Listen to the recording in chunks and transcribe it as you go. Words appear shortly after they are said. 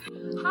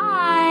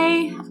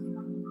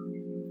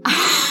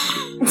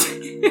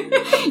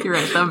You're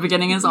right. The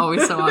beginning is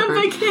always so awkward.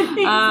 The beginning.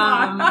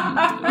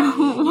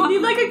 You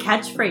need like a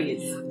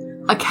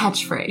catchphrase. A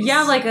catchphrase.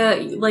 Yeah, like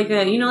a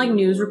you know, like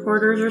news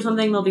reporters or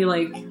something. They'll be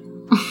like,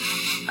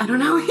 I don't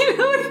know. You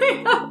know,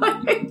 they have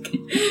like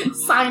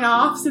sign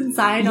offs and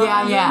sign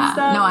offs. Yeah. And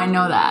stuff. No, I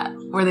know that.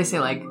 Where they say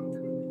like,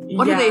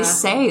 what do they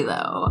say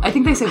though? I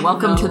think they say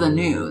welcome to the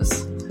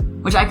news.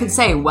 Which I could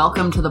say,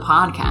 welcome to the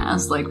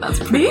podcast. Like, that's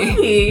pretty...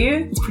 Maybe.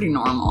 It's pretty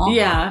normal.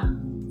 Yeah.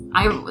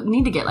 I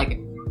need to get, like,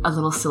 a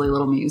little silly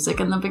little music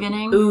in the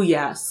beginning. Ooh,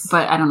 yes.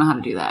 But I don't know how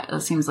to do that. That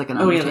seems like an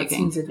undertaking. Yeah, that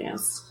seems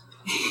advanced.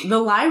 The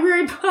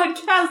library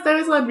podcast I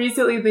was on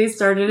recently, they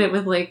started it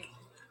with, like,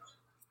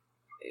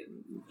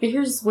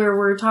 here's where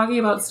we're talking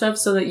about stuff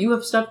so that you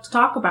have stuff to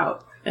talk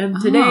about.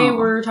 And today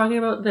we're talking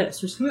about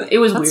this. It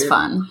was weird. That's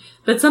fun.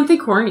 But something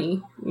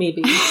corny,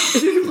 maybe.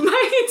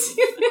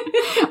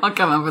 I'll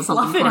come up with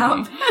something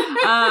corny.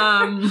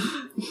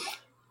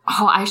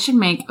 I should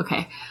make...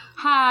 Okay.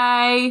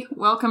 Hi.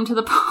 Welcome to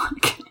the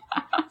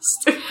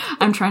podcast.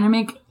 I'm trying to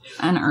make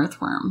an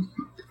earthworm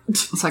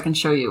so I can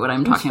show you what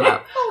I'm talking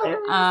about.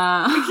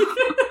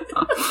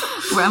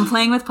 I'm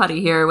playing with putty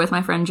here with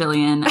my friend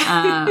Jillian.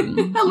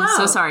 Hello.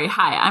 So sorry.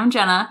 Hi, I'm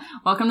Jenna.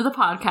 Welcome to the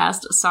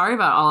podcast. Sorry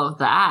about all of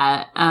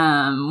that.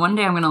 One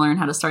day I'm going to learn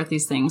how to start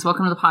these things.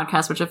 Welcome to the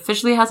podcast, which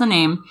officially has a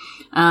name.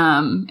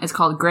 It's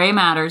called Gray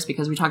Matters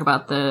because we talk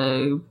about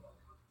the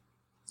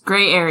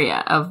gray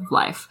area of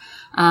life.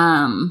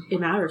 It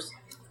matters.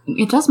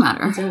 It does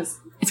matter. It does.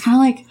 It's kind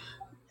of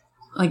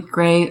like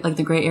gray, like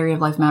the gray area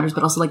of life matters,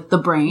 but also like the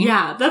brain.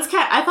 Yeah,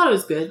 I thought it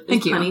was good.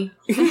 Thank you. Funny.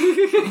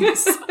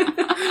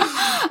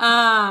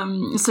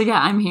 So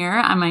yeah, I'm here.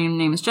 My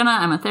name is Jenna.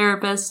 I'm a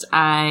therapist.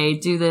 I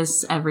do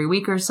this every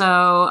week or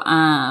so,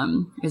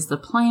 is the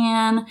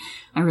plan.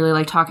 I really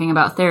like talking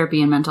about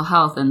therapy and mental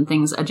health and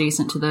things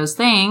adjacent to those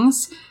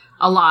things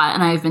a lot.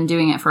 And I've been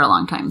doing it for a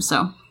long time.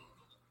 So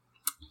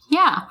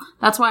yeah,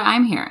 that's why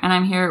I'm here. And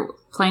I'm here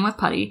playing with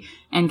putty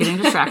and getting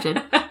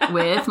distracted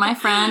with my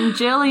friend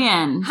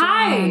Jillian.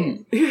 Hi!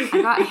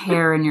 I got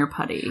hair in your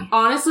putty.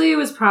 Honestly, it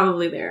was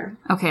probably there.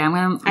 Okay, I'm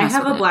gonna I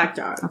have a black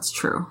dog. That's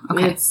true.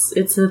 Okay.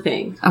 It's a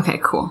thing. Okay,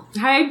 cool.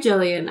 Hi,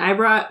 Jillian. I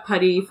brought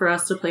putty for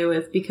us to play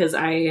with because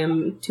I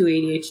am too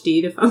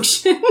ADHD to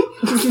function.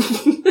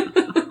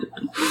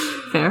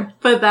 Fair.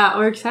 But that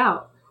works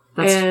out.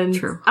 That's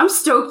true. I'm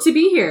stoked to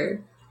be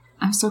here.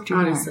 I'm stoked you're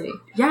honestly. here.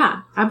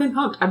 Yeah, I've been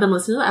pumped. I've been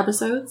listening to the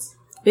episodes.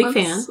 Big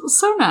fan.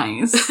 So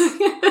nice.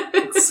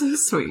 It's so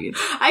sweet.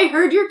 I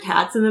heard your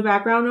cats in the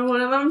background on one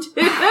of them too.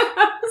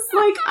 I was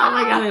like, oh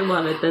my god, I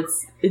love it.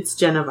 It's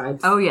Jenna vibes.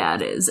 Oh yeah,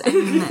 it is.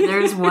 And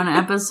there's one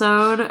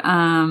episode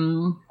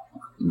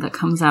that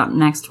comes out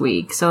next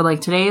week. So like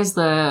today is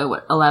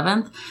the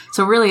 11th.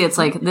 So really it's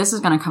like this is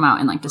going to come out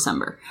in like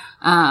December.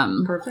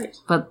 Perfect.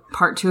 But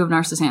part 2 of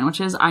Narcissus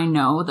Sandwiches, I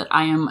know that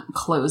I am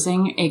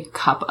closing a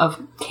cup of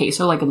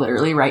queso like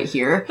literally right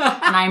here.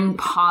 And I'm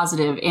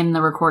positive in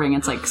the recording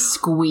it's like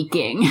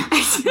squeaking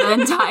the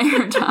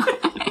entire time.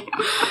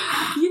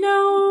 You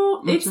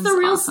know, it's the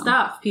real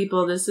stuff,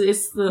 people. This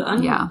is the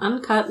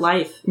uncut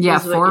life. Yeah,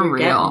 for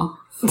real.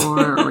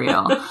 For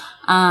real.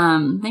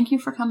 Thank you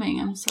for coming.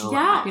 I'm so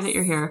happy that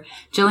you're here.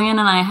 Jillian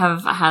and I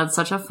have had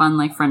such a fun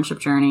like friendship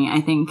journey.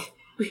 I think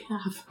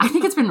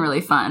it's been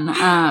really fun.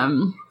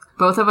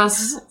 Both of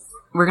us,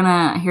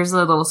 here's a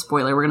little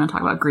spoiler. We're gonna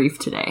talk about grief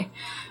today.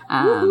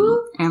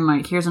 And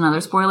like, here's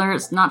another spoiler.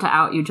 It's not to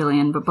out you,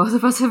 Jillian, but both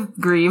of us have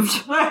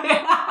grieved.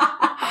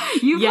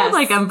 You've had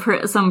like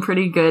some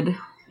pretty good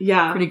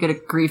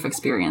grief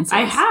experiences.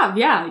 I have,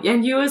 yeah.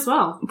 And you as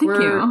well. Thank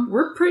you.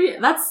 We're pretty,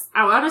 that's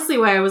honestly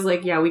why I was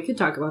like, yeah, we could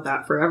talk about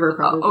that forever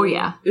probably. Oh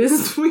yeah.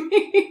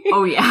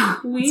 Oh yeah.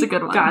 It's a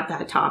good one. Got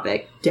that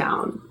topic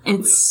down.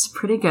 It's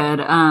pretty good.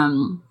 But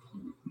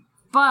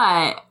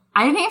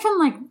I didn't even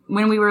like,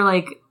 when we were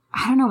like,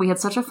 I don't know, we had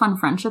such a fun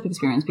friendship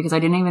experience because I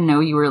didn't even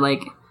know you were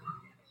like,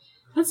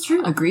 that's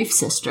true, a grief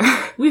sister.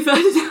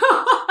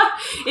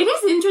 It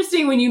is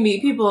interesting when you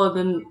meet people and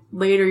then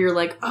later you're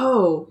like,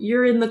 oh,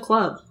 you're in the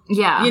club.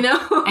 Yeah. You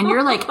know? And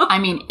you're like, I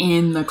mean,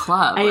 in the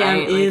club. I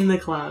right? am in the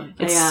club.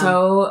 It's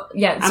so,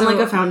 yeah. I'm like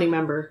a founding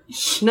member.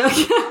 No.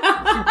 You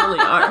really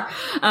are.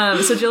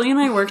 So Jillian and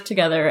I worked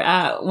together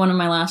at one of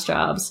my last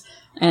jobs.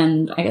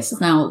 And I guess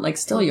it's now like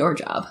still your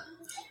job.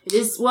 It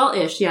is,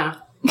 well-ish, yeah.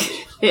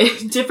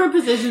 Different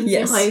positions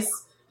in place.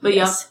 But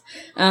yes.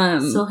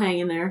 Still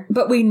hanging there.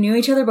 But we knew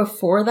each other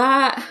before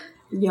that.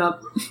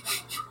 Yep.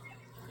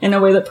 In a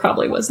way that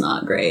probably was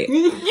not great.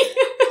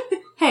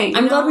 Hey,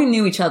 I'm glad we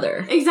knew each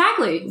other.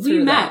 Exactly. We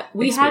met.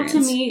 We had to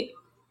meet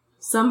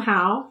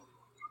somehow.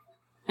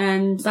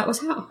 And that was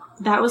how.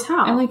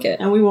 I like it.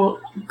 And we'll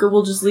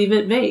just leave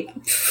it vague.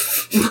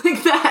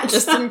 Like that.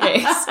 Just in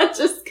case.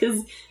 Just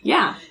because,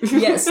 yeah.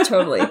 Yes,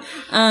 totally.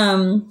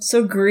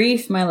 So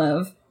grief, my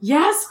love.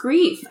 Yes,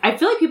 grief. I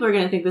feel like people are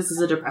going to think this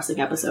is a depressing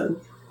episode.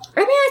 I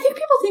mean, I think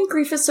people think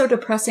grief is so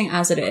depressing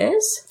as it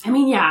is. I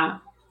mean, yeah.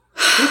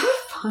 It can be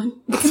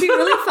fun. It can be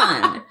really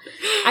fun.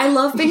 I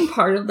love being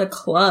part of the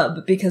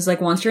club because,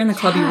 like, once you're in the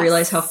club, you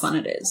realize how fun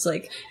it is.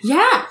 Like,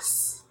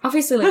 yes.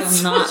 obviously, like,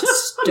 I'm not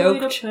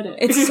stoked.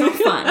 It's so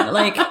fun.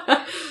 Like,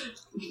 I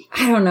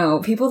don't know.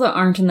 People that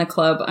aren't in the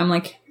club, I'm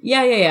like,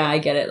 yeah, I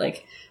get it.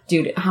 Like,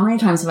 dude, how many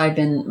times have I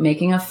been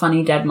making a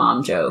funny dead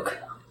mom joke?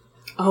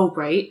 Oh,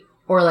 right.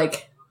 Or,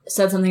 like,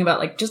 said something about,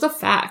 like, just a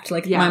fact.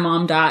 Like, my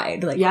mom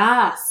died. Like,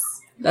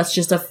 yes. That's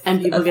just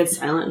and people get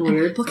silent and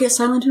weird. People get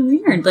silent and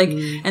weird. Like,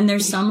 and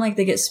there's some, like,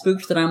 they get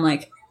spooked that I'm,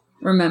 like,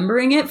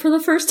 remembering it for the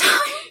first time.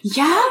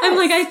 Yeah. I'm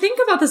like, I think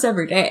about this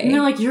every day. And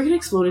they're like, you're going to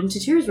explode into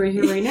tears right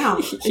here, right now.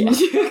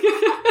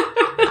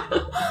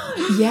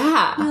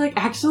 Yeah. You're like,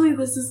 actually,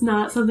 this is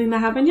not something that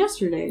happened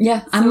yesterday.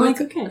 Yeah. So I'm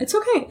like, it's okay. It's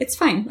okay. It's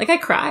fine. Like, I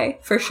cry,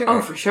 for sure.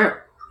 Oh, for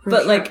sure.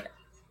 Like,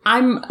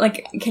 I'm,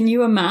 like, can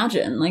you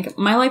imagine? Like,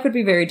 my life would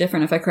be very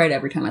different if I cried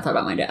every time I thought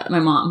about my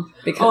mom.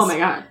 Because oh my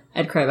God.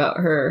 I'd cry about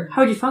her.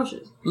 How would you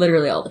function?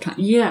 Literally all the time.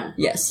 Yeah.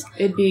 Yes.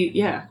 It'd be,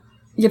 yeah.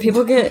 Yeah,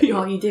 people get... It'd be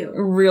all you do.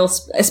 Real...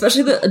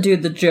 Especially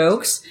the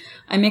jokes.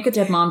 I make a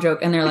dead mom joke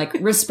and they're like,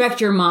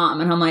 respect your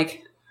mom. And I'm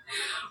like...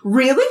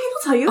 Really?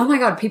 People tell you? Oh my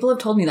God, people have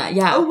told me that.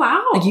 Yeah. Oh,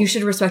 wow. Like, you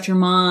should respect your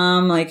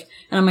mom. Like,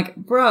 and I'm like,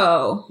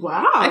 bro.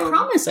 Wow. I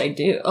promise I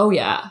do. Oh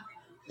yeah.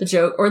 The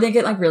joke. Or they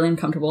get like really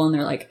uncomfortable and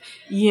they're like...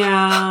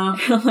 Yeah.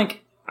 And I'm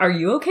like, are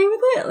you okay with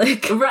it?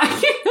 Like...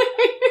 Right.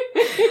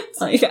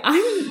 Like,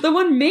 I'm the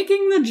one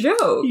making the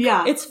joke.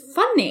 Yeah. It's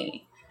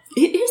funny.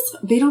 It is.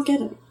 They don't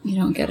get it. You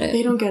don't get it.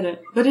 They don't get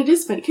it. But it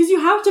is funny. Because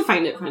you have to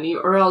find it funny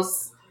or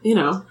else, you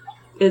know,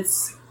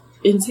 it's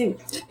insane.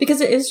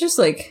 Because it is just,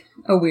 like,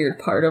 a weird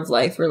part of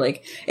life where,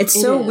 like, it's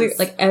so weird.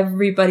 Like,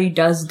 everybody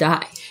does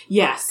die.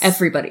 Yes.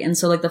 Everybody. And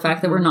so, like, the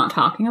fact that we're not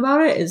talking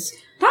about it is...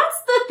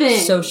 That's the thing.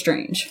 So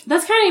strange.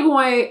 That's kind of even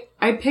why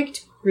I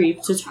picked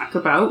grief to talk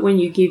about when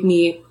you gave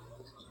me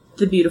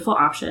the beautiful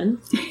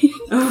option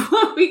of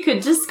what we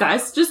could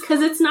discuss, just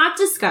because it's not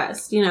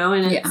discussed, you know,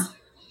 and it's,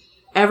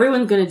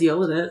 everyone's going to deal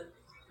with it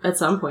at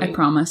some point. I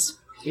promise.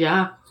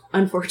 Yeah.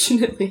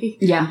 Unfortunately.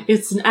 Yeah. And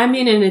it's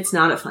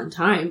not a fun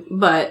time,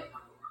 but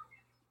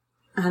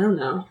I don't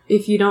know.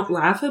 If you don't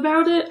laugh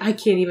about it, I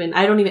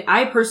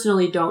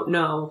personally don't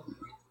know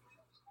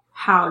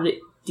how to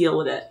deal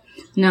with it.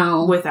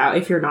 No.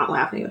 If you're not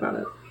laughing about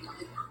it.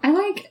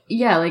 I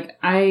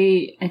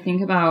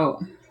think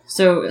about,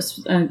 so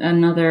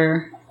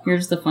another,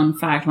 here's the fun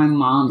fact, my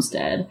mom's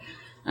dead.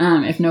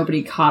 If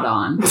nobody caught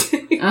on.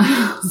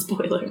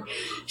 Spoiler.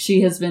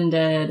 She has been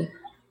dead.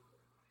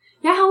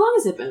 Yeah, how long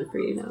has it been for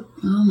you now?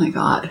 Oh my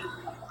God.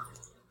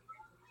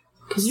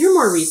 Because you're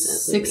more recent.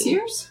 6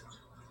 years?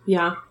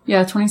 Yeah.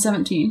 Yeah,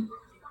 2017.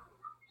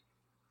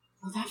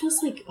 Well, that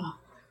feels like... Oh.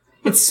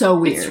 It's so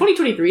weird. It's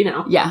 2023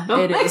 now. Yeah,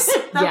 oh, it is.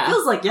 That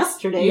feels like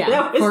yesterday. Yeah,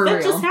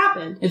 that just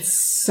happened. It's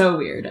so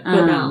weird.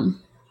 But no.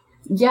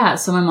 Yeah,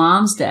 so my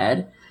mom's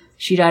dead.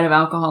 She died of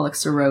alcoholic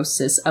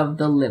cirrhosis of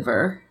the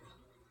liver.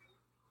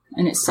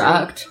 And it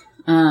sucked.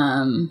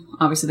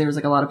 Obviously there was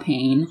like a lot of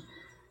pain.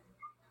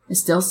 It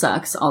still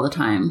sucks all the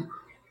time.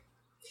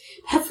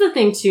 That's the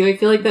thing too. I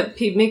feel like that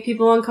make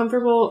people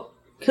uncomfortable.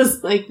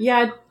 Because, like,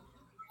 yeah,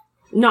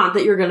 not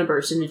that you're going to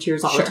burst into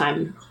tears all the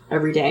time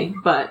every day,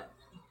 but...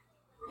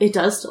 It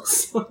does still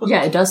suck.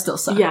 Yeah, it does still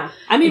suck. Yeah.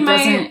 I mean, it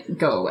doesn't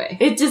go away.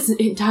 It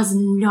does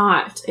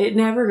not. It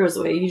never goes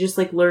away. You just,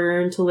 like,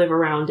 learn to live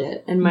around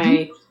it. And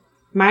my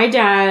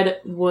dad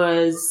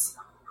was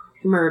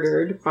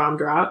murdered, bomb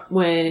drop,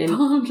 I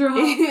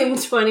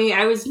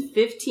was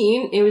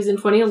 15. It was in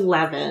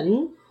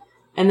 2011.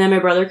 And then my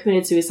brother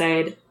committed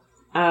suicide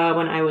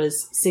when I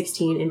was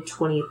 16 in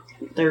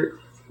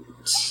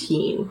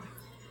 2013.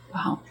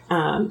 Wow.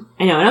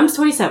 I know, and I'm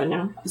 27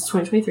 now. It's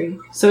 2023.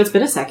 So it's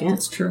been a second.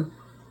 That's true.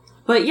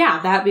 But yeah,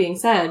 that being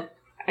said,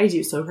 I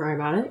do still cry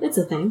about it. It's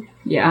a thing.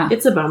 Yeah.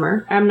 It's a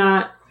bummer. I'm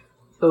not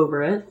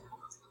over it,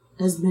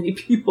 as many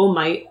people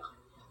might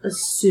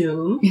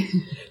assume.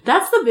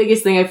 That's the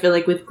biggest thing I feel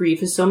like with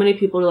grief is so many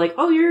people are like,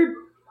 oh, you're...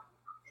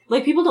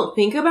 Like, people don't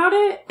think about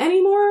it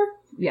anymore.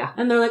 Yeah.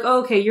 And they're like,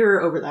 oh, okay,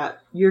 you're over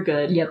that. You're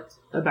good. Yep.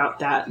 About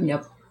that.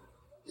 Yep.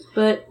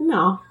 But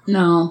no.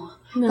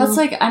 That's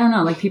like, I don't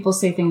know, like people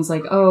say things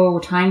like, oh,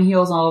 time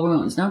heals all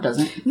wounds. No, it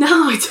doesn't.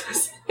 No, it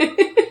doesn't.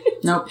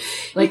 Nope.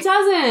 Like, it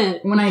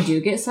doesn't. When I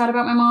do get sad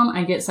about my mom,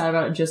 I get sad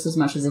about it just as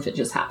much as if it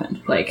just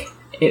happened. Like,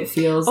 it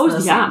feels the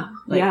same. Same.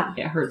 Like,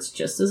 it hurts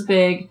just as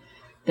big.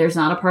 There's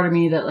not a part of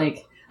me that,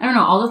 like, I don't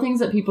know, all the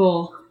things that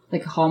people,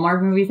 like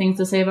Hallmark movie things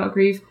to say about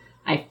grief,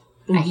 I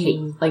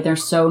hate. Like, they're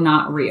so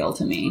not real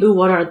to me. Ooh,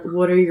 what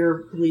are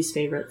your least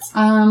favorites?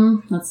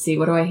 Let's see,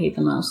 what do I hate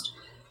the most?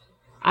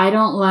 I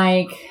don't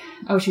like,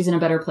 oh, she's in a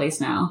better place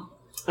now.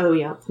 Oh,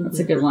 yeah. That's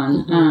a good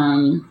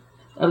one.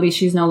 At least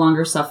she's no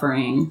longer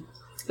suffering.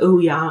 Oh,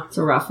 yeah. It's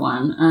a rough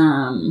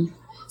one.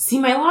 See,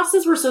 my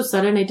losses were so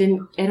sudden, I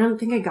don't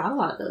think I got a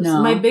lot of those.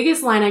 No. My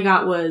biggest line I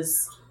got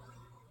was,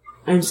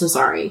 I'm so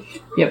sorry.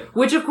 Yep.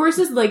 Which, of course,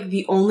 is, like,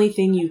 the only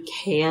thing you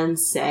can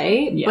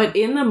say. Yeah. But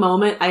in the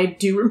moment, I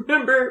do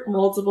remember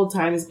multiple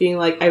times being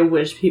like, I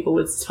wish people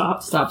would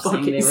stop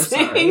saying they were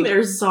saying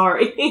they're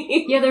sorry.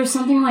 Yeah, there's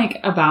something, like,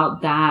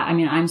 about that. I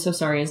mean, I'm so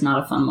sorry is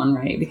not a fun one,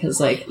 right? Because,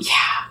 like...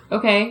 Yeah.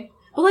 Okay.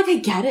 But, like, I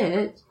get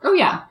it. Oh,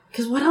 yeah.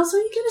 Because what else are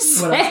you going to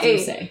say? What else do you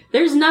say?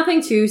 There's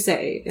nothing to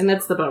say, and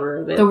that's the bummer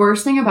of it. The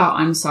worst thing about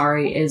I'm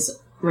sorry is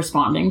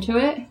responding to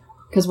it.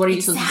 Because what are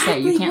you supposed to say?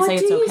 You can't say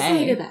it's okay. What do you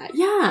say to that?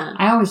 Yeah.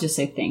 I always just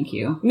say thank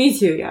you. Me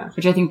too, yeah.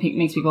 Which I think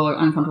makes people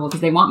uncomfortable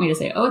because they want me to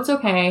say, oh, it's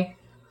okay.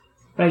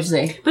 But I just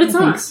say, but it's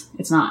not. Thanks.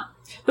 It's not.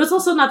 But it's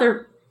also not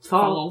their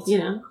fault, you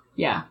know?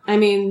 Yeah. I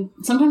mean...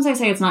 Sometimes I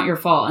say it's not your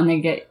fault, and they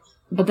get...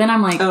 But then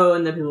I'm like... Oh,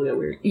 and then people get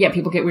weird. Yeah,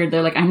 people get weird.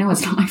 They're like, I know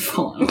it's not my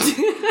fault.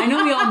 I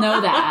know we all know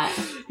that.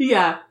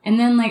 Yeah. And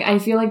then, like, I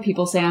feel like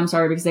people say I'm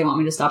sorry because they want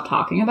me to stop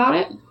talking about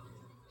it.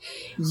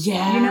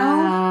 Yeah. You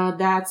know?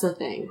 That's a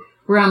thing.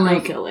 Where I'm I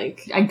feel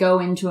like... I go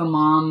into a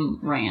mom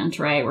rant,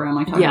 right? Where I'm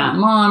like talking about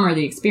mom or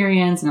the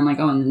experience, and I'm like,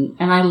 oh, and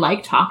I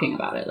like talking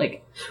about it,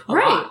 like, a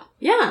lot.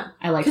 Yeah.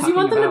 I like talking about... Because you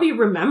want them to be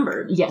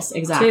remembered. Yes,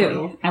 exactly.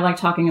 Too. I like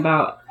talking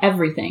about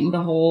everything,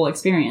 the whole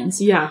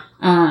experience. Yeah.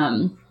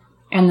 And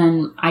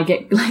then I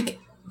get, like,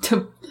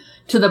 to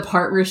the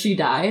part where she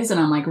dies, and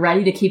I'm, like,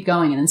 ready to keep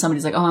going, and then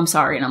somebody's like, oh, I'm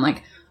sorry, and I'm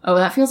like, oh,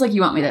 that feels like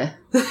you want me to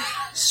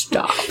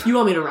stop. You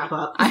want me to wrap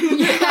up.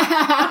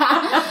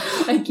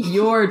 Like,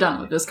 you're done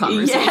with this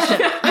conversation.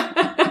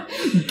 Yeah.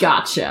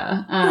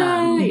 Gotcha.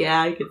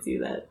 Yeah, I could see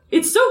that.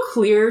 It's so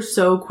clear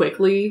so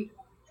quickly,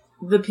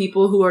 the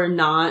people who are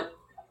not,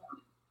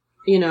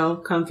 you know,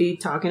 comfy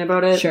talking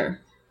about it. Sure.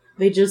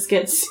 They just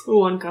get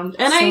so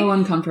uncomfortable. And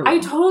uncomfortable. I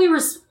totally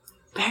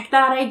respect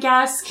that, I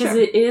guess, because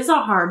it is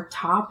a hard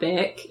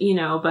topic, you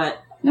know,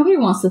 but... Nobody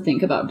wants to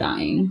think about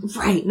dying.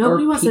 Right.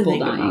 Nobody wants to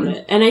think about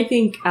it. And I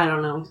think, I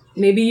don't know,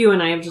 maybe you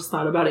and I have just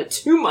thought about it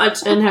too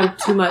much and have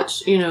too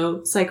much, you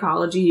know,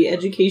 psychology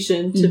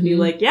education to be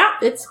like, yeah,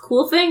 it's a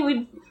cool thing.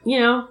 We,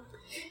 you know,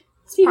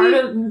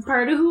 it's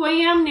part of who I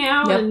am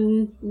now. Yep.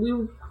 And we,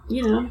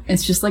 you know.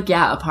 It's just like,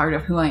 yeah, a part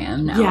of who I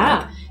am now. Yeah.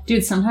 Like,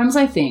 dude, sometimes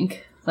I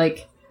think,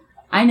 like,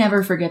 I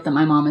never forget that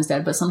my mom is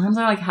dead, but sometimes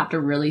I, like, have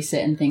to really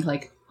sit and think,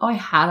 like, oh, I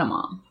had a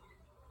mom.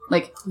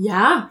 Like,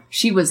 yeah.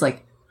 She was,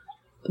 like,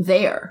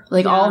 there,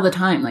 like, all the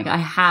time. Like, I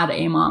had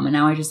a mom, and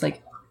now I just,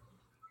 like,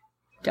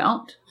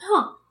 don't.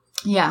 Huh.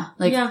 Yeah.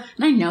 Like, and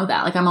I know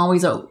that. Like, I'm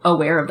always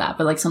aware of that,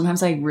 but, like,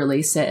 sometimes I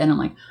really sit and I'm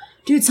like,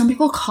 dude, some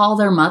people call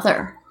their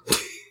mother.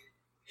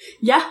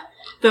 Yeah.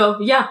 Though,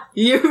 yeah,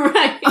 you're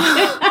right.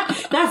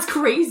 That's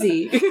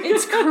crazy.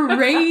 It's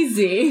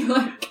crazy.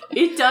 Like,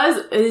 it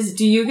does.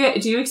 Do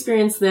you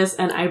experience this?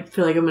 And I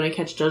feel like I'm going to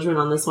catch judgment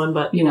on this one,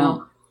 but, you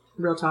know,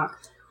 real talk.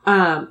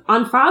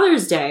 On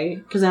Father's Day,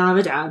 because I don't have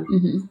a dad,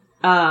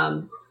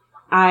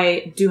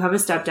 I do have a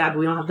stepdad, but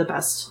we don't have the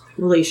best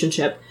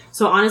relationship.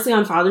 So honestly,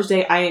 on Father's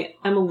Day, I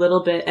am a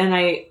little bit, and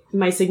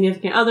my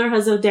significant other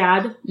has a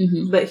dad,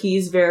 but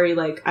he's very,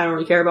 like, I don't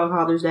really care about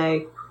Father's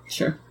Day.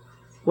 Sure.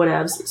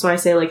 Whatevs. So I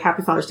say, like,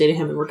 Happy Father's Day to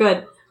him, and we're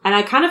good. And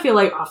I kind of feel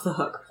like off the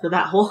hook for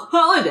that whole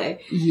holiday.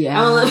 Yeah.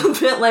 I'm a little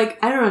bit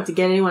like, I don't have to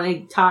get anyone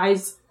any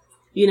ties,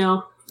 you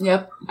know?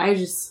 Yep. I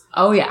just...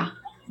 Oh, yeah.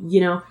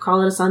 You know,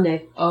 call it a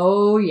Sunday.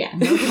 Oh, yeah.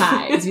 No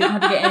ties. You don't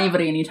have to get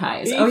anybody any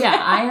ties. Oh,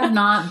 yeah. I have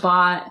not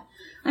bought...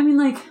 I mean,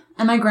 like...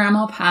 And my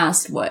grandma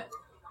passed, what?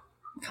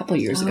 A couple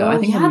of years ago. I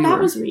think that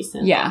was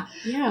recent. Yeah.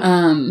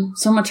 Yeah.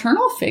 So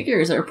maternal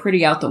figures are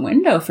pretty out the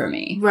window for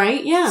me.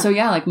 Right? Yeah. So,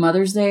 yeah, like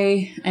Mother's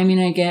Day, I mean,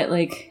 I get,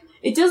 like...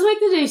 It does make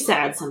the day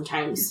sad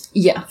sometimes.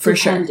 Yeah, for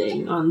sure.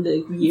 Depending on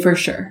the year. For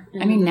sure.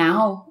 I mean,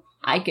 now...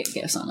 I get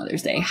gifts on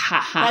Mother's Day. Ha,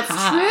 ha,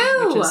 That's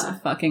true. Which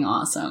is fucking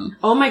awesome.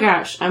 Oh my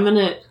gosh. I'm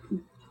gonna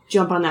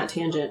jump on that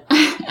tangent.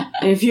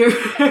 if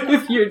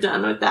you're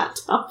done with that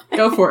topic.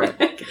 Go for it.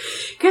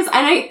 And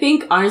I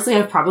think, honestly,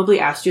 I've probably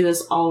asked you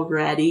this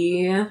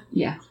already.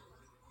 Yeah.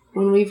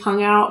 When we've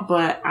hung out,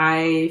 but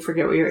I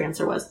forget what your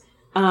answer was.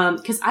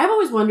 Because I've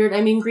always wondered,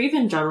 I mean, grief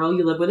in general,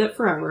 you live with it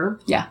forever.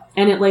 Yeah.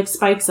 And it, like,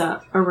 spikes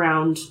up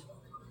around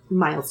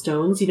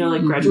milestones, you know,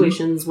 like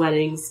graduations,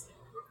 weddings,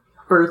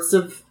 births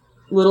of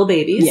little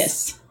babies.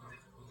 Yes.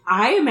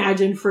 I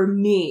imagine for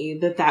me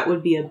that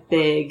would be a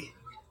big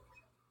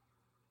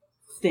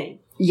thing.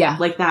 Yeah.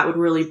 Like, that would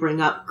really bring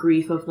up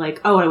grief of,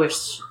 like, oh, I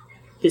wish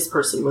this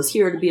person was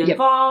here to be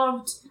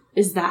involved. Yep.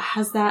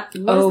 Has that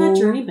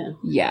journey been?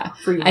 Yeah.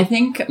 For you? I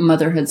think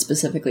motherhood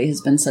specifically has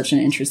been such an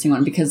interesting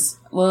one because,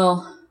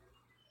 well,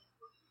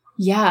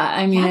 yeah,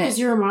 I mean. Yeah, because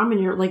you're a mom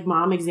and you're, like,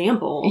 mom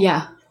example.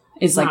 Yeah.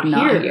 Is, like,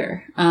 not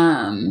here.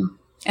 And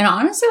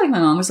honestly, like, my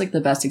mom was, like,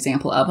 the best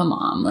example of a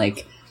mom.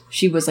 Like,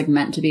 she was, like,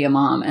 meant to be a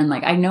mom. And,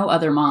 like, I know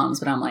other moms,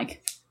 but I'm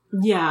like.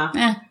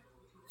 Yeah.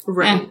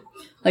 Right.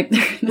 Like,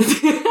 they're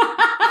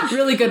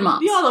really good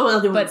moms. All the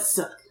other ones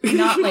suck.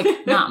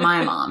 not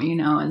my mom, you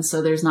know? And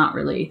so there's not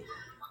really.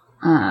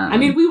 I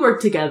mean, we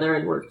worked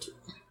together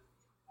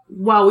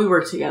while we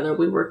worked together,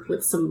 we worked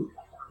with some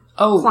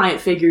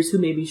client figures who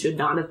maybe should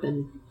not have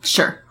been.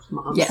 Sure.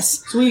 Moms.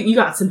 Yes. So you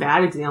got some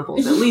bad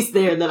examples, at least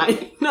there, that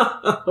I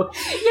know.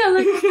 Yeah,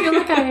 like, I feel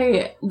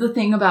like the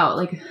thing about,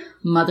 like,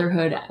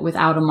 motherhood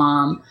without a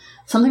mom,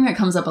 something that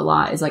comes up a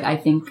lot is, like, I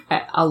think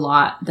a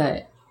lot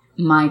that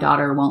my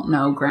daughter won't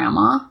know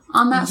grandma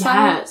on that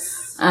side.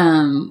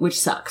 Which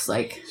sucks.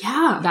 Like,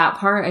 that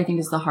part I think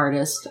is the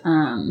hardest.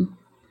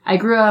 I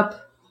grew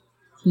up,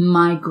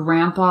 my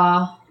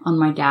grandpa on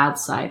my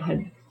dad's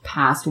side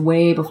passed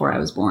way before I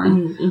was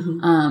born. Mm-hmm.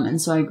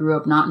 And so I grew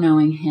up not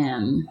knowing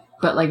him,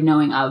 but like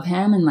knowing of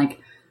him. And like,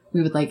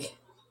 we would like,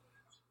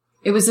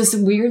 it was this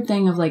weird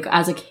thing of like,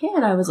 as a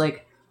kid, I was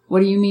like, what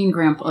do you mean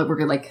Grandpa,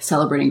 we're like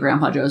celebrating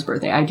Grandpa Joe's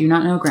birthday. I do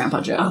not know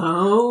Grandpa Joe.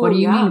 Oh, what do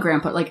you mean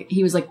Grandpa? Like,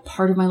 he was like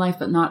part of my life,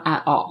 but not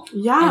at all.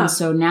 Yeah. And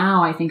so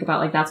now I think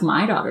about like, that's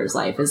my daughter's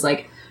life, is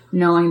like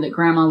knowing that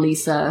Grandma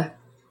Lisa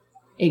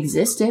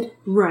existed.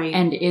 Right.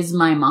 And is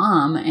my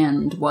mom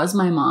and was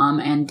my mom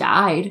and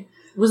died.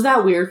 Was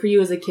that weird for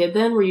you as a kid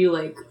then? Were you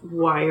like,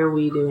 why are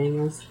we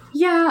doing this?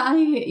 Yeah,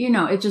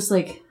 it just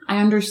like, I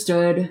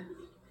understood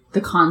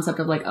the concept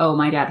of like, oh,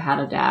 my dad had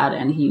a dad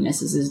and he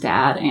misses his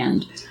dad,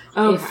 and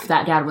if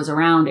that dad was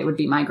around, it would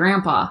be my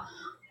grandpa.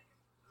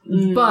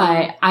 Mm.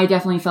 But I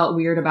definitely felt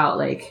weird about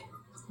like,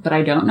 but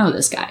I don't know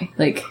this guy.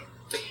 Like,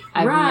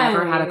 I've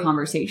never had a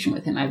conversation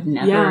with him. I've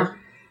never,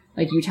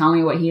 like, you tell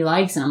me what he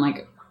likes and I'm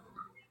like,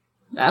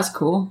 that's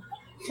cool.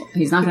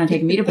 He's not going to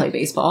take me to play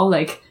baseball.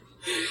 Like,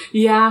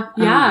 yeah,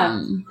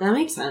 that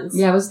makes sense.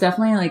 Yeah, it was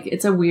definitely like,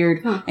 it's a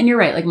weird, and you're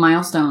right, like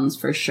milestones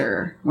for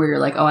sure, where you're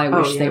like, oh, I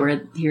wish they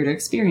were here to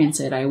experience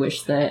it. I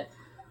wish that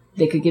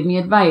they could give me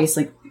advice.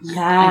 Like,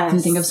 I can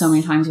think of so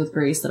many times with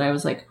Grace that I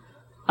was like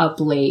up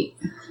late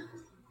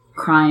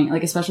crying,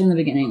 like especially in the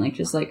beginning, like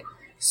just like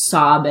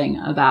sobbing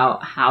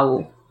about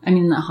how, I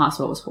mean, the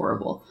hospital was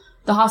horrible.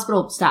 The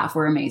hospital staff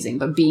were amazing,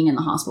 but being in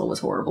the hospital was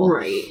horrible.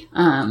 Right.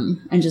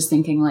 And just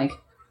thinking like,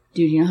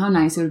 dude, you know how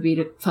nice it would be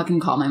to fucking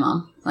call my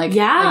mom? Like,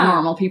 like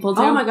normal people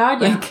do. Oh my God,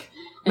 yeah. Like,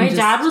 my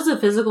dad was a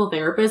physical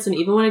therapist, and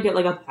even when I get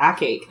like a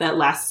backache that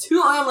lasts too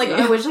long, I'm like,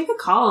 I wish I could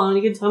call him and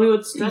he could tell me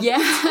what stress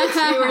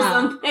or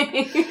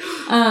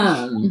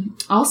something.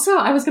 Also,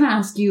 I was going to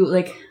ask you,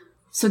 like,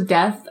 so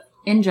death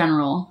in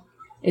general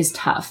is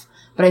tough.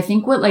 But I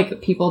think what,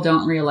 like, people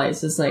don't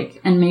realize is,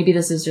 like, and maybe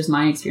this is just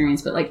my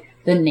experience, but, like,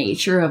 the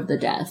nature of the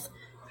death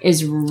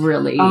is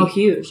really... Oh,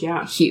 huge,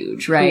 yeah.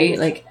 Huge, right? Huge.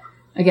 Like,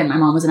 again, my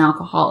mom was an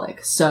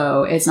alcoholic,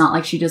 so it's not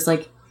like she just,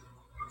 like,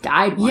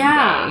 died one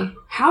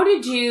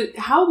day.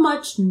 How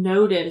much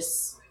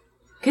notice?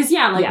 Because,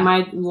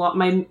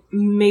 my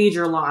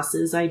major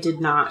losses I did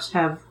not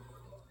have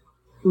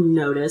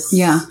notice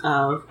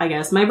of, I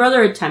guess. My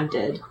brother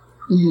attempted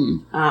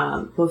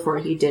before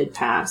he did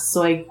pass,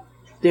 so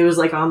it was,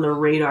 like, on the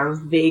radar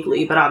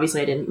vaguely, but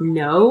obviously I didn't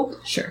know.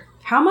 Sure.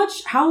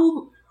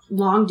 How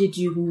long did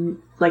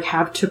you, like,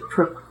 have to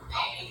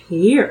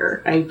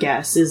prepare, I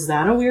guess? Is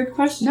that a weird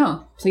question?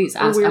 No, please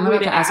ask. I'm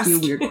about to ask you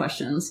weird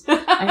questions.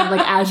 And,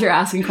 like, as you're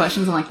asking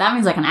questions, I'm like, that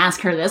means I can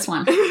ask her this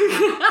one.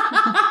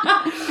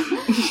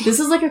 This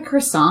is like a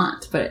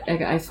croissant, but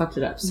I fucked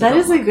it up. So that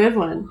is a good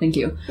one. Thank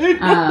you.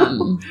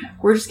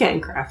 We're just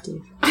getting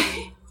crafty.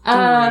 Don't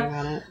worry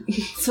about it.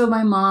 So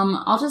my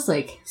mom,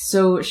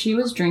 so she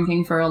was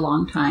drinking for a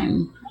long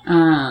time,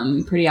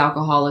 pretty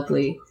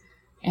alcoholically.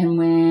 And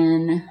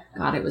when,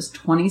 it was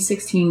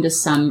 2016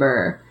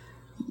 December,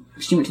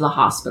 she went to the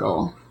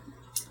hospital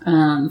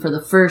for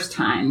the first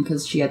time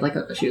because she had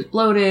she was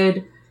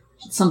bloated.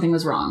 Something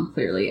was wrong,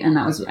 clearly. And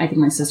I think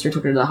my sister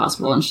took her to the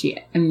hospital, and she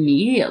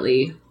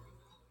immediately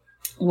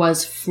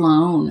was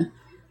flown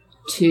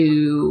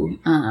to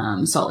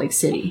Salt Lake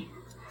City.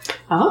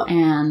 Oh.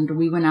 And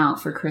we went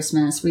out for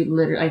Christmas.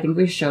 I think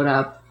we showed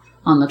up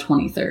on the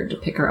 23rd to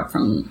pick her up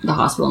from the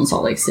hospital in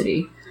Salt Lake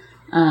City.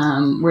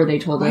 Where they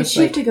told us, why'd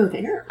she have to go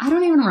there? I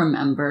don't even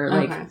remember.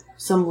 Okay.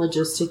 Some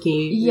logistic-y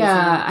reason.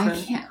 Yeah, I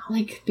can't,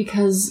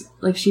 because,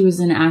 she was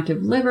in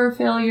active liver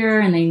failure,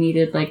 and they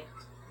needed,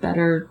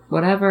 better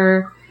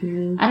whatever.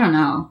 Mm. I don't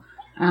know.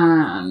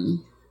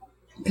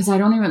 Because I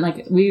don't even,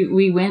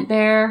 we went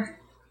there,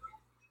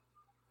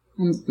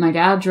 and my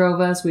dad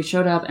drove us, we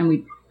showed up, and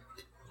we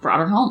brought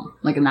her home.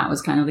 And that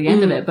was kind of the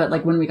end of it.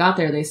 But, when we got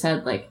there, they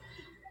said,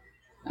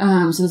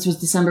 so this was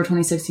December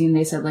 2016.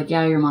 They said,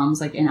 yeah, your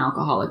mom's, in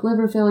alcoholic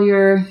liver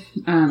failure.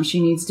 She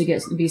needs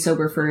to be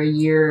sober for a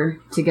year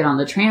to get on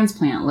the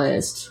transplant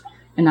list.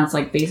 And that's,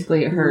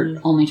 basically her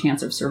only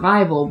chance of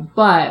survival.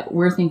 But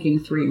we're thinking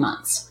 3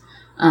 months.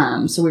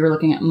 So we were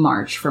looking at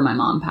March for my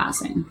mom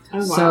passing. Oh,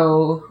 wow.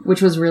 So,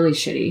 which was really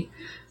shitty.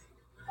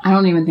 I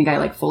don't even think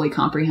I, fully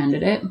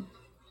comprehended it.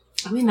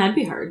 I mean, that'd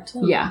be hard,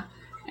 too. Yeah.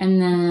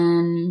 And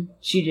then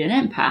she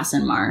didn't pass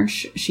in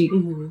March. She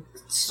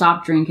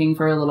stopped drinking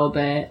for a little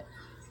bit.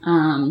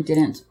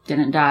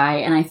 Didn't die.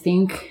 And I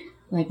think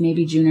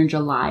maybe June or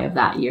July of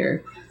that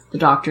year, the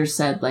doctors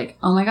said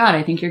oh my God,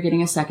 I think you're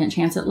getting a second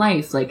chance at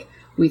life.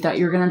 We thought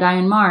you were going to die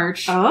in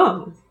March.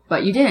 Oh.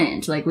 But you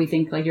didn't. We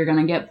think you're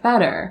going to get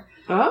better.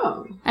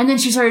 Oh. And then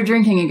she started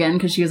drinking again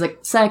because she was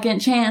second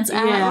chance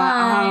at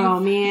life. Oh,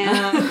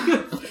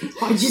 man.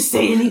 Why'd you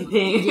say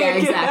anything? Yeah,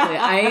 exactly.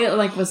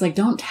 I was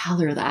don't tell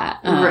her that.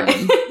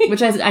 Right.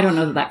 Which I don't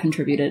know that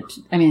contributed.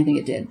 I mean, I think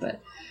it did,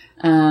 but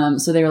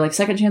so they were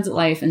second chance at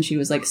life, and she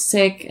was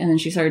sick, and then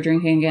she started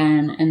drinking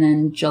again, and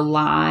then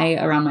July,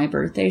 around my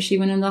birthday, she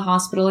went into the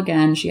hospital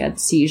again. She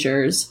had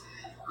seizures,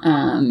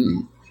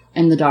 and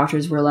the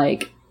doctors were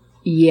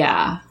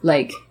yeah,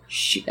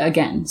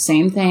 again,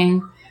 same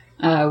thing.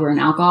 We're an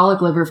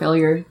alcoholic liver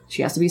failure.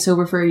 She has to be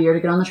sober for a year to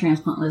get on the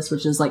transplant list,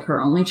 which is like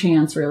her only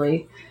chance,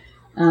 really.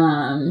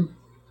 And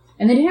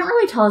they didn't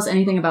really tell us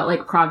anything about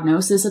like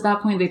prognosis at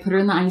that point. They put her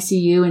in the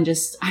ICU and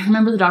I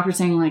remember the doctor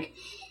saying like,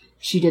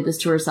 she did this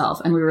to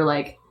herself. And we were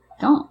like,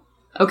 don't.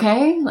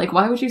 Okay? Like,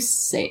 why would you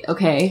say,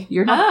 okay,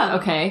 you're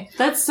not, okay.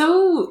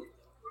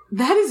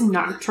 That is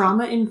not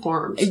trauma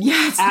informed.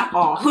 Yes. At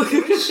all.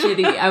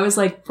 Shitty. I was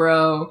like,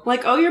 bro.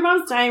 Like, oh, your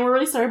mom's dying. We're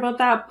really sorry about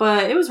that,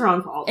 but it was her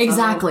own fault.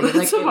 Exactly. So.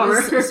 Like,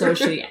 it was so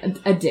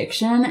shitty.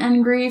 Addiction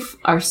and grief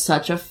are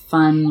such a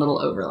fun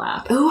little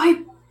overlap. Oh, I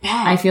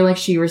bet. I feel like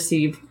she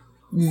received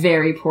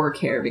very poor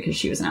care because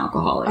she was an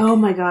alcoholic. Oh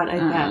my God, I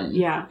bet.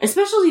 Yeah.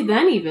 Especially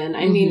then even.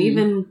 I mean,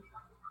 even,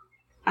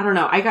 I don't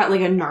know, I got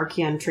like a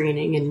Narcan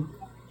training in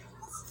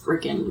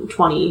freaking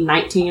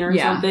 2019 or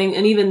something.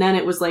 And even then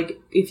it was like,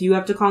 if you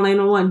have to call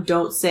 911,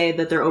 don't say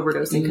that they're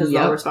overdosing because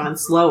they'll respond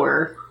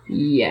slower.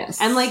 Yes.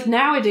 And like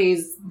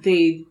nowadays,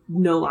 they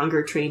no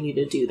longer train you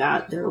to do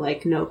that. They're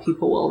like, no,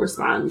 people will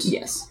respond.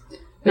 Yes.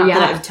 Not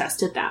that I've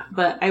tested that,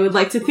 but I would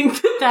like to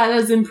think that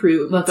has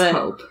improved. Let's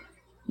hope.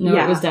 No,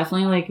 it was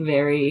definitely like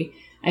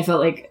I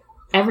felt like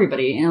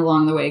everybody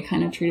along the way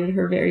kind of treated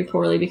her very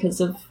poorly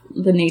because of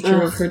the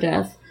nature of her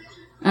death.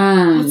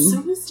 That's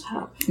so messed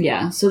up.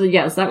 Yeah. So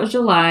that was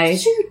July.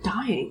 She was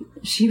dying.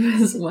 She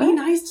was what? Be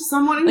nice to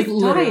someone who's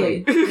literally.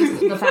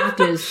 dying. The fact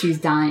is, she's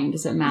dying.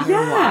 Does it matter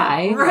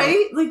why?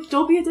 Right? Like,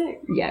 don't be a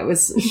dick. Yeah, it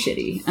was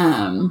shitty.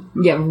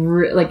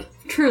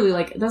 Truly,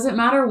 like, it doesn't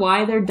matter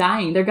why they're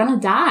dying. They're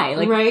gonna die.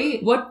 Like,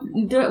 right? What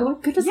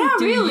good does it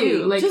do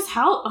you? Like, just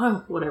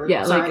how? Whatever.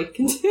 Yeah. Sorry. Like,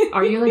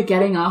 are you like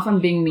getting off on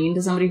being mean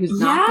to somebody who's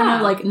not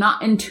gonna like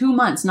not in 2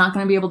 months not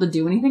gonna be able to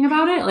do anything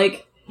about it?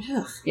 Like.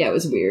 Ugh. Yeah, it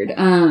was weird.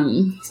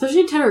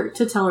 Especially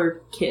to tell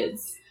her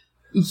kids.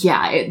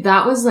 Yeah,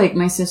 that was like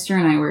my sister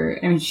and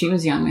I mean, she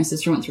was young. My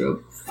sister went through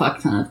a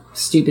fuck ton of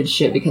stupid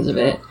shit because of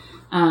it.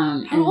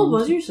 How old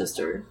was your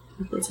sister?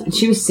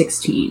 She was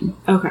 16.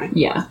 Okay.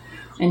 Yeah.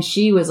 And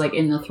she was like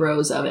in the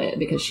throes of it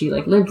because she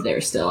like lived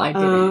there still. I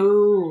didn't.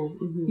 Oh.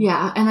 Mm-hmm.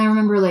 Yeah. And I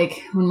remember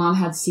like when mom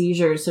had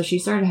seizures. So she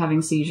started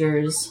having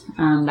seizures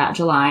that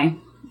July.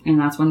 And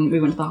that's when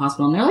we went to the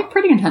hospital. And they're, like,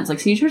 pretty intense. Like,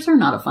 seizures are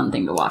not a fun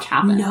thing to watch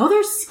happen. No,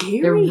 they're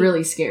scary. They're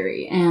really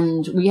scary.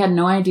 And we had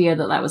no idea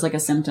that was, like, a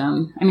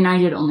symptom. I mean, I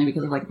did only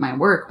because of, like, my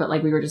work. But,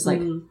 like, we were just,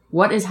 like,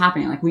 what is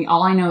happening? Like,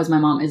 all I know is my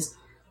mom is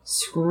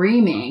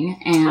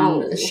screaming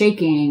and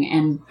shaking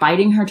and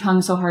biting her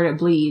tongue so hard it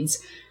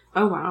bleeds.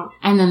 Oh, wow.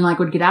 And then, like,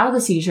 would get out of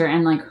the seizure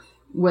and, like,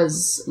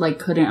 was, like,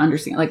 couldn't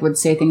understand. Like, would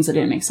say things that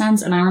didn't make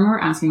sense. And I remember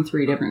asking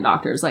 3 different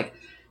doctors, like,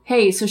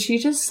 hey, so she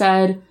just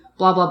said...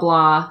 blah, blah,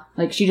 blah.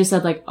 Like, she just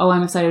said, like, oh,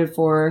 I'm excited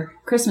for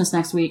Christmas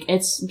next week.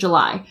 It's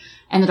July.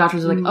 And the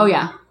doctors were like, oh,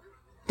 yeah.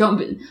 Don't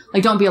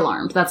be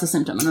alarmed. That's a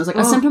symptom. And I was like,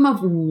 a symptom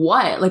of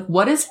what? Like,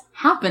 what is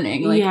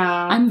happening? Like,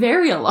 I'm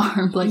very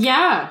alarmed. Like,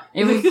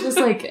 it was just,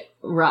 like,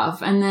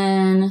 rough. And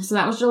then, so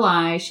that was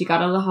July. She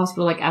got out of the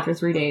hospital, like, after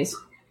 3 days.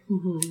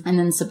 Mm-hmm. And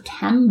then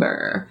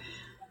September...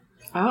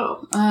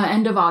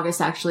 end of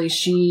August, actually,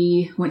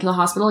 she went to the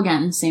hospital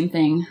again. Same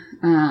thing.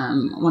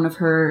 One of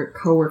her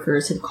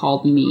coworkers had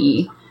called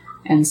me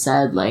and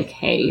said, like,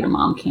 hey, your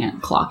mom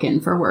can't clock in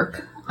for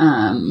work,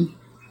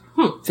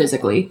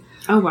 physically.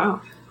 Oh,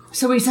 wow.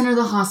 So we sent her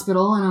to the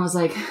hospital, and I was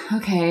like,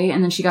 okay.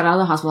 And then she got out of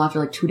the hospital after,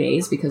 like, 2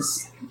 days,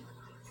 because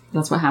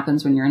that's what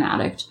happens when you're an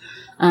addict.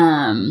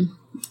 And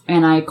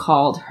I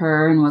called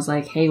her and was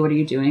like, hey, what are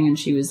you doing? And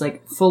she was,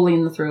 like, fully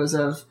in the throes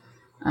of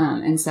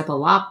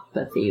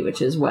encephalopathy,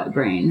 which is wet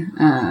brain,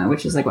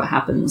 which is, like, what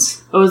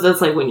happens. Oh, that's,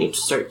 like, when you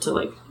start to,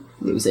 like...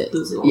 Lose it.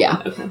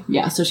 Yeah. Okay.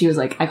 Yeah. So she was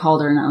like, I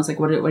called her and I was like,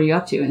 what are you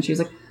up to? And she was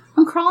like,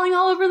 I'm crawling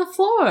all over the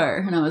floor.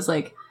 And I was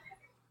like,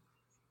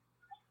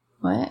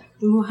 what?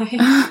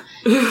 Why?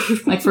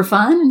 Like, for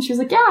fun? And she was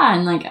like, yeah.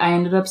 And, like, I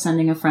ended up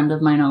sending a friend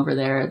of mine over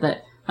there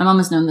that my mom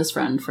has known this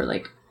friend for,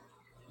 like,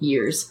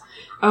 years.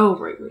 Oh,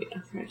 right.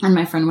 Okay. And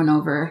my friend went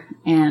over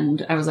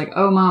and I was like,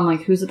 oh, mom,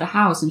 like, who's at the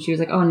house? And she was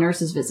like, oh, a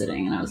nurse is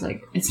visiting. And I was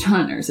like, it's not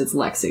a nurse, it's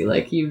Lexi.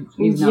 Like, you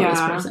know this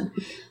person.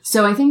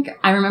 So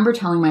I remember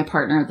telling my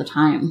partner at the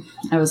time,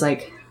 I was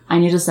like, I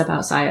need to step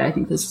outside. I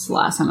think this is the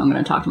last time I'm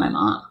going to talk to my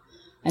mom.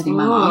 I think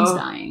my mom's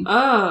dying.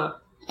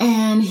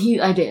 And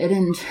I did,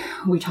 and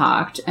we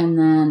talked. And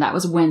then that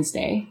was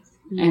Wednesday.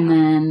 Yeah. And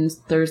then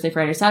Thursday,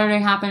 Friday, Saturday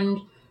happened.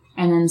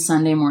 And then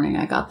Sunday morning,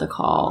 I got the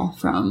call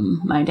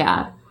from my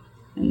dad.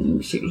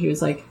 And he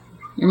was like,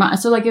 your mom.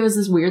 So, like, it was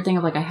this weird thing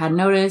of, like, I had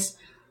notice,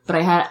 but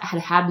I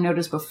had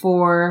notice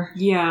before.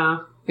 Yeah.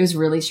 It was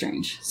really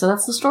strange. So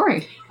that's the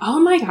story. Oh,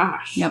 my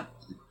gosh. Yep.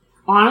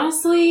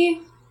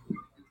 Honestly,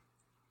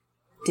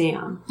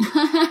 damn.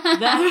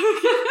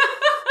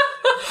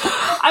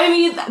 I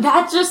mean,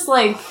 that just,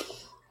 like,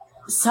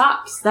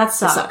 sucks. That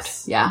sucks. It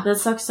sucks. Yeah. That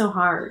sucks so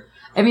hard.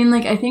 I mean,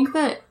 like, I think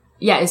that,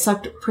 yeah, it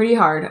sucked pretty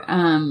hard.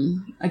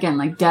 Again,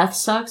 like, death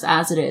sucks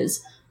as it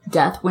is.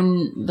 Death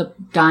when the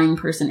dying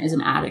person is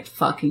an addict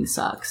fucking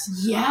sucks.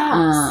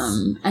 Yes.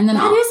 And then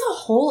that is a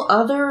whole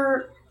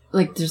other,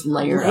 like, there's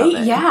layer of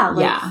it. Yeah,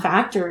 like,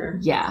 factor.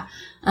 Yeah.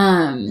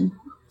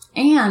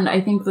 And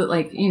I think that,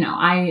 like, you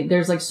know,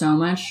 there's, like, so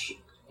much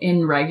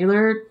in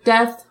regular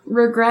death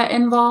regret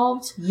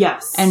involved.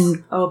 Yes.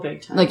 And,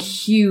 big time. like,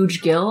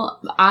 huge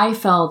guilt. I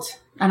felt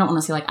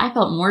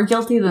more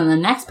guilty than the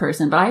next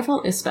person, but I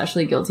felt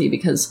especially guilty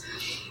because,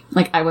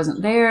 like, I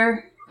wasn't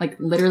there. Like,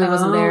 literally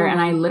wasn't there. And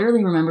I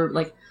literally remember,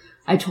 like,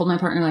 I told my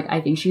partner, like, I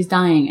think she's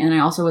dying. And I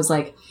also was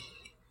like,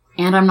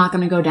 and I'm not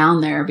going to go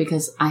down there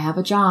because I have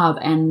a job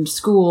and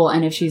school.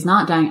 And if she's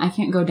not dying, I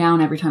can't go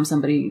down every time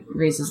somebody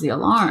raises the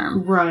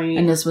alarm. Right.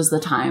 And this was the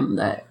time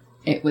that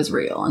it was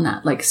real. And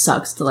that, like,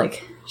 sucks to,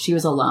 like, she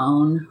was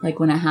alone, like,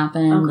 when it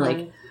happened. Okay.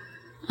 Like,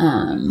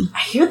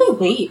 I hear they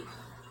wait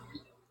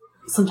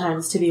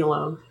sometimes to be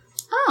alone.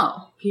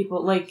 Oh.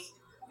 People, like...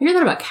 I hear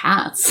that about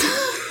cats.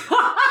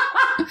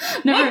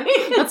 Never.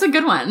 That's a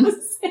good one.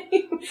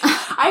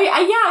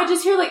 I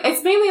just hear, like,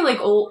 it's mainly, like,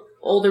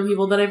 older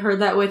people that I've heard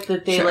that with,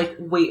 that they, like,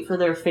 wait for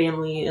their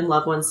family and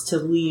loved ones to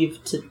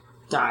leave to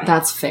die.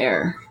 That's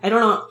fair. I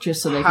don't know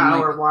just so they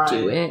can, like,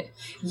 do it.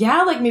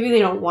 Yeah, like, maybe they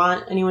don't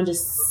want anyone to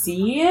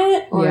see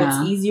it, or it's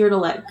easier to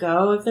let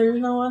go if there's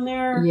no one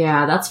there.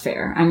 Yeah, that's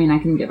fair. I mean, I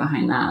can get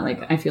behind that. Like,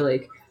 I feel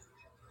like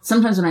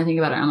sometimes when I think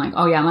about it, I'm like,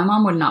 oh yeah, my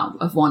mom would not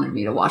have wanted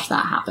me to watch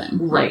that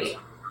happen. Right. Like,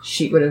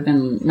 she would have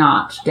been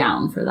not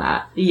down for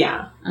that.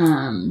 Yeah.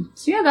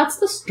 So yeah, that's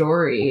the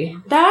story.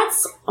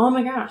 That's, oh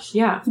my gosh,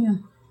 yeah. Yeah.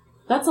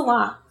 That's a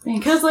lot. Thanks.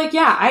 Because, like,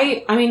 yeah,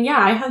 I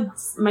had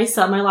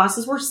my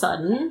losses were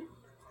sudden.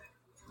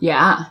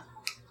 Yeah.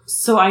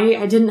 So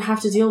I didn't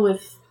have to deal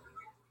with...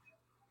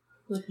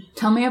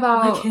 Tell me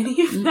about... Like,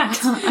 any of that.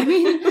 I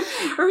mean,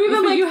 or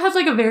even, like, you have,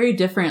 like, a very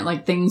different,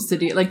 like, things to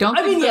do. Like, don't...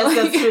 I mean, yes,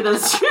 like...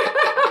 that's true.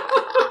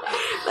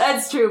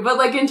 That's true. But,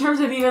 like, in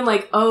terms of even,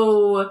 like,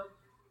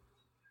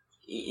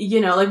 you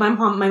know, like, my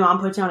mom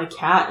put down a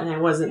cat and I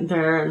wasn't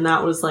there, and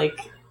that was, like...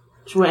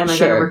 Am I going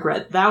to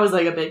regret? That was,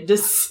 like, a big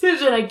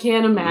decision. I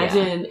can't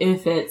imagine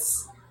if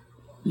it's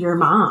your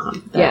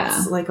mom.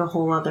 That's, like, a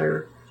whole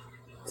other...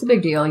 It's a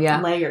big deal, yeah.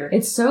 Layer.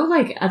 It's so,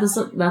 like,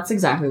 that's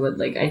exactly what,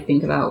 like, I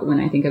think about when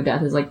I think of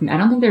death, is, like, I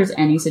don't think there's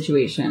any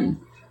situation,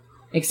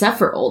 except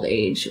for old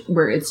age,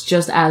 where it's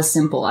just as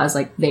simple as,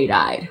 like, they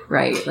died,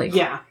 right? Like,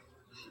 yeah.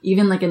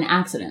 Even, like, in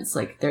accidents,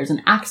 like, there's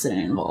an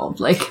accident involved.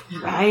 Like,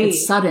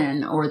 it's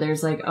sudden, or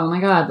there's, like, oh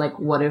my god, like,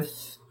 what if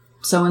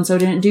so-and-so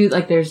didn't do,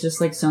 like, there's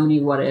just, like, so many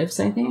what ifs,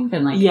 I think,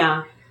 and, like,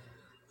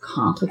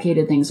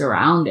 complicated things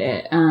around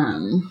it.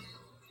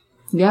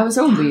 Yeah, it was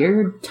a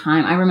weird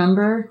time. I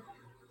remember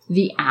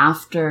the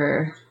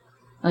after,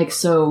 like,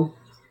 so,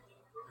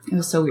 it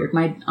was so weird.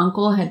 My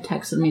uncle had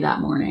texted me that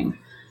morning,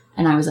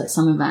 and I was at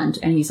some event,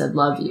 and he said,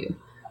 love you.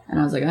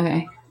 And I was like,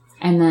 okay.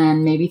 And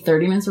then maybe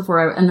 30 minutes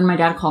before and then my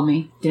dad called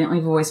me, didn't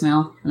leave a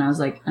voicemail, and I was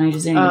like, and I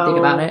just didn't even think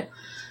about it.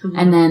 Mm-hmm.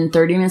 And then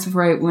 30 minutes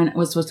before I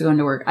was supposed to go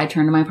into work, I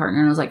turned to my partner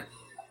and I was like,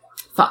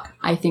 fuck,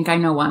 I think I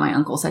know why my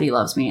uncle said he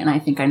loves me, and I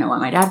think I know why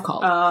my dad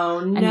called. Oh,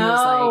 and no. He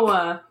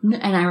was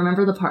like, and I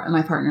remember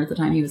my partner at the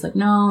time, he was like,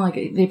 no, like,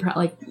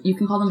 like, you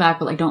can call them back,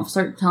 but, like, don't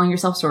start telling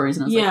yourself stories.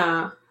 And I was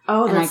like,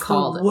 oh, and that's I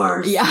called, the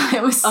worst. Yeah,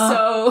 it was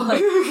so,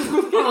 like,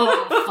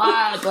 oh,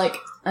 fuck, like,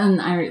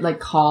 and I, like,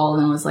 called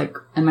and was like,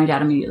 and my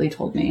dad immediately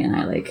told me, and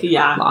I, like,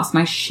 lost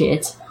my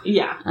shit.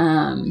 Yeah.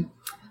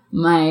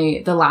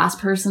 The last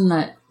person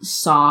that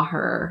saw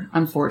her,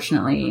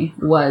 unfortunately,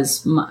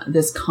 was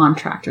this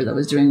contractor that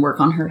was doing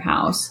work on her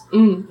house.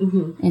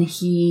 Mm-hmm. And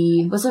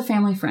he was a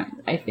family friend,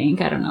 I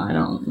think. I don't know. I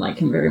don't like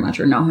him very much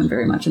or know him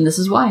very much. And this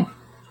is why.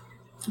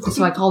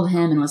 So I called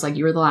him and was like,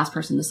 you were the last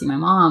person to see my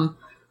mom.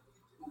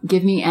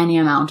 Give me any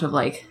amount of,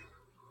 like,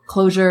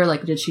 closure.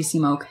 Like, did she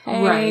seem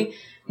okay? Right.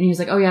 And he was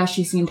like, oh yeah,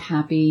 she seemed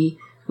happy.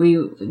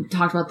 We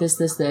talked about this.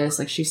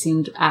 Like, she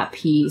seemed at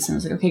peace. And I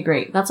was like, okay,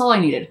 great. That's all I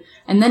needed.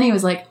 And then he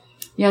was like,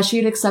 yeah, she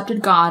had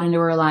accepted God into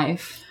her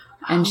life.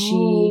 And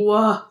she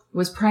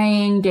was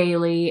praying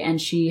daily. And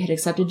she had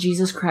accepted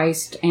Jesus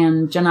Christ.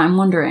 And Jenna, I'm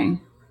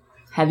wondering,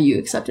 have you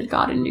accepted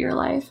God into your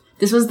life?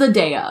 This was the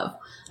day of.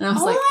 And I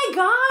was like, oh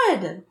my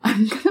God.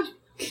 I'm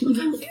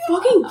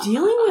fucking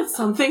dealing with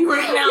something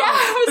right now.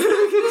 Yeah,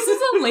 this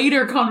is a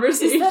later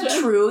conversation. Is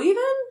that true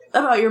even?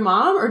 About your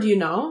mom, or do you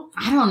know?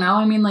 I don't know.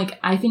 I mean, like,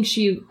 I think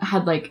she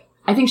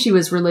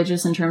was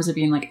religious in terms of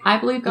being like, I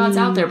believe God's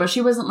out there, but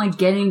she wasn't, like,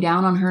 getting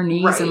down on her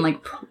knees and,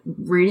 like,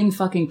 reading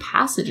fucking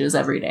passages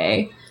every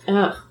day.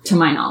 Ugh. To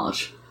my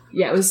knowledge.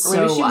 Yeah, it was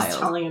so wild. She was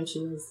telling him she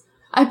was.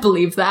 I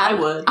believe that.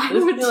 I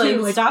would be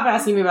like, stop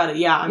asking me about it.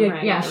 Yeah, I'm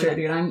praying. Yeah, sure,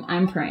 dude.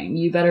 I'm praying.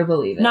 You better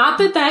believe it. Not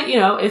that, you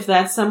know, if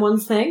that's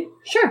someone's thing.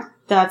 Sure.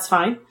 That's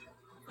fine.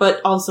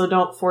 But also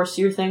don't force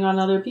your thing on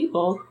other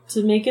people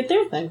to make it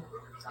their thing.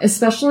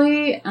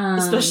 Especially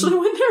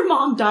when their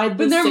mom died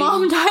the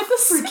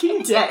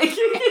freaking day.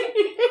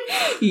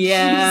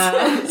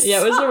 Yeah. Jesus.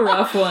 Yeah, it was a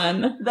rough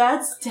one.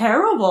 That's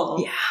terrible.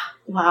 Yeah.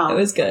 Wow. It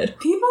was good.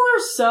 People are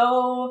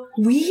so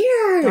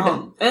weird.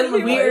 Dumb. And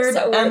weird.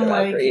 So and,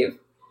 like,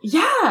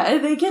 yeah,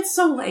 and they get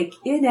so, like,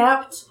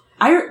 inept.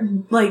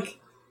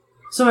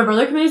 So my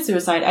brother committed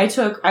suicide.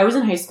 I was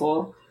in high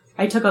school.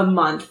 I took a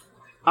month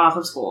off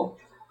of school.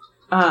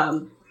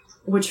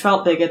 which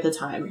felt big at the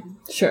time.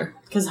 Sure.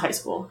 Because high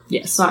school.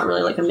 Yes. It's not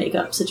really like a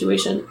makeup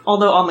situation.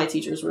 Although all my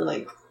teachers were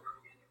like...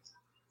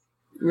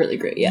 really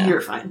great, yeah.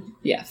 You're fine.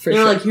 Yeah, for They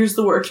sure. were like, here's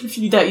the work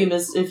that you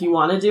missed if you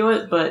want to do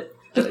it, but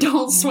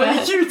don't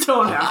sweat. You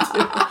don't have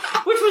to.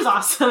 Which was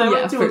awesome. I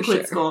went to a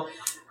quit school.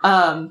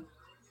 Dang,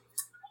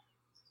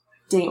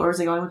 where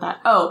was I going with that?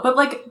 Oh, but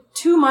like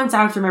 2 months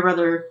after my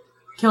brother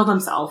killed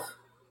himself,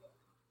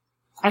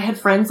 I had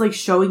friends like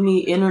showing me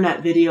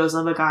internet videos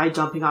of a guy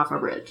jumping off a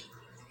bridge.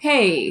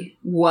 Hey,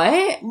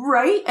 what?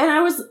 Right? And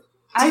I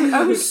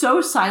was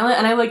so silent,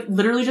 and I like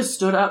literally just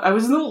stood up. I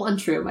was in the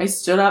lunchroom. I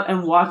stood up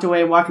and walked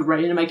away, walked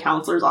right into my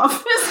counselor's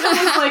office.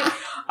 I was like,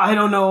 I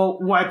don't know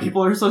why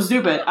people are so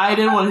stupid. I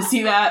didn't want to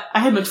see that.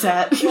 I am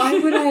upset. Why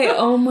would I?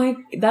 Oh my,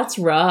 that's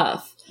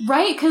rough.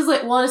 Right? Because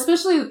like, well,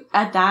 especially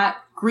at that,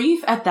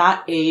 grief at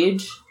that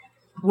age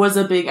was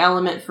a big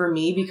element for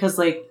me because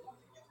like,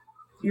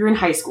 you're in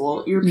high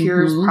school. Your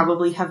peers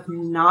probably have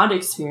not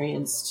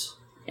experienced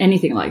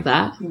anything like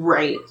that.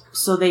 Right.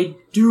 So they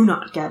do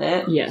not get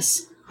it.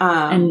 Yes.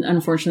 And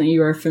unfortunately,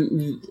 you are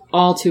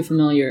all too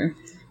familiar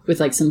with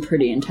like some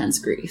pretty intense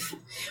grief.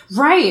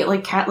 Right.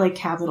 Like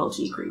capital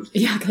G grief.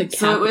 Yeah, like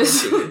capital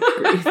G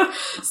grief.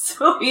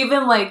 So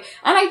even like,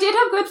 and I did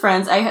have good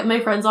friends. My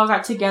friends all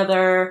got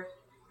together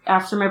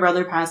after my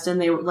brother passed,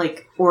 and they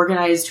like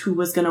organized who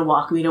was going to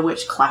walk me to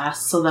which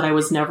class so that I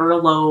was never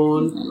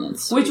alone,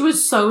 which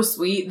was so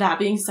sweet. That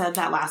being said,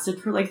 that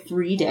lasted for like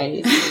 3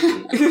 days.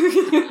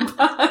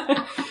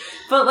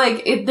 but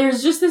like,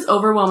 there's just this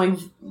overwhelming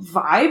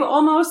vibe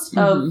almost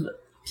of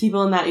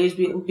people in that age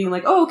being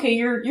like, "Oh, okay,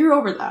 you're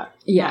over that."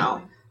 Yeah,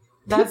 now.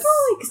 That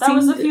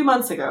was a few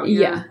months ago.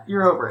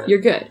 You're over it.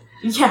 You're good.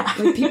 Yeah.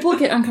 Like, people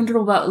get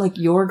uncomfortable about, like,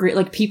 your great...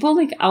 Like, people,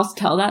 like, I'll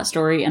tell that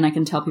story, and I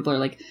can tell people are,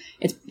 like...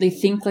 They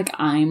think, like,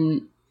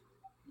 I'm,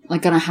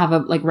 like, gonna have a...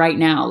 Like, right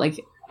now,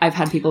 like, I've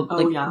had people,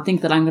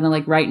 think that I'm gonna,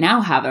 like, right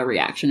now have a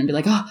reaction and be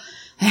like, oh,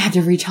 I had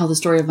to retell the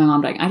story of my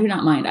mom dying. I do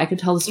not mind. I could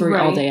tell the story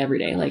all day, every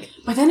day. Like...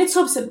 But then it's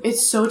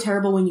so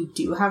terrible when you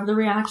do have the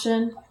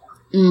reaction...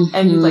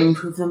 And you, like,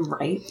 prove them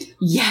right.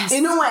 Yes.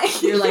 In a way.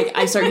 You're like,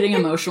 I start getting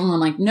emotional, and I'm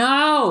like,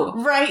 no!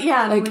 Right,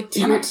 yeah. Like,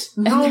 damn it.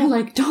 No. And they're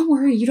like, don't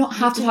worry, you don't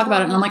have to talk about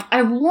it. And I'm like,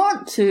 I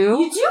want to.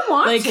 You do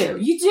want to.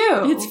 You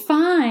do. It's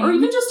fine. Or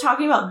even just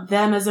talking about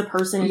them as a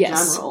person in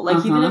general.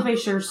 Like, even if I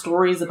share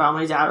stories about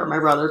my dad or my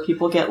brother,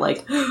 people get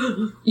like...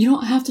 You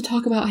don't have to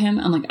talk about him.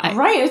 I'm like,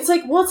 Right, it's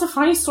like, well, it's a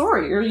funny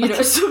story. Or, you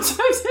know, sometimes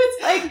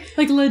it's like...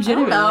 Like,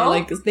 legitimately.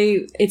 Like,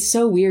 it's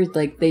so weird.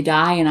 Like, they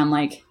die, and I'm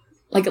like...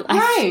 Like,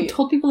 I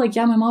told people, like,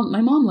 yeah, my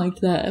mom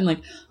liked that. And, like,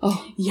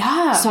 oh,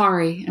 yeah,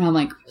 sorry. And I'm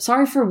like,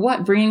 sorry for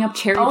what? Bringing up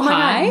cherry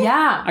pie? God,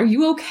 yeah. Are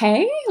you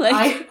okay?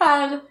 Like,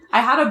 I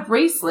had a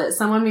bracelet.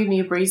 Someone made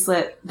me a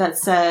bracelet that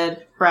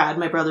said Brad,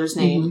 my brother's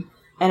name.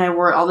 And I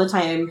wore it all the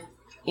time.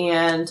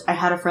 And I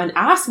had a friend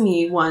ask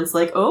me once,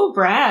 like, oh,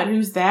 Brad,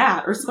 who's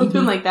that? Or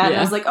something like that. And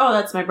I was like, oh,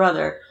 that's my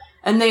brother.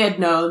 And they had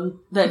known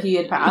that he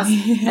had passed.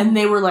 And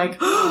they were like,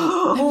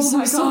 oh, I'm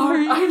so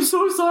sorry. I'm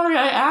so sorry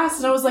I asked.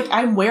 And I was like,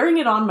 I'm wearing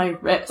it on my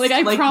wrist. Like,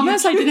 I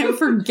promise I didn't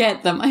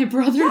forget that my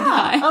brother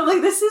died. I'm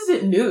like, this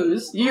isn't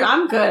news.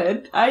 I'm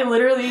good. We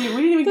didn't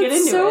even get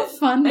into it. So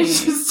funny. I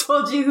just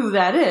told you who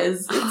that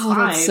is. It's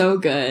fine. That's so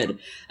good.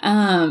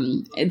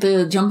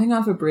 The jumping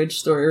off a bridge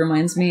story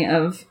reminds me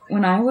of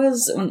when I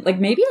was,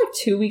 maybe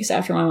 2 weeks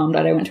after my mom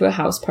died, I went to a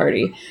house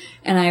party.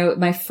 And I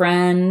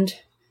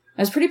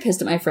was pretty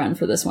pissed at my friend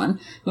for this one.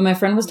 But my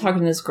friend was talking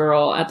to this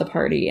girl at the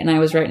party, and I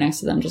was right next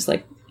to them, just,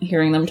 like,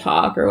 hearing them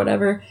talk or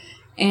whatever.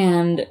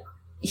 And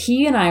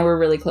he and I were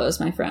really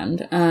close, my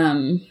friend.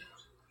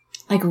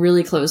 Like,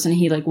 really close, and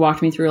he, like,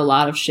 walked me through a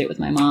lot of shit with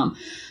my mom.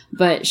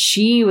 But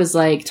she was,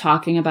 like,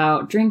 talking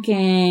about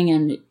drinking,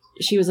 and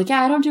she was like,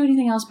 yeah, I don't do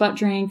anything else but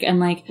drink. And,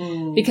 like,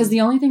 because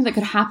the only thing that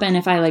could happen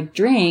if I, like,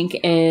 drink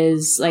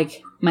is,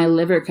 like, my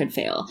liver could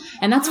fail.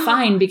 And that's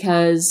fine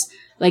because...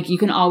 Like, you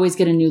can always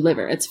get a new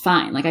liver. It's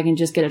fine. Like, I can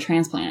just get a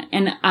transplant.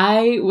 And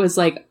I was,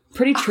 like,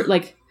 pretty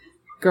like,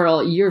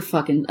 girl, you're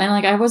fucking... And,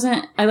 like,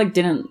 I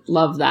didn't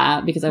love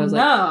that because I was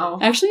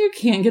like, actually, you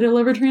can't get a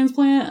liver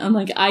transplant. And,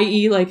 like,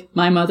 i.e., like,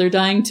 my mother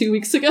dying 2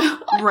 weeks ago.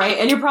 Right.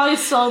 And you're probably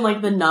still in,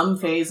 like, the numb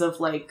phase of,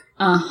 like...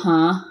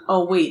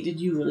 Oh, wait, did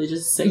you really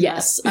just say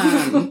yes.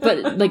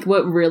 But, like,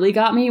 what really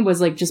got me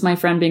was, like, just my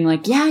friend being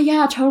like,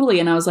 yeah, totally.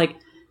 And I was like,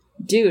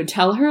 dude,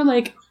 tell her,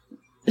 like,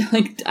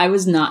 I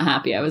was not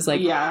happy. I was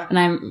like, and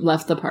I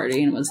left the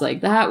party and was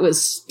like, that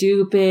was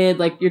stupid.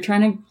 Like, you're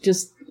trying to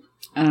just,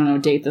 I don't know,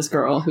 date this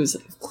girl who's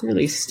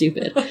clearly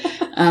stupid.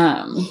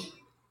 I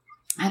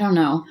don't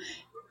know.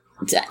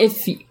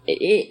 If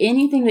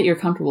anything that you're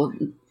comfortable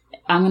with,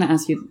 I'm going to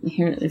ask you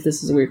here if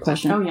this is a weird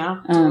question. Oh,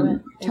 yeah.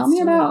 Tell me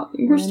about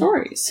your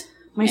stories.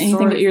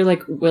 Anything that you're,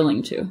 like,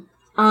 willing to.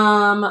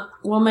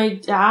 Well, my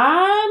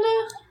dad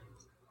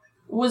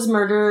was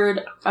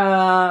murdered,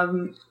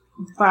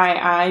 by,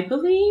 I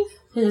believe,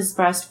 his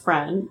best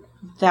friend.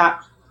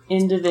 That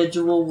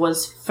individual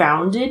was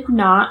founded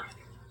not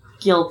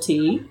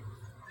guilty,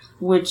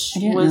 which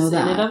was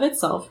in and of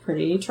itself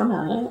pretty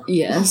traumatic.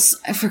 Yes,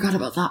 I forgot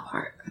about that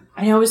part.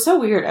 I know, it was so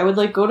weird. I would,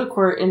 like, go to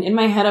court, and in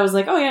my head I was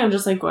like, oh yeah, I'm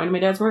just, like, going to my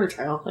dad's murder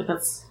trial. Like,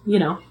 that's, you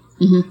know.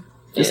 Mm-hmm.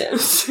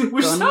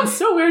 Which sounds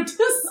so weird to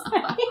say.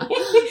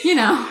 You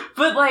know.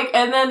 But, like,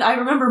 and then I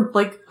remember,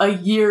 like, a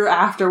year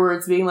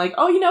afterwards being like,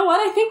 oh, you know what?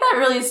 I think that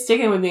really is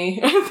sticking with me.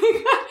 I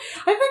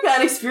think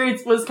that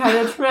experience was kind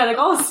of traumatic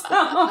also.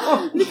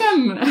 I think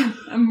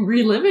I'm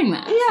reliving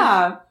that.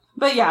 Yeah.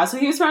 But yeah, so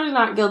he was found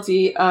not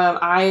guilty.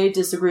 I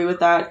disagree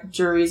with that.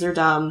 Juries are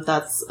dumb.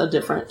 That's a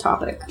different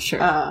topic. Sure.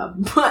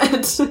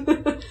 But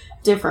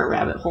different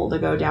rabbit hole to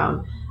go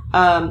down.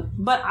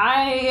 But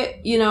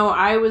I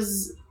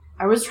was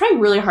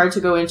trying really hard to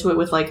go into it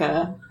with like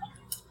an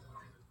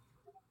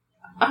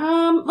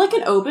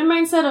open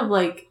mindset of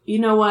like, you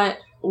know what,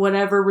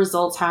 whatever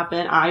results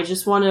happen, I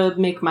just want to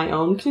make my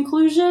own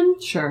conclusion.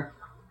 Sure.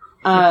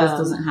 This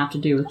doesn't have to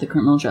do with the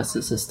criminal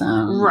justice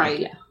system. Right.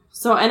 Yeah.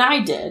 So, and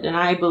I did, and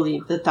I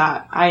believe that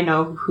I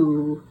know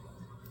who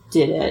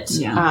did it.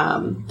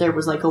 Yeah. There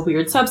was like a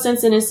weird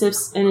substance in his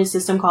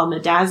system called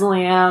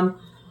midazolam,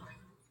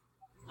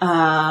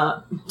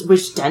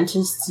 which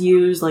dentists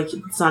use. Like,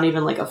 it's not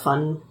even like a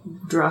fun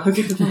drug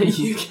that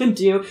you can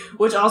do,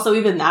 which also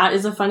even that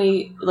is a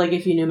funny, like,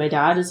 if you knew my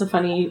dad, is a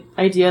funny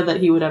idea that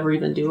he would ever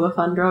even do a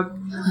fun drug.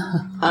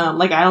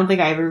 Like, I don't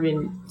think I ever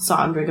even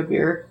saw him drink a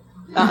beer.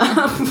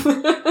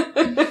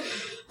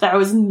 That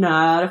was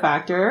not a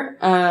factor.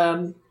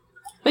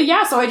 But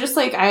yeah, so I just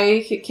like,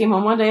 I came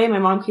home one day, my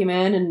mom came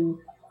in and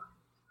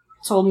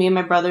told me and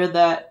my brother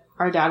that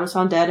our dad was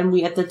found dead. And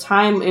at the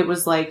time, it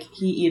was like,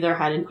 he either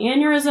had an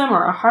aneurysm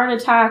or a heart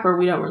attack, or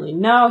we don't really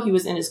know. He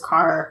was in his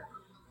car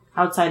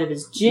outside of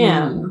his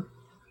gym.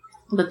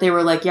 But they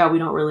were like, yeah, we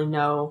don't really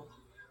know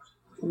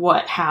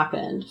what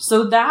happened.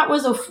 So that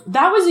was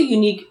a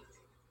unique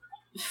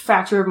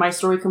factor of my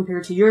story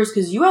compared to yours,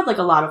 because you had like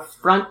a lot of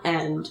front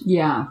end.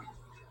 Yeah.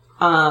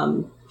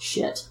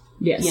 Shit.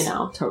 Yes. You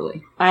know?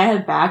 Totally. I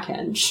had back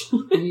end.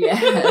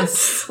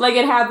 Yes. Like,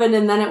 it happened,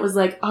 and then it was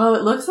like, oh,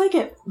 it looks like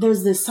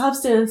there's this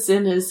substance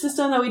in his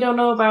system that we don't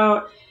know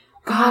about.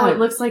 God, it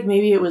looks like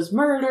maybe it was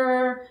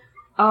murder.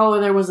 Oh,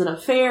 and there was an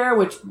affair,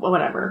 which,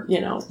 whatever,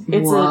 you know.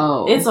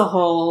 It's a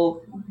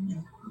whole,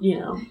 you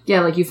know.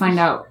 Yeah, like, you find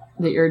out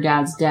that your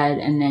dad's dead,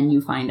 and then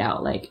you find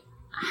out, like,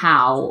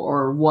 how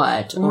or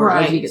what. Or,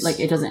 right.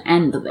 Like, it doesn't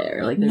end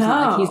there. Like, there's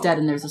not like, he's dead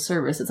and there's a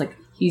service. It's like,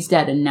 he's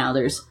dead and now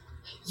there's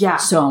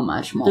so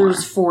much more.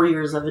 There's 4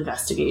 years of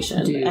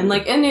investigation. Dude. And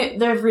like,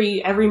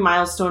 every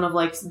milestone of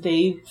like,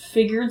 they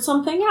figured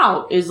something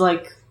out is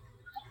like,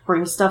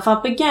 bring stuff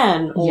up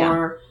again.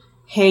 Or,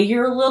 hey,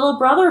 your little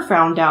brother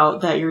found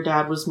out that your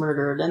dad was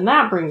murdered, and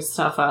that brings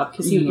stuff up.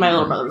 Because my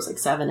little brother was like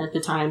 7 at the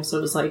time, so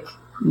it was like,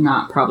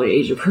 not probably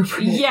age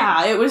appropriate.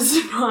 Yeah, it was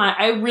not.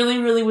 I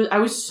really was. I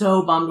was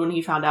so bummed when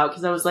he found out,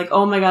 because I was like,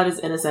 oh my god, his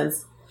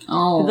innocence.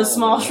 Oh. The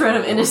small shred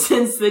of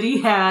innocence that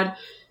he had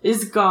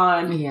is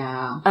gone.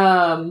 Yeah.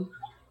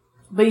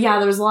 But yeah,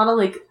 there was a lot of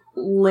like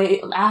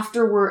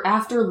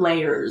after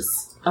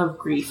layers of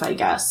grief, I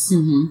guess.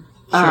 Mm-hmm.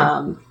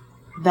 Sure.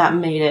 That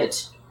made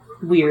it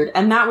weird.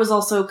 And that was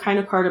also kind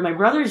of part of my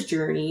brother's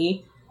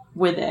journey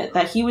with it,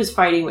 that he was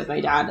fighting with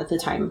my dad at the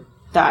time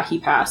that he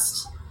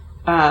passed.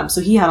 So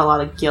he had a lot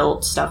of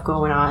guilt stuff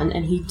going on,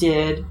 and he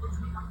did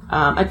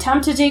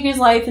attempt to take his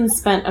life and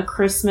spent a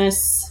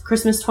Christmas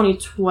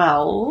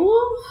 2012,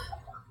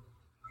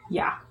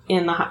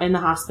 in the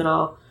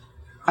hospital.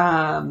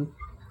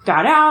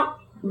 Got out,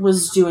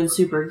 was doing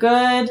super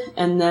good,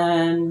 and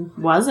then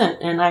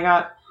wasn't, and I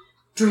got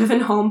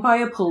driven home by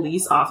a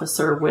police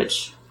officer,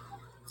 which...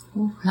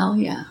 Oh, hell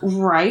yeah.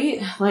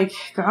 Right? Like,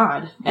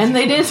 God. And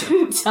they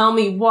didn't tell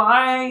me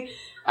why.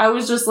 I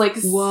was just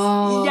like,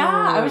 whoa. Yeah,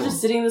 I was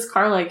just sitting in this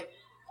car, like,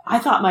 I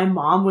thought my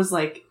mom was,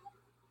 like,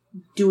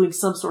 doing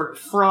some sort of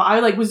fraud. I,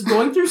 like, was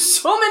going through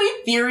so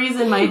many theories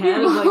in my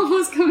head. Like,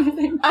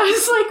 I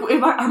was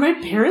like, are my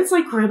parents,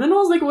 like,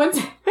 criminals? Like, what's...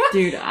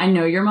 Dude, I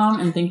know your mom,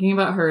 and thinking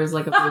about her as,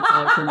 like, a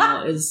blue-collar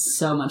criminal is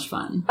so much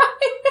fun.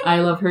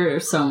 I love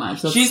her so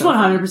much. She's so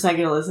 100% going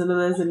to listen to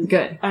this, and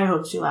good. I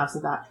hope she laughs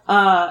at that.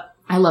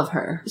 I love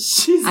her.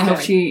 I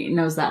hope she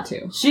knows that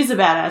too. She's a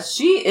badass.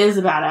 She is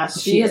a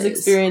badass. She has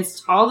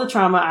experienced all the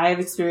trauma I have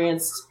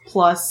experienced,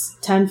 plus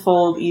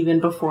tenfold even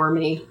before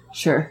me.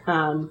 Sure.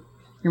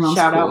 Your mom's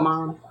shout cool. Out,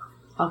 Mom.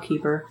 I'll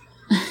keep her.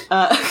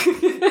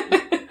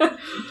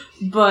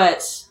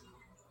 But,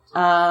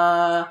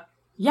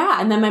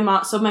 yeah. And then my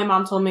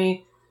mom told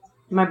me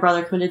my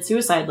brother committed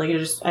suicide. Like,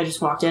 I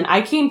just walked in.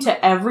 I came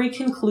to every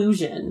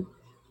conclusion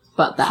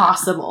but that.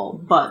 Possible,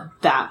 but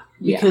that.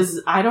 Because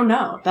I don't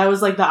know. That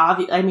was like the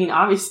obvious. I mean,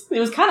 obviously, it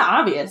was kind of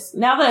obvious.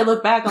 Now that I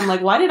look back, I'm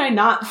like, why did I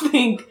not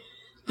think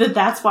that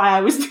that's why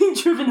I was being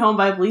driven home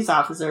by a police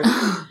officer?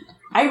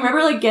 I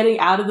remember like getting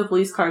out of the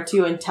police car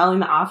too and telling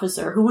the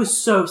officer, who was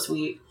so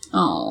sweet.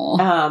 Oh.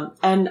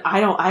 And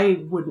I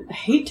would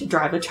hate to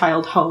drive a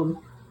child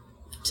home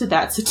to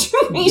that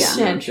situation.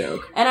 Yeah, no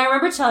joke. And I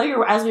remember telling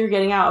her as we were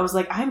getting out, I was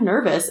like, I'm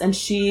nervous, and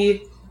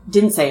she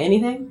didn't say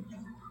anything.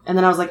 And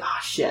then I was like, oh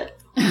shit.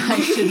 I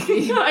should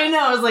be. I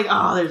know. I was like,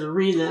 oh, there's a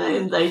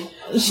reason.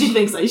 She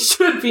thinks I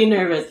should be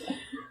nervous.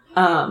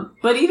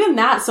 But even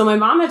that, so my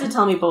mom had to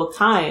tell me both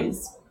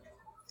times.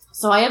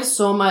 So I have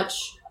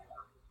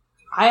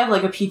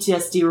like a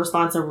PTSD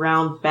response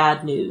around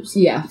bad news.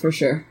 Yeah, for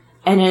sure.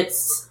 And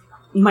it's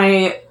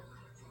my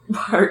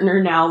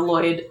partner now,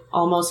 Lloyd,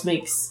 almost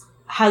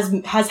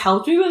has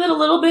helped me with it a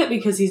little bit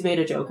because he's made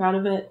a joke out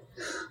of it.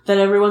 That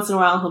every once in a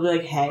while he'll be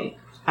like, hey,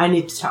 I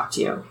need to talk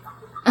to you.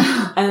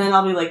 And then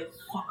I'll be like,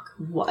 fuck,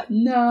 what?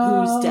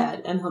 No. Who's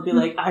dead? And he'll be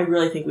like, I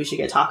really think we should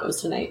get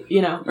tacos tonight,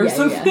 or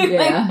something like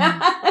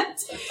that.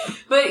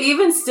 But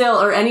even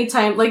still, or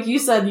anytime, like you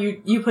said,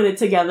 you put it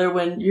together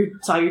when you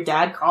saw your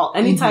dad call.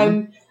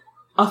 Anytime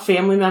a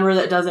family member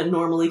that doesn't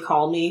normally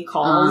call me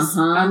calls,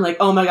 I'm like,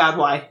 oh my God,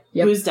 why?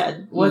 Yep. Who's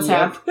dead? What's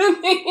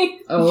happening?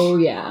 Oh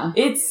yeah.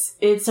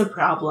 It's a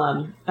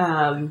problem.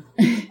 I've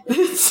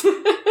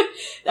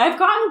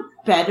gotten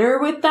better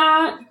with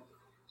that,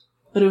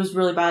 but it was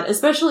really bad.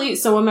 Especially,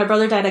 so when my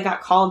brother died, I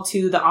got called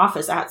to the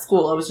office at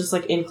school. I was just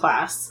like in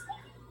class,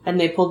 and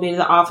they pulled me to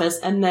the office.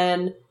 And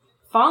then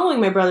following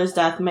my brother's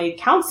death, my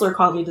counselor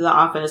called me to the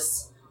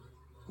office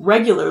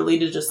regularly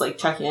to just like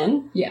check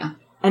in. Yeah.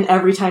 And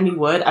every time he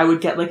would, I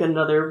would get like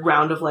another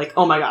round of like,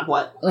 oh my God,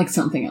 what? Like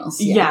something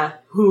else. Yeah.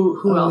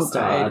 Who else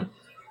died?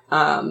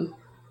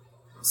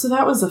 So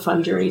that was a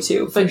fun journey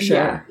too. But for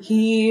sure.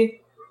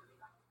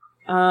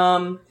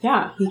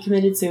 Yeah, he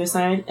committed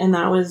suicide, and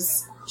that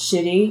was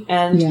shitty.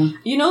 And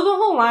you know the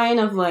whole line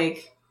of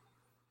like,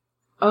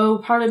 oh,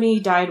 part of me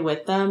died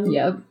with them.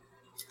 Yep.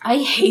 I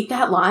hate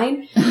that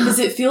line because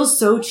it feels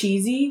so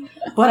cheesy,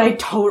 but I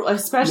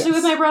especially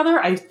with my brother,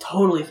 I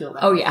totally feel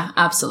that. Oh yeah,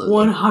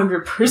 absolutely.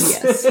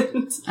 100%.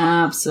 Yes,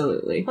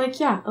 absolutely. Like,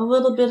 yeah, a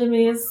little bit of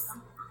me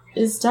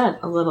is dead,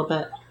 a little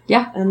bit.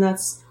 Yeah. And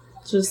that's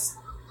just,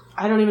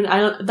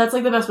 that's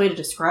like the best way to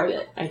describe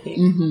it, I think.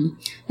 Mm-hmm.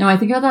 No, I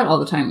think about that all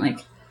the time. Like,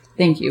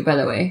 thank you, by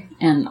the way.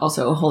 And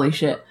also, holy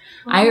shit.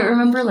 Oh. I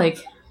remember, like,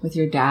 with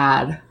your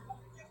dad,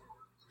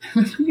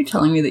 you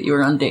telling me that you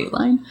were on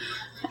Dateline.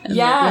 And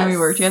yes. When we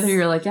worked together, you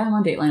were like, yeah, I'm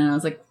on Dateline. And I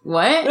was like,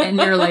 what? And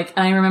you're like,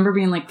 and I remember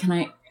being like, can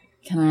I?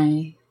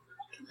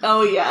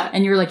 Oh, yeah.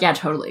 And you were like, yeah,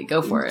 totally.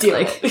 Go for it. Go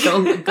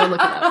look it up.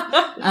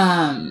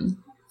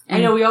 I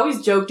know, we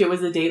always joked it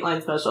was a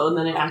Dateline special, and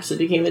then it actually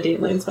became a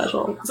Dateline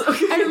special. So.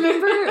 I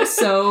remember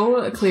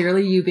so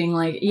clearly you being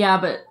like, yeah,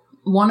 but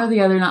one or the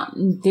other, not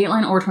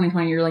Dateline or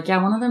 2020, you're like,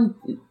 yeah, one of them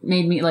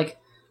made me, like,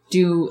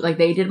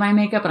 they did my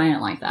makeup, and I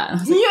didn't like that. And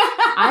I was like,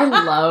 I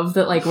love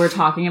that, like, we're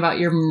talking about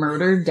your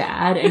murdered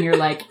dad, and you're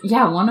like,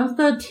 yeah, one of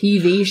the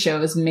TV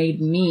shows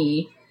made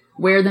me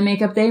wear the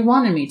makeup they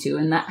wanted me to,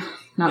 and that,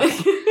 not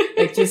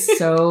like, just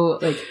so,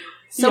 like,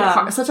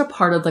 such a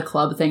part of the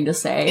club thing to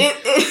say.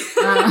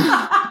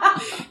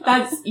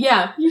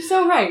 You're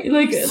so right.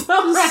 Like,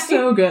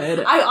 so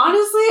good. I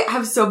honestly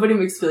have so many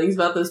mixed feelings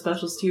about those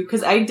specials too,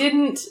 because I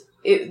didn't,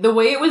 the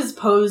way it was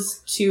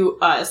posed to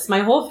us, my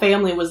whole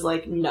family was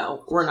like,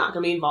 no, we're not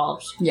going to be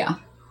involved. Yeah.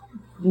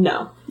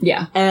 No.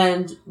 Yeah.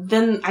 And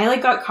then I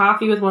like got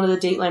coffee with one of the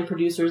Dateline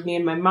producers, me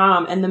and my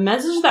mom, and the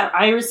message that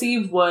I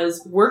received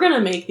was, we're going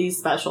to make these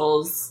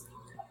specials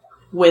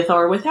with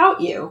or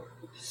without you.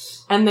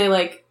 And they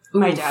like,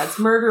 my dad's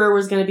murderer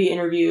was going to be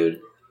interviewed.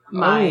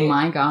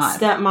 My God.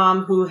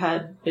 Stepmom who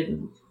had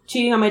been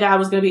cheating on my dad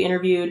was going to be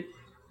interviewed.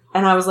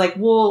 And I was like,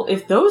 well,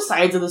 if those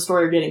sides of the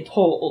story are getting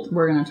told,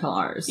 we're going to tell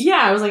ours.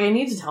 Yeah, I was like, I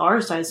need to tell our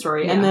side of the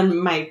story. Yeah. And then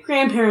my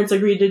grandparents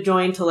agreed to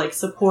join to like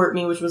support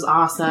me, which was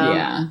awesome.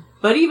 Yeah.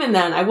 But even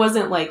then, I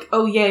wasn't like,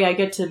 oh yay, I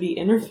get to be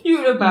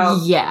interviewed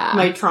about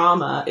my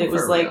trauma. It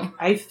was like,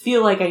 I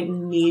feel like I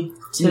need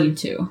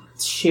to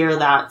share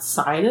that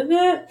side of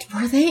it.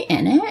 Were they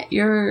in it?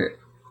 Your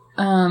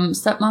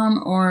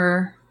stepmom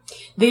or...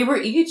 They were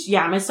each,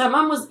 my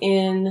stepmom was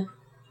in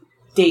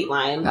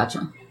Dateline.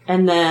 Gotcha.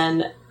 And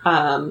then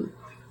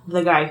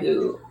the guy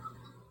who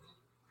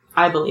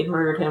I believe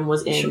murdered him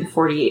was in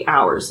 48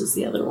 Hours is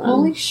the other one.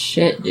 Holy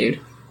shit, dude.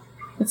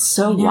 It's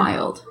so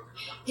wild.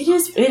 It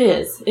is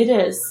wild. It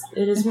is,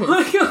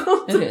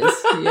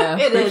 yeah,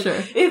 for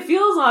sure. It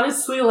feels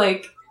honestly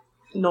like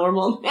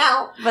normal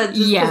now, but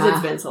just because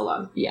it's been so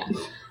long. Yeah.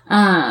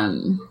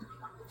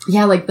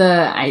 Yeah, like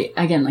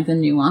the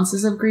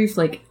nuances of grief,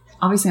 like,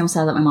 obviously I'm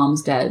sad that my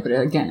mom's dead, but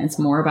again, it's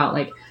more about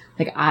like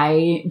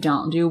I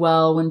don't do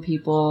well when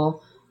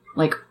people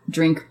like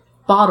drink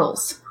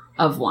bottles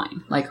of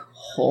wine, like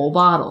whole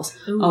bottles.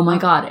 Ooh. Oh my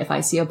God, if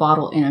I see a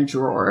bottle in a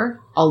drawer,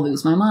 I'll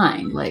lose my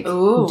mind. Like,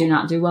 do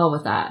not do well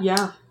with that.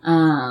 Yeah.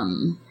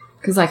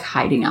 Cause like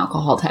hiding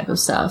alcohol type of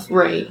stuff.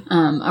 Right.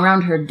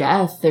 Around her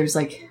death, there's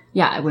like,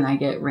 when I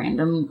get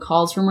random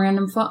calls from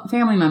random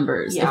family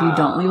members, if you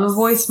don't leave a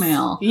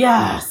voicemail.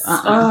 Yes.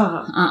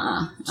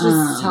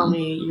 Just tell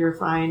me you're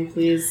fine,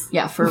 please.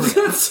 Yeah, for real.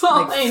 That's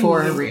all like,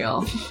 for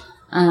real.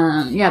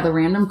 The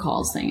random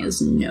calls thing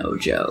is no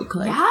joke.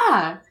 Like,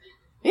 yeah.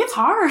 It's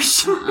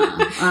harsh.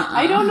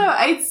 I don't know.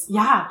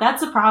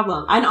 That's a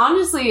problem. And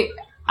honestly,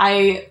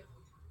 I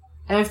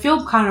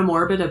feel kind of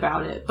morbid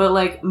about it, but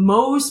like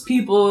most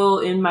people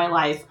in my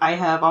life, I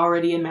have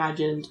already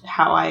imagined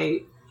how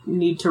I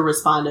need to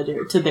respond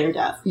to their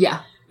death.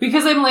 Yeah.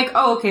 Because I'm like,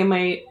 oh, okay,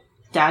 my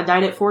Dad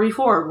died at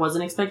 44.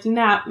 Wasn't expecting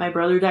that. My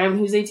brother died when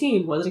he was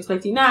 18. Wasn't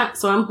expecting that.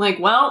 So I'm like,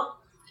 well,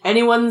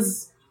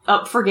 anyone's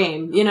up for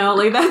game. You know,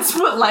 like, that's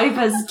what life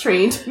has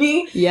trained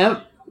me.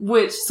 Yep.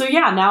 So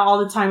yeah, now all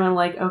the time I'm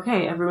like,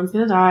 okay, everyone's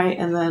gonna die,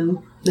 and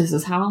then... This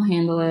is how I'll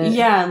handle it.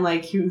 Yeah, and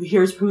like,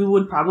 here's who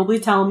would probably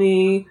tell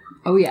me.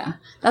 Oh yeah.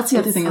 That's the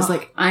other thing is,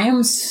 like,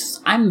 I'm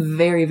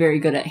very, very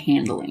good at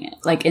handling it.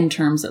 Like, in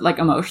terms of, like,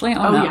 emotionally,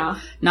 no,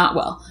 not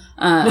well.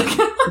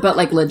 But,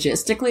 like,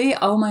 logistically,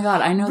 oh my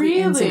god, I know the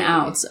ins and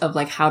outs of,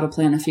 like, how to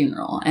plan a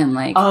funeral, and,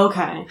 like,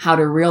 how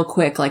to real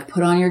quick, like,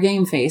 put on your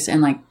game face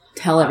and, like,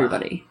 tell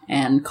everybody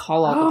and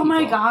call all the people. Oh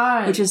my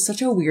god. Which is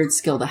such a weird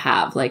skill to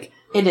have. Like,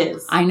 it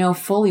is. I know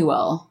fully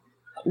well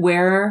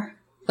where,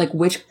 like,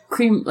 which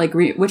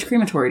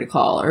crematory to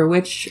call or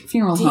which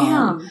funeral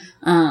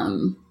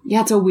home.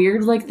 Yeah, it's a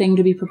weird, like, thing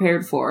to be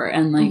prepared for,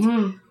 and, like,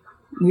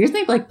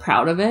 weirdly, like,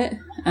 proud of it.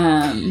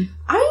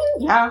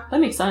 Yeah, that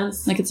makes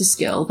sense. Like, it's a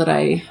skill that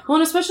I... Well,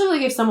 and especially,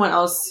 like, if someone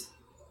else,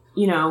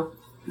 you know,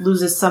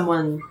 loses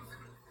someone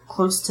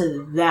close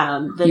to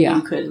them, then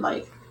you could,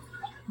 like,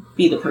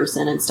 be the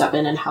person and step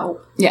in and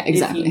help. Yeah,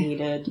 exactly. If you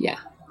needed. Yeah.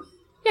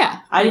 Yeah.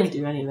 I didn't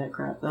do any of that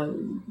crap.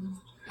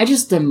 I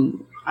just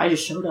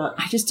showed up.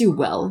 I just do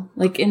well.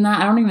 Like, in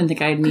that, I don't even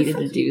think I needed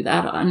to do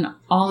that on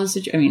all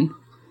the I mean,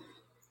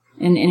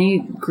 in any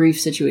grief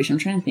situation, I'm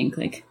trying to think,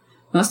 like,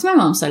 most of my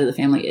mom's side of the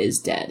family is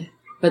dead.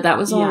 But that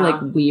was all,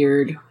 like,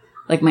 weird.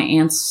 Like, my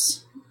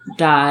aunts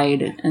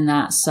died, and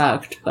that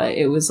sucked, but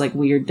it was, like,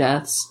 weird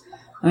deaths.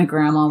 My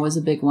grandma was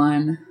a big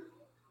one.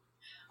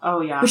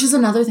 Oh, yeah. Which is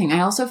another thing. I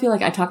also feel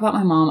like I talk about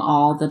my mom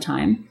all the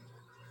time.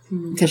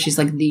 Because she's,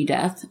 like, the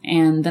death.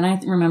 And then I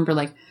remember,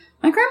 like,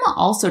 my grandma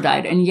also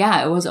died. And,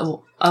 yeah, it was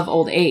of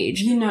old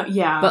age. You know,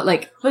 yeah. But,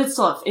 like... But it's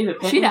still...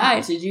 She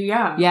died. Did you?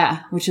 Yeah.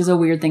 Yeah, which is a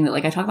weird thing that,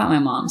 like, I talk about my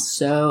mom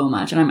so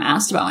much. And I'm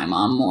asked about my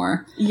mom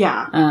more.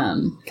 Yeah.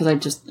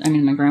 Because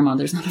my grandma,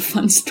 there's not a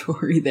fun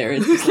story there.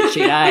 It's just like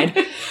she died.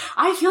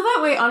 I feel that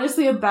way,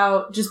 honestly,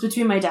 about just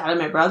between my dad and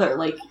my brother.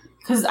 Like,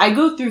 because I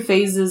go through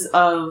phases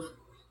of...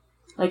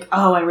 Like,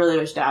 oh, I really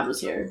wish Dad was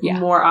here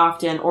more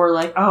often. Or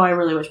like, oh, I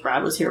really wish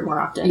Brad was here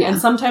more often. Yeah.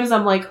 And sometimes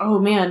I'm like, oh,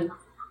 man,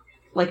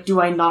 like, do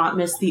I not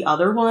miss the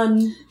other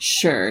one?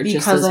 Sure, because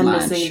just as I'm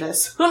much. missing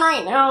this one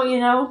right now, you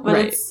know?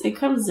 But it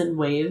comes in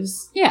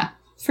waves. Yeah,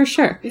 for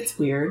sure. It's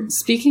weird.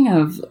 Speaking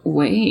of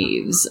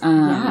waves,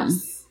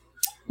 yes.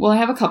 Well, I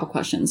have a couple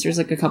questions. There's,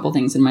 like, a couple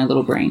things in my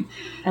little brain.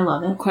 I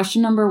love it.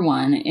 Question number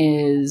 1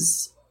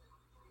 is...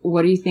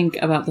 What do you think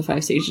about the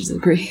 5 stages of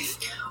grief?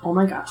 Oh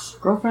my gosh.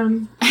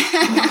 Girlfriend.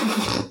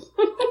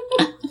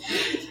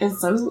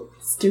 It's so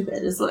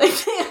stupid. It's like...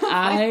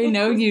 I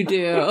know you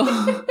do.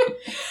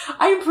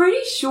 I'm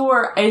pretty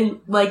sure,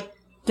 and like,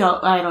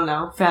 I don't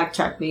know, fact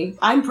check me.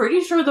 I'm pretty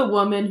sure the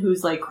woman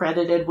who's like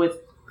credited with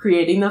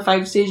creating the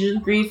 5 stages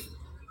of grief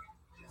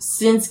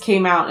since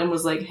came out and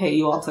was like, hey,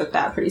 you all took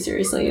that pretty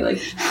seriously.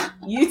 Like,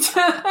 it's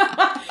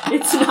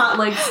not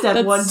like step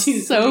That's 1, 2,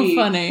 3. So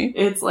funny.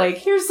 It's like,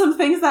 here's some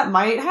things that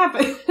might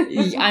happen.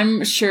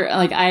 I'm sure,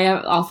 like,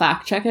 I'll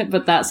fact check it,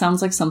 but that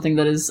sounds like something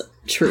that is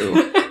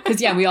true.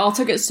 Because, yeah, we all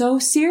took it so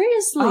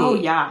seriously. Oh,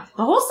 yeah.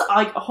 The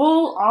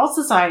all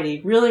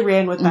society really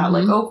ran with that.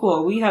 Like, oh,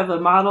 cool, we have a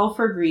model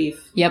for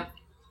grief. Yep.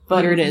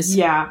 But here it is.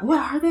 Yeah. What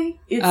are they?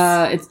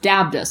 It's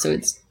DABDA, so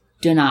it's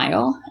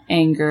denial,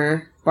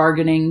 anger,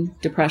 bargaining,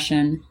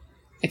 depression,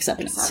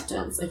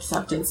 acceptance.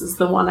 Acceptance is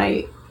the one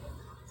I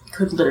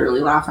could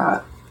literally laugh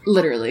at.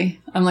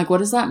 Literally. I'm like, what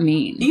does that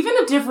mean? Even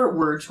a different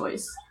word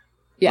choice.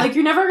 Yeah. Like,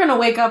 you're never going to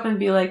wake up and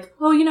be like,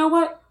 oh, you know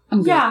what? I'm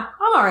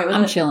all right with it.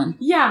 I'm chilling.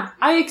 Yeah,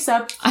 I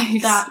accept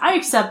that. I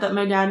accept that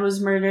my dad was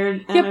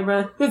murdered and my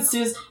brother.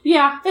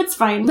 It's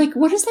fine. Like,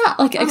 what is that?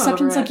 Like,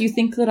 acceptance, like, you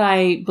think that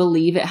I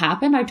believe it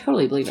happened? I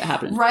totally believe it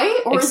happened. Right?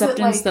 Or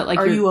acceptance is it like, that, like,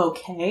 are you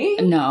okay?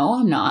 No,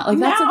 I'm not. Like,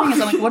 that's the thing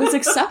is, I'm like, what does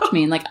accept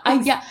mean? Like, I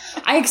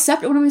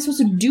accept it. What am I supposed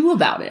to do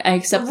about it? I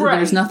accept that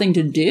there's nothing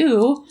to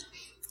do.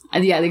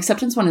 The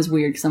acceptance one is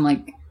weird because I'm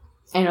like...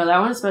 I know, that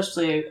one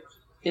especially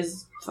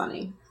is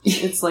funny.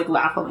 It's, like,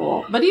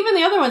 laughable. But even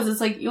the other ones, it's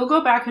like, you'll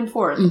go back and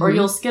forth, or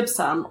you'll skip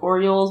some,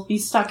 or you'll be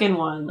stuck in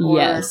one,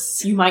 or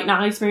you might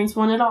not experience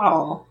one at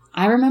all.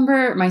 I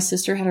remember my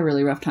sister had a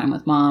really rough time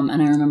with Mom,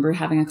 and I remember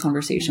having a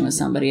conversation with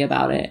somebody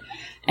about it,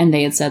 and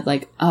they had said,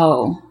 like,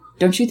 oh,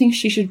 don't you think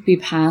she should be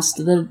past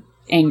the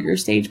anger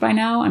stage by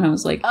now? And I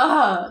was like,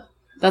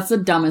 that's the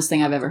dumbest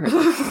thing I've ever heard.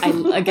 I,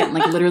 again,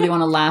 like, literally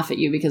want to laugh at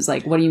you, because,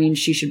 like, what do you mean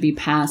she should be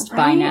past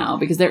by now?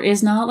 Because there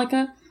is not, like,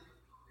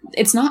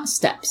 it's not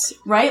steps.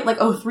 Right? Like,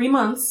 3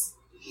 months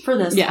for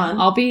this one.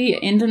 I'll be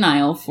in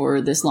denial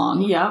for this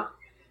long. Yeah.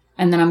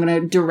 And then I'm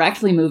going to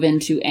directly move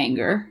into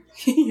anger.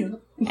 Yeah.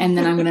 And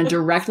then I'm going to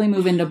directly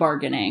move into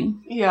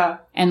bargaining. Yeah.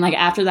 And, like,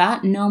 after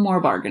that, no more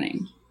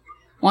bargaining.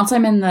 Once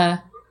I'm in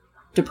the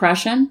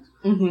depression,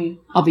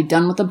 I'll be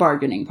done with the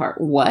bargaining part.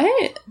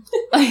 What?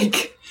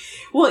 Like...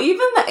 Well,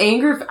 even the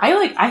anger...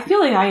 I feel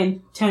like I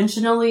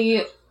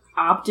intentionally...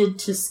 opted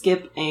to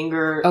skip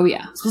anger. Oh,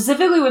 yeah.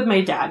 Specifically with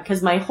my dad,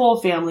 because my whole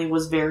family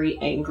was very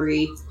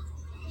angry,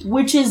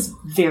 which is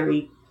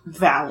very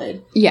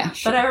valid. Yeah,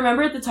 sure. But I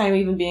remember at the time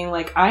even being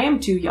like, I am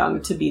too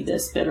young to be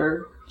this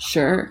bitter.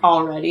 Sure.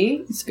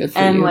 Already. It's good for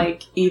you. And,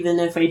 like, even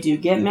if I do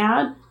get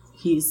mad,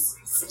 he's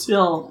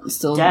still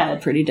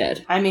dead. Pretty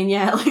dead. I mean,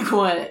 yeah, like,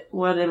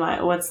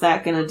 what's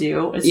that gonna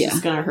do? It's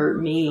just gonna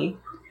hurt me.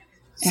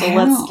 So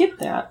let's skip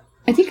that.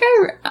 I think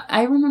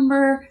I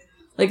remember,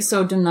 like,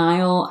 so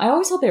denial, I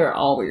always thought they were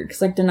all weird,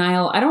 because, like,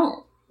 denial, I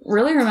don't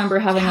really remember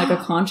having, like, a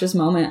conscious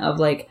moment of,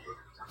 like,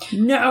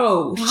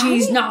 no,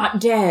 she's not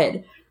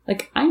dead.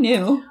 Like, I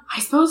knew. I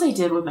suppose I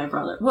did with my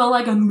brother. Well,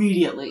 like,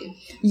 immediately.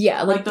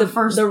 Yeah, like the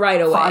first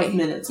right away. 5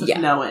 minutes of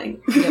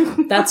knowing. Yeah,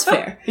 that's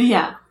fair.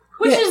 Yeah.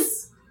 Which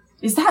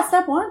is that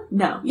step one?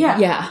 No. Yeah.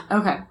 Yeah.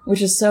 Okay.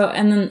 Which is so,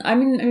 and then, I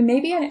mean,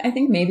 maybe, I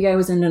think maybe I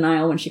was in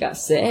denial when she got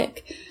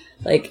sick.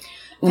 Like,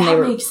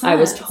 when makes sense. I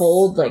was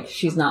told, like,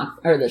 she's not,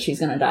 or that she's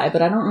gonna die,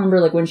 but I don't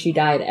remember, like, when she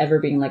died ever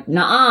being like,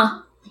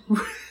 nah,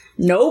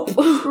 nope.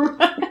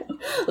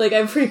 Like,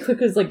 I'm pretty quick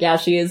was like, yeah,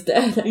 she is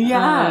dead.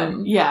 Yeah.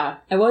 Yeah.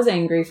 I was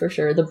angry for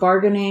sure. The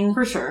bargaining.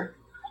 For sure.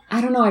 I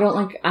don't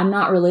know. I'm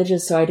not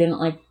religious, so I didn't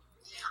like.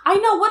 I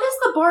know. What is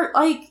the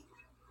like?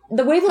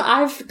 The way that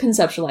I've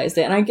conceptualized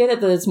it, and I get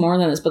it that it's more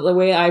than this, but the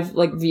way I've,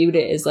 like, viewed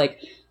it is, like,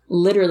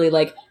 literally,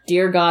 like,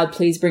 dear God,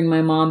 please bring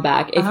my mom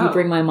back. If you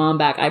bring my mom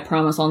back, I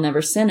promise I'll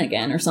never sin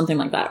again, or something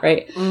like that,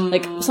 right?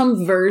 Like,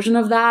 some version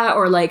of that,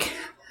 or, like,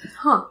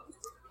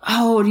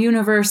 oh,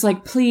 universe,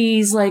 like,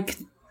 please, like,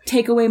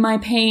 take away my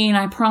pain,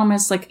 I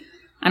promise, like,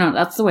 I don't know,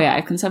 that's the way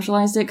I've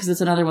conceptualized it, because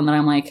it's another one that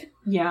I'm like,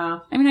 yeah.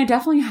 I mean, I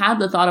definitely had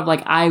the thought of,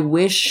 like, I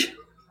wish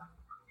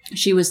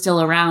she was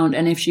still around,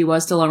 and if she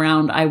was still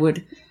around, I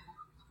would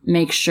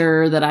make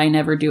sure that I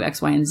never do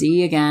X, Y, and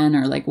Z again,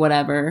 or, like,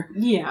 whatever.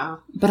 Yeah.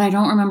 But I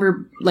don't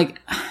remember, like,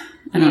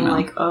 I don't know.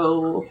 Like,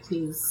 oh,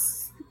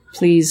 please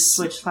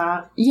switch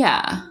that.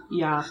 Yeah.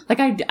 Yeah. Like,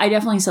 I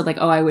definitely said, like,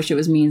 oh, I wish it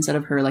was me instead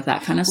of her, like,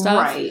 that kind of stuff.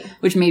 Right.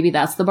 Which maybe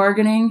that's the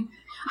bargaining.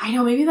 I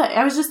know, maybe that,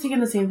 I was just thinking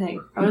the same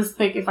thing. I was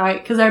like,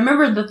 because I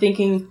remember the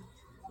thinking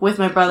with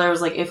my brother, I was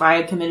like, if I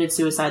had committed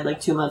suicide,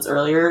 like, 2 months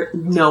earlier,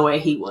 no way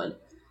he would.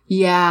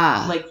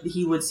 Yeah. Like,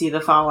 he would see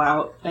the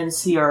fallout and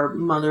see our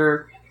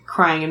mother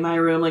crying in my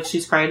room like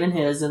she's cried in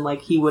his, and,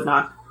 like, he would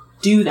not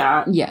do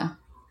that. Yeah.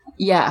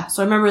 Yeah.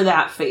 So I remember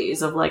that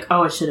phase of, like,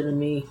 oh, it should have been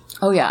me.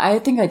 Oh, yeah. I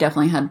think I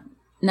definitely had,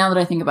 now that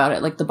I think about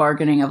it, like, the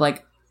bargaining of,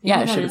 like,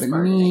 yeah, it should have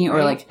been me,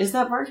 or, like... Is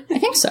that bargaining? I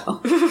think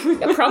so.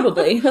 Yeah,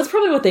 probably. That's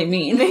probably what they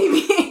mean.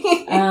 Maybe.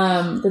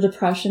 The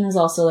depression is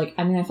also, like,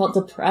 I mean, I felt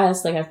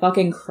depressed. Like, I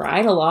fucking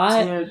cried a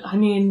lot. Dude, I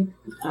mean,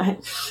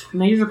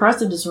 major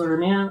depressive disorder,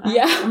 man.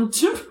 Yeah. I'm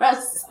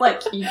depressed,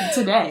 like, even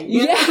today.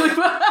 Yeah.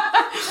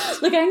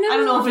 Like, I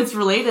don't know if it's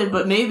related,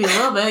 but maybe a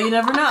little bit. You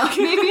never know.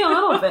 Maybe a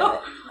little bit.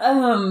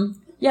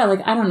 Yeah,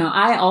 like, I don't know.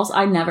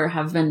 I never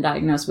have been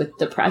diagnosed with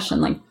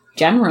depression, like,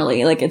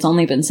 generally. Like, it's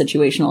only been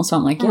situational, so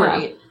I'm like, yeah.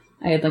 Right.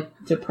 I had,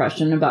 like,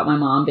 depression about my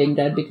mom being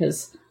dead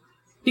because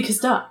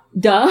duh.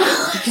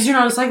 Because you're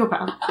not a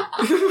psychopath.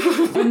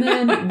 And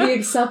then the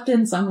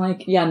acceptance, I'm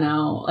like, yeah,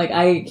 no. Like,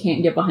 I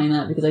can't get behind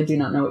that because I do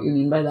not know what you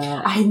mean by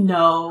that. I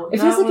know. It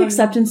feels like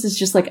acceptance is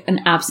just, like, an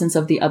absence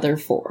of the other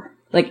four.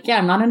 Like, yeah,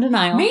 I'm not in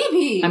denial.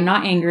 Maybe. I'm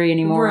not angry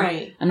anymore.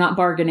 Right. I'm not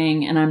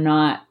bargaining, and I'm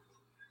not...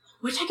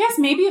 Which I guess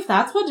maybe if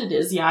that's what it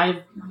is, yeah,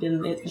 I've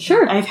been...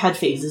 Sure. I've had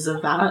phases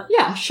of that.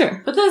 Yeah,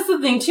 sure. But that's the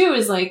thing, too,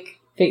 is, like...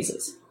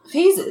 Phases.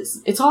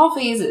 It's all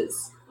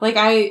phases. Like,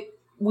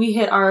 we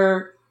hit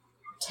our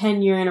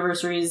 10-year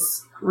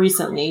anniversaries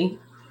recently,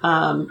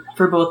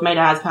 for both my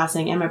dad's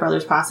passing and my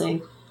brother's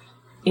passing.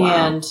 Wow.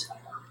 And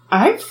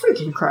I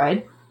freaking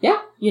cried.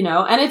 Yeah. You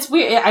know, and it's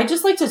weird. I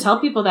just like to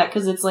tell people that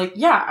because it's like,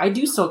 yeah, I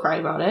do still cry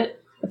about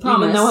it. I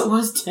promise. Even though it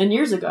was 10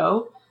 years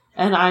ago.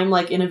 And I'm,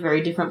 like, in a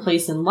very different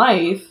place in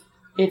life.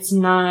 It's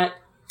not...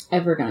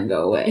 ever gonna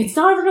go away. It's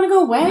not ever gonna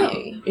go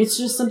away. No. It's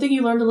just something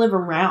you learn to live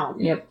around.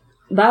 Yep.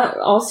 That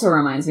also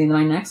reminds me that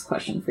my next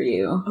question for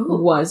you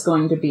was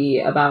going to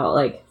be about,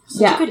 like...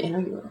 Such a good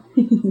interviewer.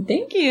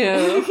 Thank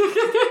you.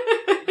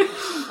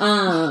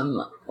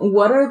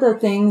 What are the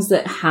things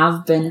that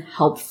have been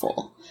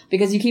helpful?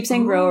 Because you keep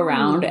saying grow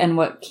around, and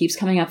what keeps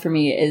coming up for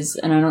me is,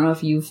 and I don't know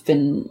if you've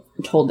been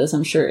told this,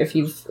 I'm sure if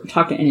you've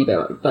talked to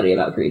anybody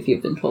about grief,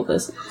 you've been told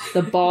this.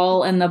 The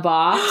ball in the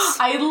box.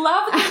 I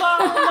love the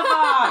ball in the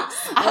box.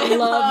 I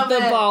love the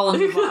ball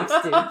in the box,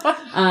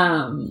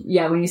 dude.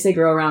 Yeah, when you say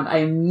grow around, I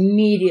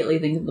immediately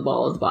think of the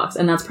ball in the box,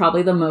 and that's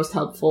probably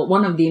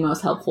one of the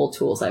most helpful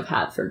tools I've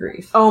had for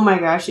grief. Oh my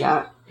gosh,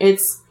 yeah.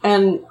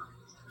 And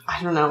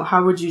I don't know,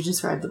 how would you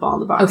describe the ball in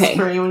the box? Okay.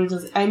 For anyone who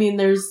doesn't, I mean,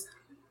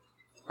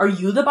 are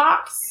you the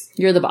box?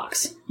 You're the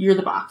box. You're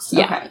the box.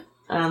 Yeah. Okay.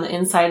 And on the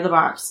inside of the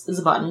box is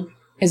a button.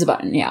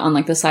 Yeah. On,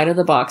 like, the side of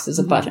the box is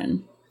a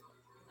button.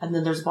 And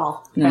then there's a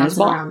ball. And then there's a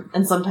ball. Around.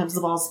 And sometimes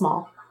the ball's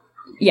small.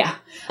 Yeah.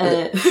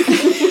 And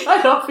I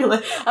don't feel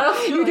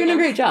You're doing a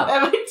great job.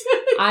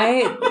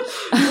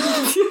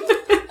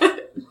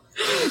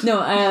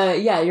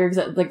 Yeah, you're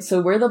exactly, like,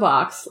 so we're the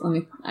box.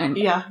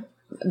 Yeah.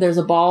 There's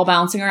a ball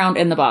bouncing around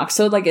in the box.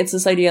 So, like, it's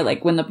this idea,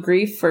 like, when the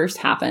grief first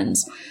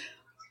happens,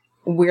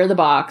 we're the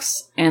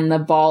box and the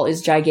ball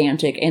is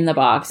gigantic in the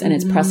box and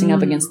it's pressing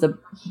up against the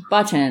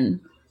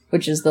button,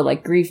 which is the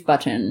like grief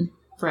button.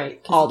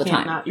 Right. All the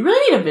time. You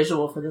really need a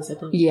visual for this, I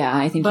think. Yeah,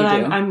 I think you do.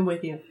 But I'm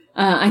with you.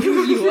 I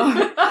think you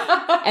are.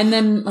 And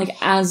then, like,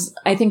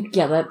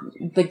 that,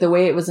 like, the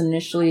way it was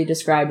initially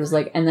described was,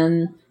 like, and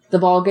then the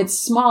ball gets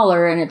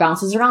smaller and it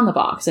bounces around the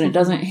box and it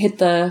doesn't hit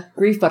the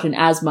grief button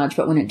as much,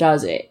 but when it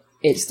does it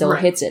still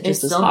hits it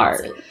just as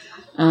hard.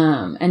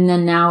 And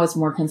then now it's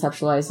more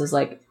conceptualized as,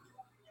 like,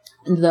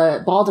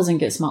 the ball doesn't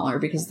get smaller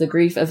because the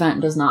grief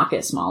event does not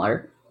get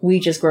smaller.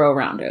 We just grow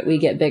around it. We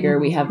get bigger.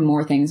 We have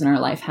more things in our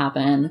life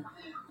happen.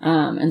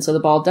 And so the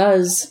ball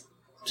does,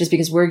 just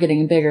because we're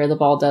getting bigger, the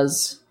ball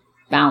does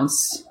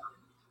bounce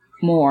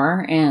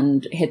more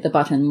and hit the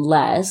button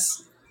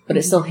less, but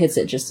it still hits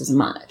it just as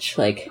much.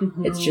 Like,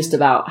 it's just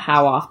about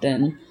how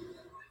often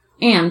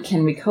and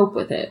can we cope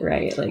with it,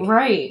 right? Like,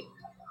 right.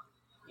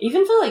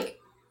 Even for, like,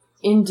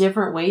 in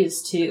different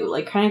ways, too.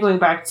 Like, kind of going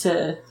back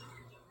to,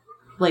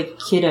 like,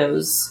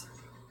 kiddos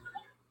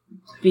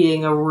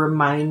being a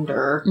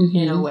reminder,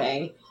 in a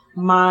way.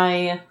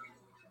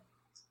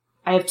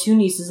 I have 2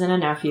 nieces and a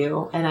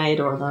nephew, and I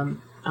adore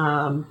them.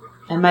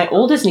 And my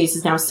oldest niece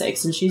is now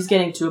 6, and she's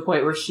getting to a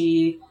point where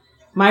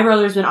my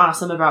brother's been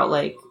awesome about,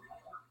 like,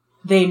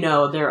 they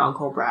know their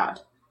Uncle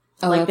Brad.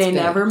 Oh, like, they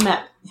never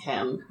met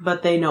him,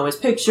 but they know his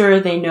picture,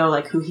 they know,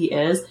 like, who he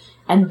is.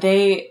 And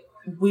we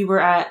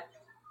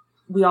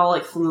all,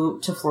 like,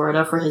 flew to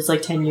Florida for his,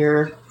 like,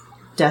 10-year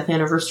death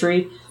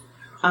anniversary.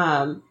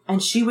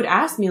 And she would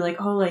ask me, like,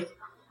 oh, like,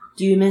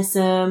 do you miss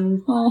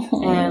him?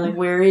 Oh. And, like,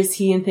 where is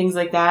he? And things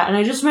like that. And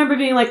I just remember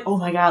being like, oh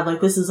my God,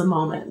 like, this is a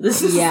moment.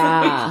 This is,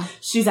 like,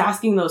 she's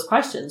asking those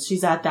questions.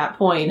 She's at that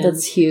point.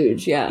 That's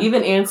huge, yeah.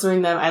 Even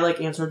answering them, I,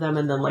 like, answered them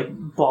and then, like,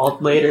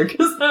 bawled later.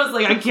 Because I was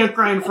like, I can't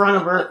cry in front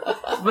of her.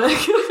 But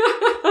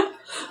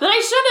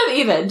I should have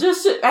even.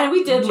 And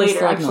we did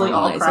later, like, actually,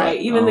 all cry.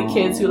 Even the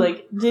kids who,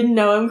 like, didn't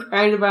know him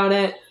cried about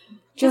it.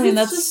 Jillian,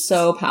 that's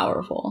so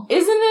powerful.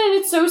 Isn't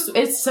it?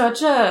 It's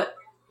such a...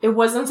 It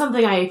wasn't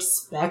something I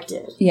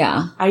expected.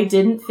 Yeah. I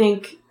didn't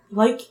think,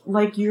 like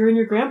you and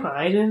your grandpa,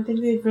 I didn't think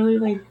they'd really,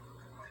 like...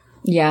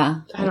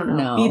 Yeah. I don't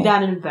know. Be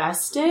that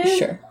invested?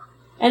 Sure.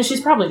 And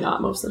she's probably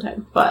not most of the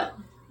time, but...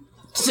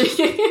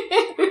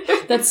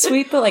 That's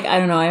sweet, but, like, I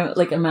don't know, I,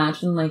 like,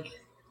 imagine,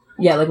 like...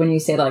 Yeah, like, when you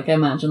say that, like, I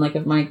imagine, like,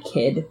 if my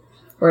kid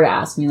were to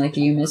ask me, like,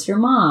 do you miss your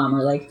mom?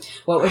 Or, like,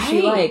 what was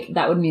she like?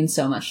 That would mean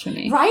so much to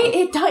me. Right?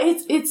 It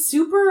does. It's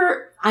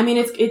super... I mean,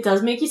 it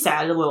does make you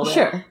sad a little bit.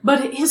 Sure.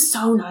 But it is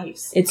so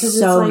nice. It's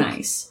so like,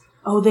 nice.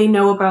 Oh, they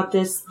know about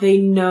this. They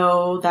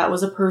know that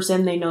was a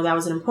person. They know that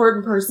was an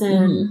important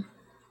person.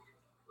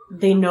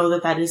 They know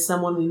that is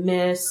someone we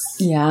miss.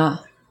 Yeah.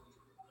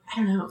 I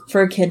don't know.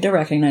 For a kid to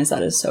recognize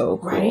that is so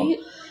cool. Right?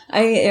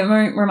 It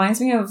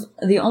reminds me of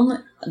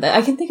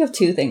I can think of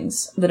 2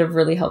 things that have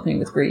really helped me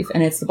with grief,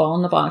 and it's the ball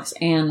in the box,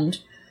 and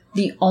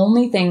the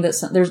only thing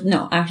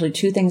actually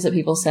 2 things that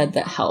people said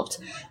that helped.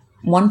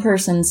 One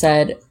person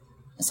said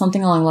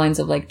something along the lines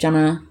of, like,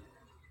 Jenna,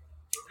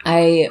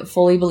 I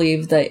fully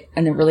believe that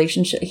in a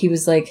relationship, he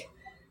was like,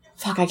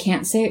 fuck, I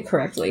can't say it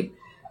correctly,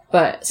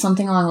 but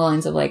something along the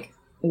lines of, like,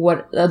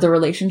 what the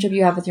relationship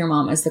you have with your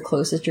mom is the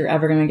closest you're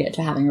ever going to get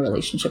to having a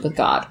relationship with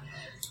God.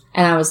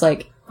 And I was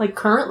like... Like,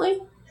 currently?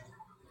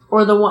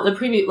 Or the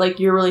previous, like,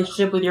 your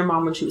relationship with your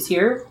mom when she was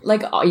here?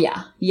 Like, oh,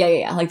 yeah.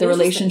 Like, the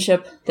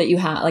relationship that you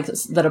have, like,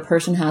 that a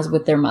person has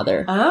with their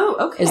mother. Oh,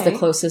 okay. Is the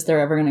closest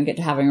they're ever going to get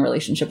to having a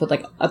relationship with,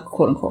 like, a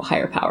quote-unquote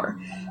higher power.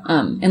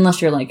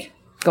 Unless you're, like,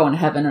 going to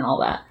heaven and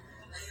all that.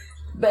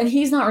 But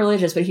he's not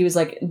religious, but he was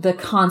like, the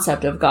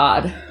concept of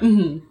God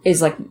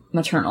is, like,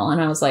 maternal. And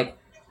I was like...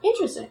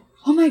 Interesting.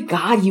 Oh my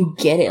God, you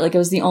get it. Like, it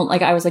was the only...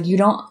 Like, I was like, you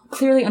don't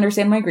clearly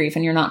understand my grief,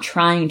 and you're not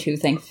trying to,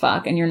 thank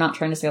fuck. And you're not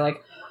trying to say,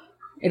 like...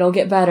 It'll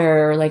get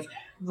better, or like,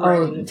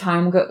 right.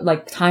 Time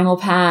will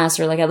pass,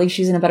 or like, at least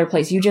she's in a better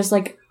place. You just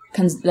like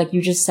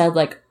you just said,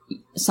 like,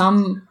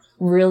 some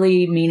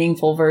really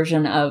meaningful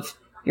version of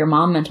your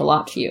mom meant a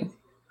lot to you. And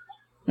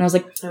I was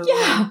like,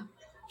 yeah,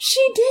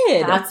 she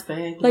did. That's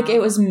big. Like, it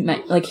was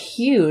like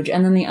huge.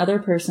 And then the other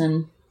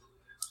person,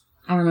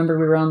 I remember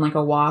we were on like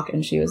a walk,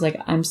 and she was like,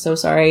 I'm so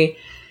sorry.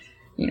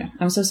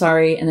 I'm so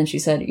sorry. And then she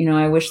said,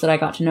 I wish that I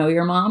got to know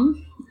your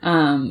mom.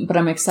 But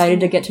I'm excited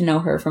to get to know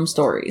her from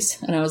stories.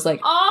 And I was like,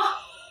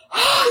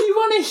 you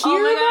want to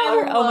hear about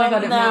her? Oh my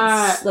God, it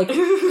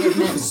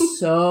meant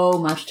so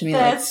much to me.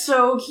 That's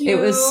so cute. It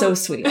was so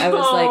sweet. I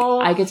was like,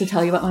 I get to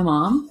tell you about my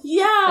mom?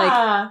 Yeah.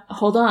 Like,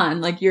 hold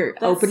on. Like, you're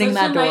opening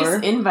that door.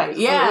 Nice invite.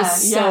 Yeah. It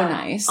was so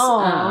nice.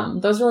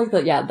 Those were like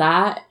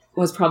that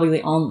was probably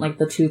the only, like,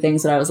 the 2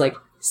 things that I was like,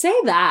 say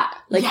that.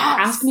 Like,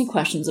 ask me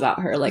questions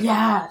about her. Like,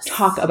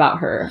 talk about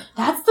her.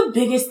 That's the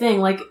biggest thing.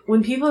 Like,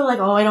 when people are like,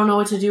 oh, I don't know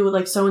what to do with,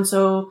 like,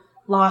 so-and-so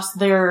lost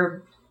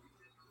their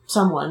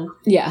someone.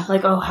 Yeah.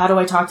 Like, oh, how do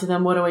I talk to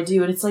them? What do I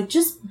do? And it's like,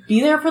 just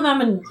be there for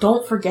them and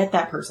don't forget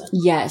that person.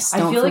 Yes,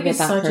 I feel like it's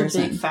such a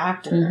big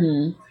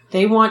factor.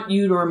 They want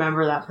you to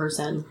remember that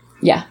person.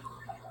 Yeah.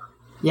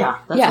 Yeah.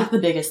 That's like the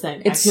biggest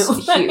thing. It's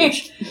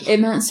huge. It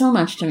meant so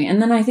much to me.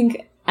 And then I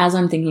think as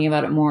I'm thinking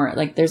about it more,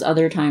 like, there's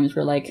other times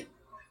where, like,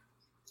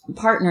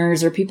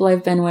 partners or people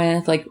I've been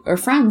with, like, or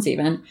friends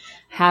even,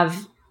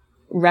 have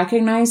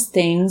recognized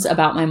things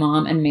about my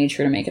mom and made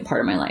sure to make it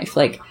part of my life.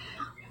 Like,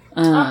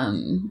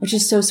 which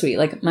is so sweet.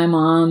 Like, my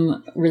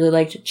mom really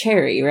liked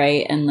cherry,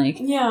 right? And, like,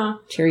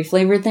 cherry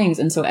flavored things.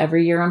 And so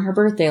every year on her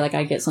birthday, like,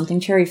 I get something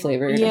cherry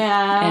flavored.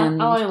 Yeah.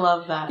 And, I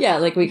love that. Yeah,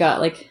 like, we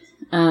got, like,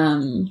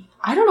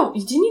 I don't know.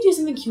 Didn't you do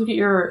something cute at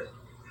your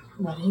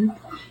wedding?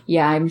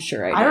 Yeah, I'm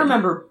sure I did. I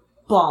remember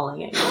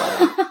bawling at your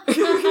wedding.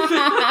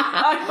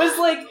 I was,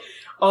 like,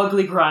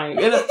 ugly crying.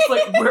 And it's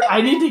like,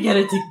 I need to get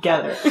it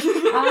together.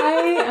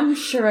 I am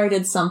sure I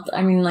did something.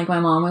 I mean, like, my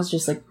mom was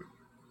just, like,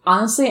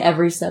 honestly,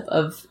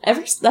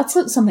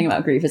 that's something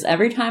about grief, is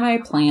every time I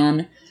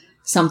plan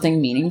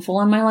something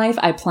meaningful in my life,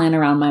 I plan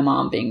around my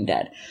mom being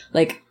dead.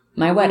 Like,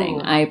 my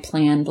wedding, I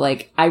planned,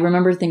 like, I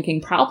remember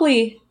thinking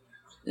probably,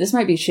 this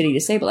might be shitty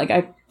to say, but, like,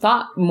 I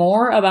thought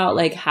more about,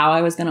 like, how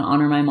I was going to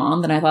honor my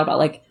mom than I thought about,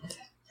 like,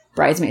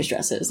 bridesmaids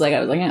dresses. Like, I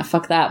was like, yeah,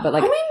 fuck that. But,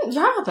 like,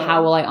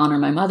 how will I honor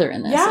my mother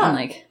in this? Yeah. And,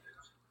 like,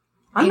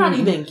 I'm not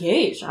even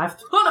engaged. I've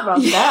thought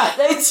about that.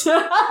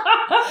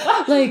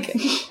 Like,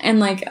 and,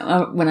 like,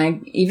 when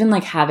I, even,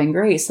 like, having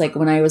Grace, like,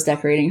 when I was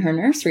decorating her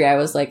nursery, I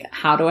was like,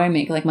 how do I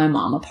make, like, my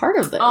mom a part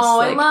of this? Oh,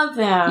 like, I love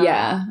that.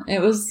 Yeah. It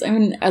was, I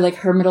mean, like,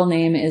 her middle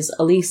name is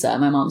Elisa.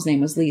 My mom's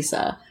name was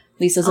Lisa.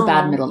 Lisa's a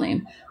bad middle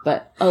name,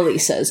 but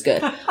Elisa is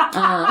good.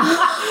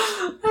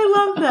 I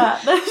love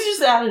that. That's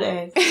just added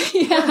A.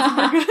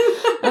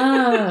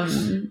 Yeah.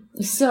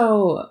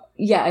 So,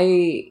 yeah,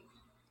 I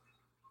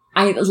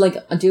like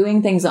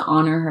doing things that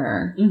honor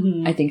her.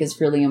 Mm-hmm. I think is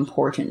really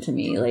important to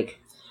me. Like,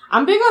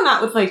 I'm big on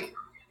that with like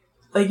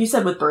you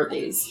said, with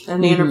birthdays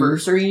and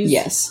anniversaries.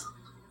 Yes,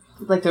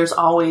 like there's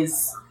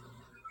always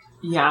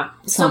something.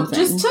 So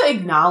just to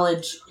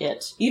acknowledge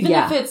it, even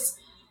if it's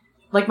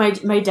like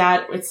my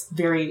dad. It's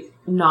very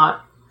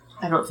not.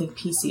 I don't think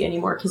PC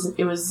anymore because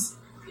it was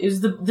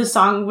the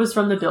song was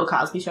from the Bill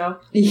Cosby Show.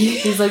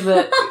 He's like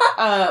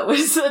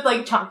was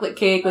like chocolate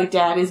cake. Like,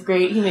 Dad is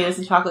great. He made us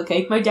a chocolate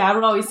cake. My dad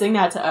would always sing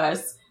that to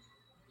us.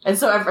 And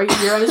so every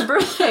year on his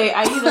birthday,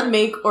 I either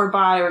make or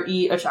buy or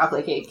eat a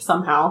chocolate cake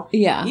somehow.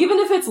 Yeah. Even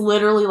if it's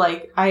literally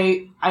like,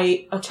 I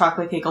ate a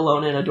chocolate cake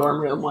alone in a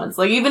dorm room once.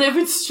 Like, even if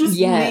it's just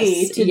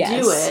me to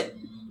do it,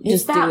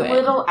 it's that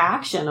little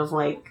action of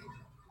like,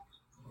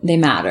 they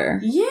matter.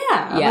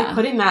 Yeah. Like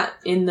putting that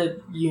in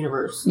the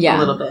universe a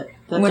little bit.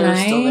 That they're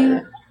still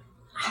there.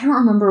 I don't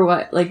remember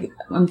what, like,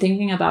 I'm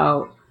thinking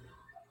about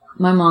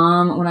my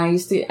mom when I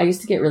used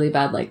to get really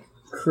bad, like,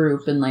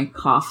 croup and, like,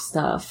 cough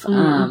stuff.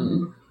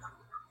 And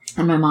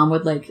my mom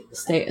would, like,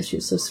 she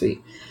was so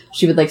sweet.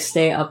 She would, like,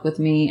 stay up with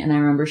me, and I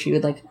remember she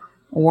would, like,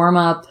 warm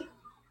up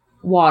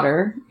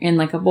water in,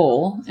 like, a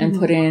bowl and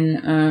put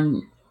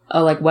in,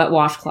 a, like, wet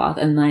washcloth,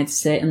 and then I'd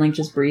sit and, like,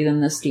 just breathe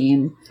in the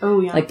steam.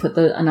 Oh, yeah. Like, put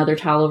another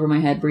towel over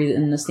my head, breathe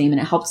in the steam, and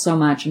it helped so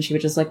much, and she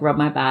would just, like, rub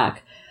my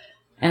back.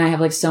 And I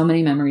have, like, so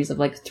many memories of,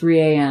 like, 3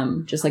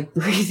 a.m. just, like,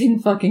 breathing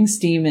fucking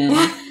steam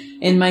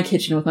in my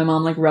kitchen with my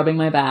mom, like, rubbing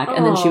my back.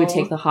 And then she would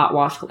take the hot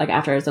washcloth, like,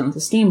 after I was done with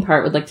the steam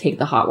part, would, like, take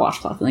the hot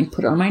washcloth and, like,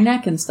 put it on my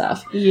neck and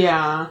stuff.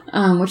 Yeah.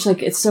 Which,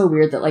 like, it's so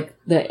weird that, like,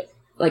 the,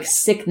 like,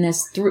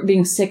 sickness,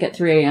 being sick at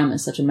 3 a.m.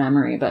 is such a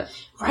memory, but...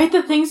 Right?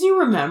 The things you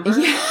remember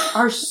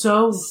are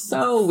so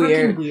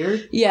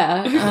weird.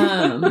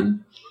 Yeah.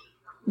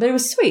 But it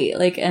was sweet.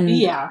 Like, and...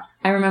 Yeah.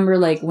 I remember,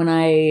 like, when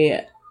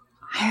I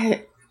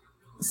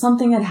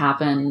something had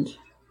happened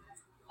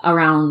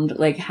around,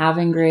 like,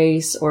 having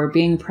Grace or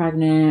being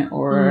pregnant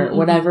or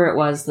whatever it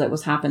was that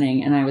was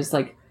happening. And I was,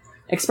 like,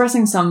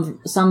 expressing some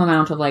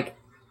amount of, like,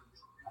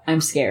 I'm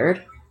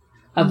scared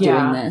of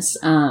doing this.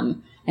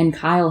 And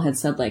Kyle had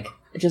said, like,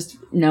 just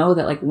know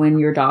that, like, when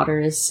your daughter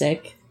is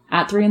sick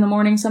at 3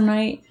 a.m. some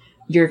night,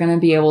 you're going to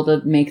be able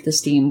to make the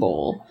steam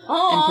bowl.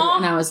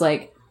 And I was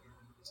like,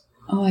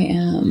 oh, I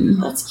am.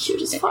 That's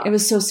cute as fuck. It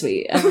was so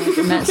sweet. And, like,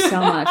 it meant so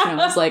much. And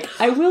I was like,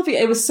 I will be.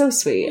 It was so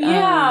sweet.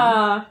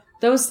 Yeah.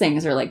 Those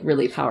things are, like,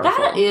 really powerful.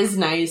 That is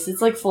nice.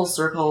 It's, like, full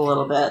circle a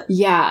little bit.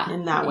 Yeah.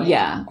 In that way.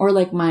 Yeah. Or,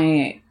 like,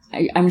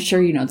 I'm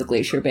sure you know the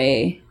Glacier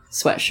Bay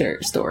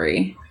sweatshirt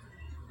story.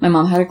 My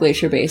mom had a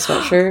Glacier Bay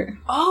sweatshirt.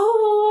 Oh,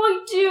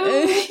 I do.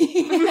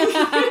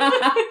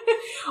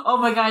 Oh,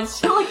 my God. I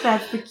feel like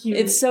that's the cute.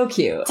 It's so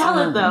cute. Tell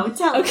it, though.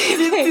 Tell it.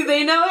 Do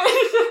they know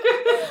it?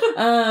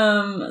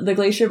 The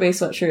Glacier Bay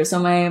sweatshirt. So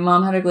my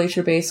mom had a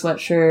Glacier Bay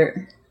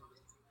sweatshirt.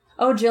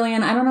 Oh,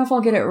 Jillian, I don't know if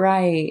I'll get it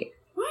right.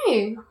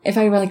 Why? If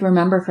I, like,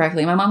 remember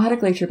correctly. My mom had a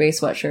Glacier Bay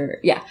sweatshirt.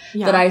 Yeah.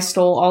 That I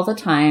stole all the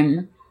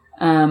time.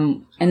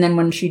 And then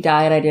when she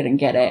died, I didn't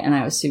get it. And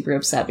I was super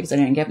upset because I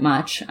didn't get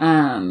much.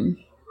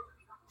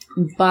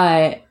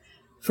 But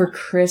for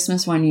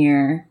Christmas one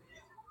year,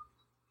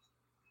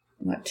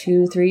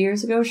 2-3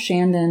 years ago,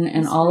 Shandon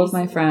and all of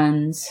my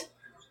friends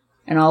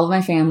and all of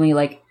my family,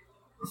 like,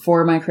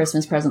 for my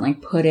Christmas present,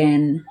 like, put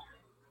in,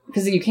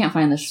 because you can't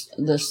find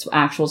this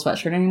actual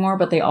sweatshirt anymore,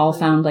 but they all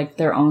found, like,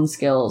 their own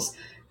skills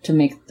to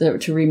remake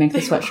the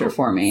sweatshirt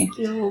for me.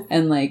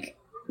 And, like,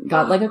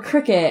 got, like, a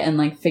Cricut and,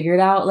 like,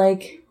 figured out,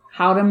 like,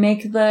 how to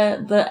make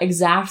the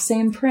exact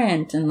same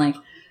print, and like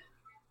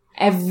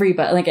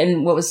everybody, like,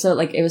 and what was so,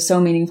 like, it was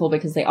so meaningful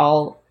because they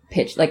all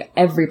pitched, like,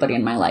 everybody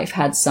in my life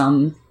had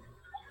some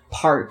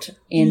part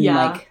in,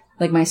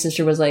 like my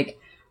sister was like,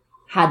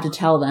 had to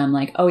tell them,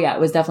 like, oh yeah, it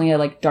was definitely a,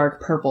 like,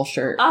 dark purple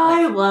shirt.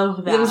 I like,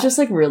 love that. It was just,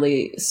 like,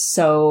 really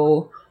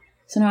so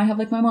now I have,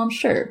 like, my mom's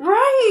shirt.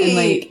 Right! And,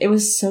 like, it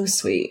was so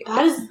sweet.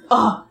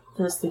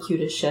 That's the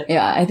cutest shit.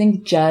 Yeah, I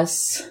think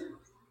Jess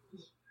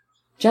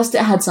it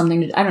had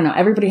something to, I don't know,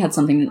 everybody had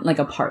something, like,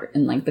 a part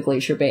in, like, the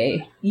Glacier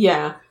Bay.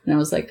 Yeah. And I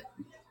was like,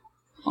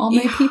 all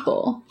my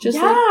people just,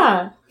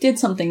 like, did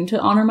something to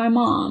honor my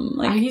mom.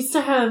 Like,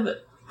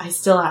 I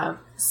still have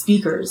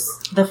speakers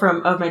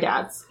of my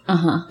dad's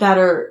that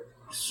are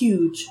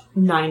huge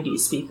 90s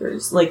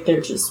speakers. Like,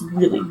 they're just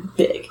really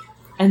big.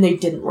 And they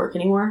didn't work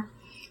anymore.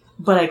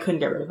 But I couldn't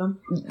get rid of them.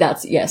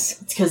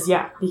 Yes. It's because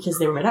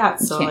they were my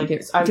dad's. So, like,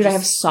 I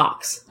have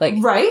socks. Like,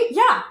 right?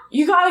 Yeah.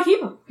 You gotta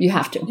keep them. You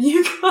have to.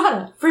 You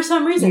gotta. For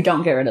some reason. You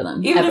don't get rid of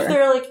them. Even if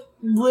they're, like,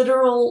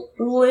 literal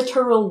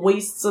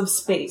wastes of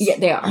space. Yeah,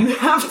 they are. You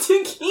have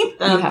to keep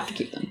them. You have to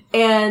keep them.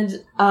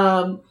 And,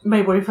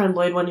 my boyfriend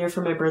Lloyd, one year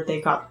for my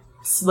birthday, got,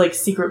 like,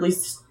 secretly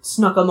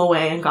snuck them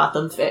away and got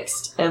them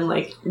fixed. And,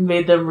 like,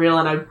 made them real,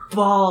 and I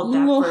bawled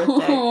that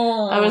birthday.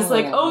 I was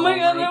like, oh my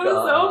god, that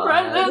was so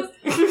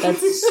precious.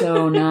 That's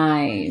so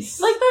nice.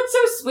 Like, that's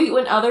so sweet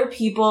when other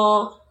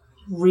people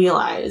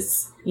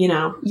realize, you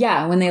know?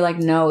 Yeah, when they, like,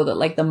 know that,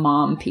 like, the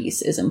mom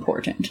piece is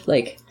important.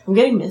 Like, I'm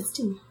getting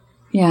misty.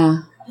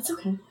 Yeah. It's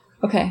okay.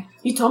 Okay.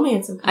 You told me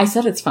it's okay. I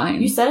said it's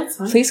fine. You said it's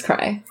fine. Please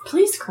cry.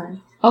 Please cry.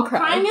 I'll cry.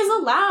 Crying is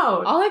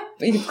allowed.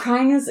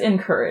 Crying is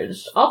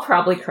encouraged. I'll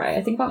probably cry.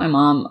 I think about my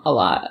mom a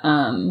lot.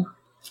 I mean,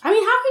 how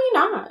can you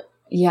not?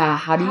 Yeah,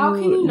 how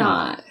can you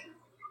not?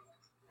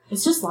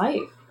 It's just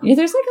life. Yeah,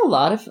 there's, like, a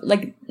lot of,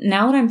 like,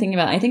 now that I'm thinking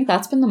about it, I think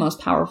that's been the most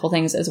powerful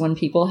things is when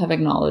people have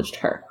acknowledged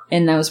her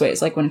in those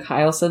ways. Like, when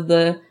Kyle said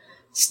the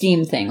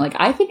steam thing. Like,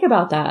 I think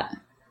about that,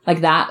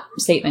 like, that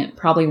statement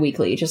probably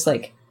weekly, just,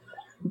 like,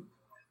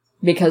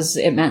 because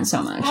it meant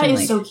so much. That and, is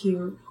like, so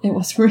cute. It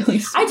was really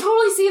sweet. I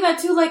totally see that,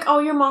 too. Like, oh,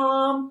 your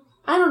mom.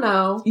 I don't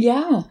know.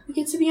 Yeah. You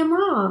get to be a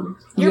mom.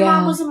 Your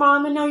mom was a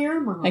mom, and now you're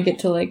a mom. I get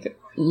to, like,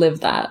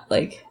 live that.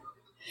 Like,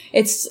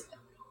 it's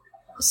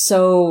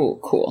so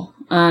cool.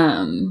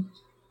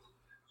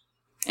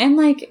 And,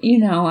 like, you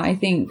know, I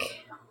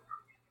think,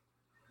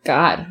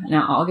 God,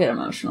 now I'll get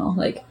emotional.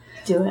 Like,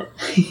 do it.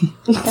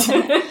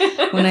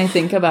 When I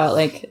think about,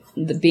 like,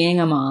 being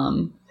a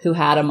mom who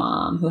had a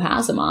mom who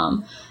has a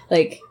mom,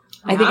 like,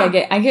 I think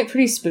I get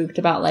pretty spooked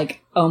about,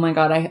 like, oh my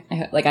god,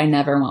 I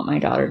never want my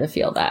daughter to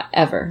feel that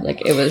ever.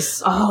 Like, it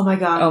was, oh my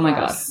god, oh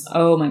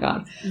my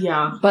god.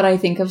 Yeah. But I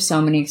think of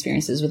so many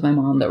experiences with my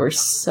mom that were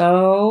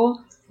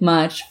so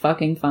much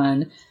fucking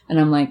fun, and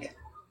I'm like,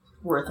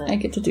 worth it. I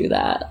get to do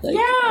that. Like,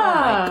 yeah. Oh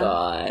my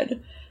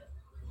god.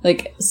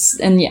 Like,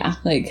 and yeah,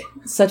 like,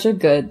 such a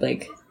good,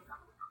 like,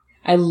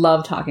 I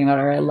love talking about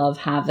her. I love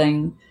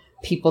having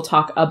people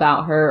talk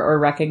about her or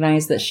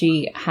recognize that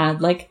she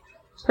had, like,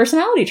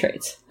 personality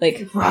traits.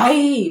 Like,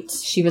 right.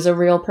 She was a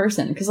real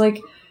person. Because,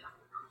 like,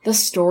 the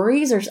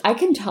stories are, I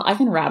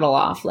can rattle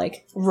off,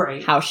 like,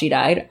 right, how she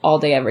died all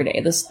day, every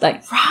day. This,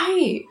 like,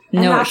 right.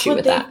 No and issue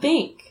with that. That's what they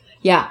think.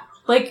 Yeah.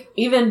 Like,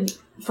 even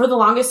for the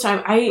longest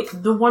time,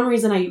 the one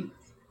reason I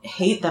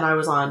hate that I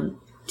was on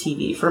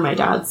TV for my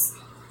dad's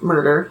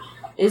murder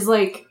is,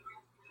 like,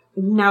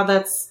 now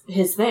that's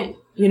his thing.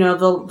 You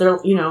know, they're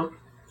you know,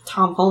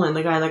 Tom Pullman,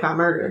 the guy that got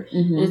murdered.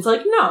 Mm-hmm. And it's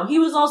like, no, he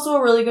was also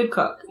a really good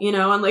cook, you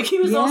know, and, like, he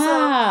was also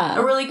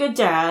a really good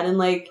dad, and,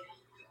 like,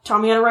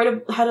 taught me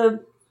how to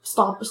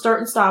start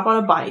and stop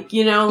on a bike,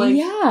 you know, like,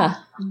 yeah,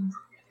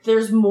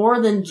 there's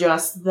more than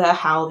just the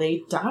how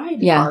they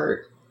died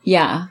part.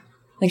 Yeah.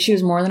 Like, she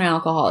was more than an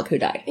alcoholic who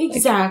died.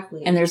 Exactly.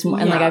 Like, and there's more,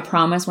 and, like, I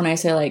promise when I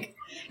say, like,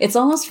 it's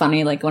almost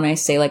funny, like, when I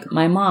say, like,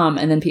 my mom,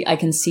 and then I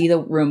can see the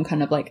room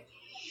kind of like,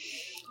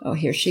 oh,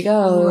 here she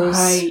goes.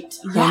 Right.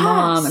 My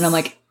mom. And I'm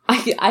like,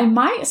 I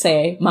might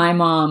say my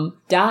mom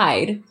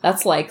died.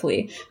 That's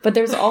likely. But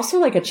there's also,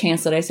 like, a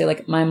chance that I say,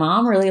 like, my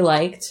mom really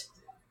liked,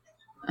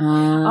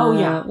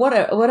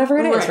 whatever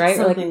it is, right?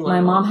 Or, like, my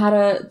mom had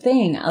a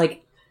thing.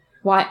 Like,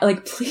 why,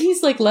 like,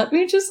 please, like, let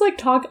me just, like,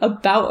 talk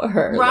about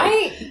her.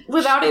 Right? Like,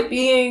 without it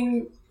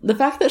being... The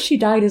fact that she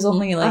died is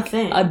only, like,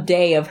 a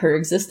day of her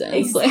existence.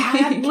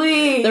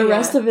 Exactly. Like, the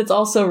rest of it's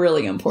also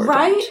really important.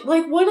 Right?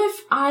 Like, what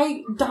if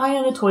I die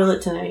on a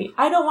toilet tonight?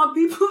 I don't want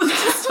people to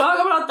just talk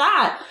about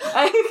that.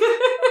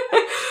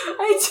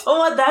 I don't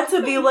want that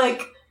to be,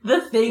 like,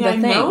 the thing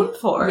I'm known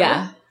for.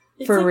 Yeah.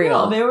 It's for like,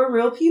 real. No, they were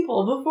real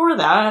people before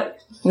that.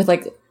 With,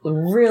 like,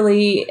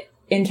 really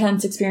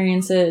intense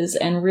experiences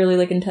and really,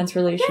 like, intense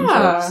relationships.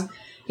 Yeah.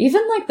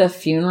 Even, like, the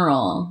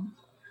funeral.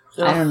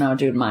 Ugh. I don't know,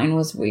 dude. Mine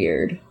was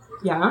weird.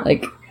 Yeah.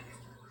 Like,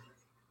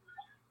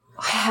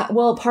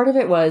 well, part of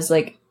it was,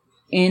 like,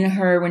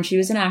 when she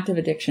was in active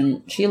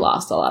addiction, she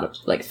lost a lot of,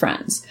 like,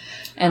 friends.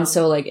 And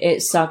so, like,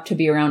 it sucked to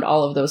be around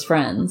all of those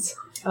friends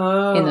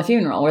in the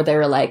funeral where they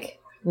were like,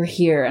 we're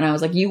here. And I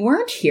was like, you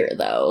weren't here,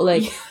 though.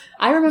 Like,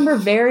 I remember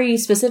very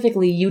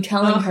specifically you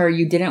telling her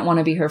you didn't want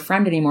to be her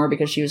friend anymore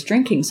because she was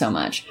drinking so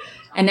much.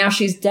 And now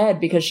she's dead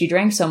because she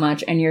drank so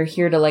much, and you're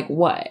here to, like,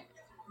 what?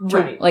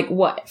 Right. Like,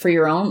 what? For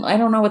your own? I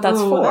don't know what that's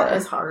for. That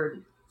is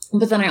hard.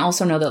 But then I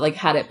also know that, like,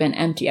 had it been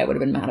empty, I would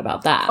have been mad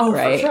about that,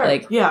 right? For sure.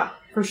 Like, yeah,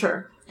 for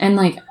sure. And,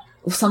 like,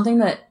 something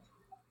that...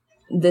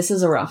 This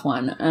is a rough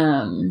one.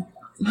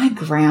 My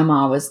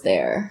grandma was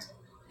there.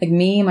 Like,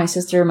 me, my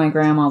sister, my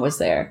grandma was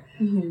there.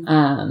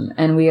 Mm-hmm.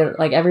 And we had,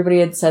 like, everybody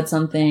had said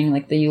something,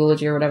 like, the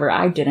eulogy or whatever.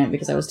 I didn't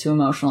because I was too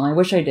emotional. I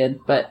wish I did,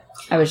 but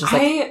I was just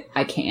like,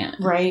 I can't.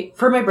 Right.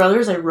 For my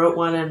brothers, I wrote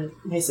one and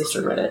my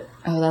sister read it.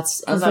 Oh,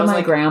 that's... For my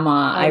like,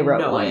 grandma, I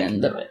wrote one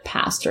and the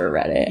pastor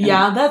read it.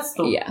 Yeah, that's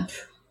the... Yeah.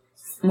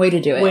 Way to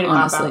do it,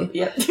 honestly.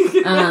 Yeah.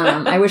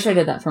 I wish I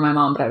did that for my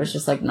mom, but I was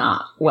just, like,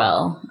 not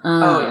well.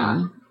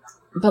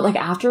 But, like,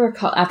 after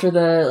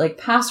the, like,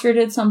 pastor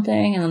did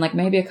something, and then, like,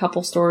 maybe a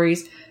couple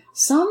stories,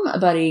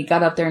 somebody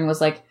got up there and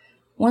was like,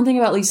 one thing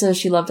about Lisa is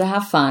she loved to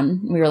have fun.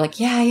 And we were like,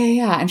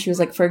 yeah. And she was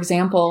like, for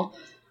example,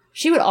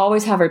 she would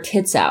always have her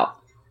tits out.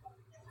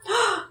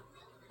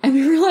 And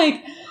we were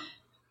like,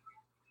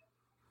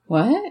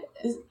 what?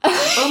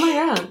 Oh, my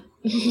God.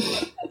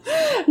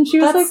 And she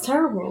was, That's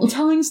terrible.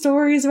 Telling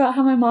stories about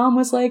how my mom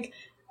was, like,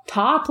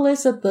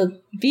 topless at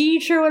the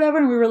beach or whatever,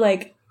 and we were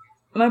like...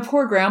 My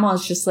poor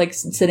grandma's just, like,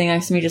 sitting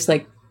next to me, just,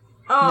 like,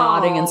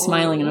 nodding and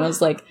smiling. And I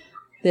was like,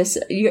 this...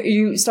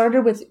 You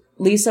started with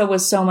Lisa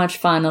was so much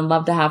fun and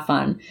loved to have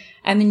fun.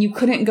 And then you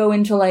couldn't go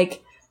into,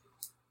 like...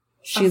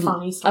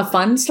 A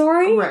fun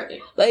story?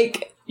 Right.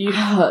 Like,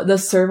 the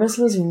service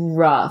was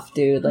rough,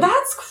 dude. Like,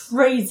 that's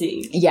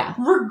crazy. Yeah.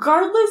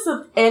 Regardless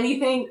of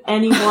anything,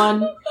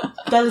 anyone,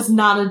 that is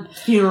not a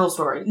funeral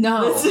story.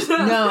 No.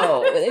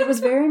 No. It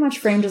was very much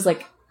framed as,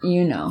 like...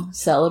 You know,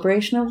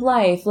 celebration of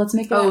life. Let's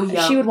make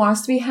it. She would want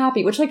us to be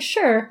happy, which, like,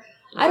 sure.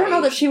 Right. I don't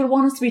know that she would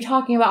want us to be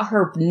talking about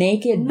her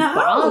naked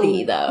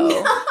body, though.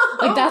 No.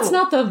 Like, that's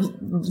not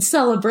the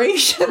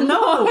celebration.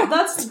 No,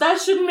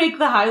 that shouldn't make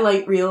the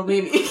highlight reel,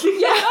 maybe.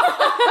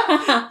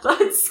 Yeah.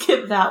 Let's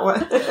skip that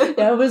one.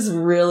 That was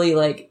really,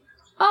 like,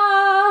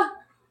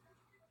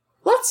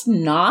 let's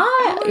not.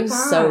 Oh, it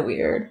was so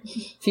weird.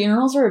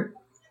 Funerals are...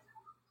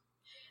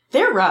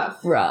 They're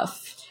rough.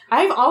 Rough.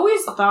 I've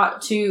always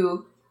thought,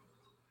 too...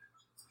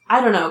 I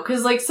don't know,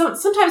 because, like,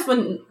 sometimes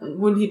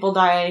when people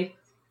die,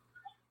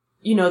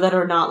 you know, that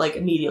are not, like,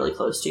 immediately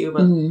close to you,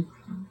 but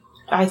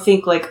I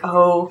think, like,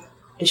 I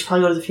should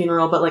probably go to the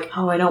funeral, but, like,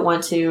 I don't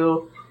want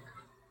to.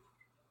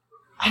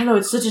 I don't know,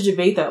 it's such a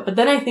debate, though. But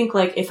then I think,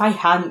 like, if I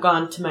hadn't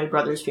gone to my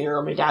brother's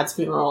funeral, my dad's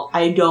funeral,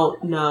 I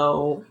don't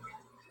know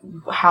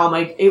how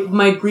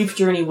my grief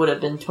journey would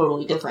have been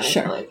totally different,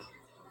 sure. I feel like.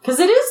 Because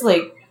it is,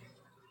 like,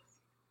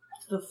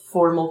 the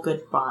formal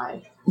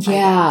goodbye.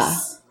 Yeah.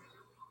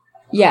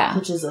 Yeah.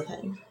 Which is a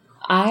thing.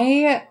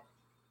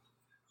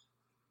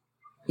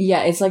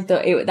 It's like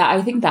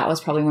I think that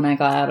was probably when I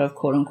got out of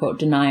quote unquote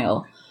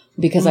denial.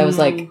 Because I was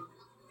like...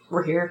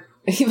 We're here.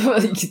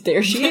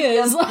 There she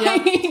is.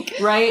 Like,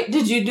 right?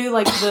 Did you do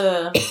like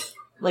a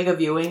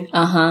viewing?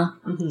 Uh-huh.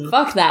 Mm-hmm.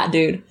 Fuck that,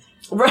 dude.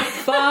 Right.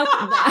 Fuck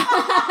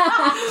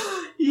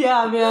that.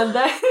 Yeah, man.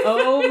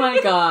 Oh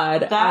my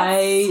God.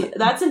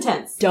 That's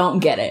intense. Don't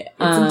get it.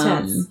 It's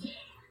intense.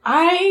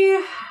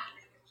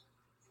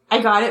 I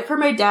got it for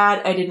my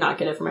dad. I did not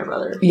get it for my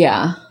brother.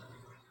 Yeah.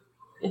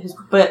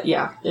 But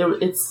yeah,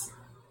 it's...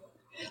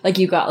 Like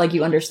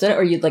you understood it,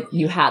 or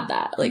you had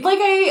that? Like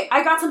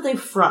I got something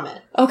from it.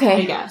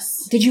 Okay. I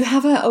guess. Did you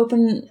have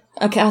open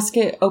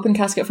casket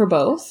for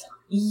both?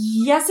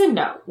 Yes and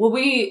no. Well,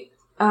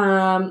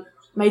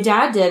 my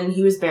dad did, and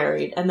he was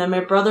buried. And then my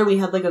brother, we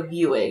had like a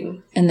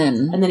viewing. And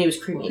then he was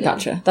cremated.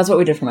 Gotcha. That's what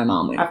we did for my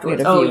mom. We had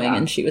a viewing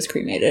and she was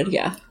cremated.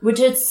 Yeah. Which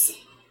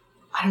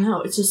I don't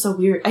know, it's just so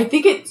weird. I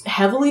think it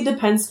heavily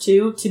depends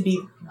too, to be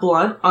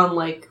blunt, on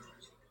like...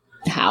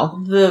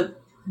 How? The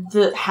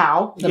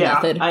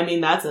method. I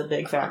mean, that's a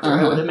big factor,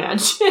 I would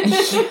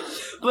imagine.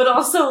 But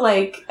also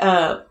like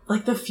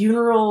the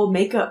funeral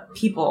makeup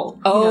people.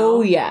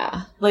 Oh,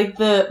 yeah. Like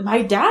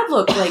my dad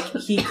looked like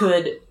he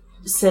could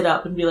sit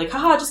up and be like,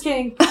 haha, just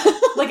kidding.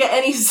 Like at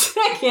any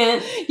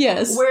second.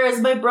 Yes. Whereas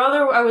my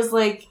brother, I was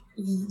like,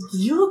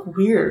 you look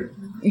weird.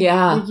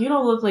 Yeah. Like, you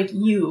don't look like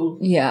you.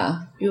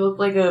 Yeah. You look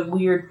like a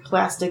weird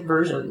plastic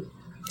version.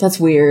 That's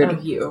weird.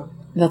 Of you.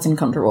 That's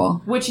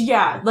uncomfortable. Which,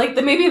 yeah, like,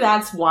 maybe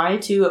that's why,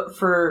 too,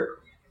 for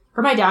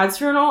my dad's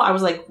funeral, I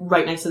was, like,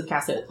 right next to the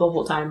casket the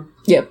whole time.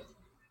 Yep.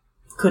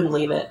 Couldn't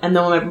leave it. And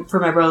then for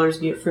my brother's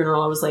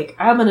funeral, I was like,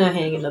 I'm gonna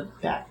hang in the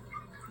back.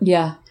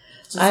 Yeah.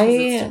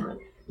 We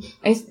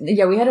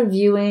had a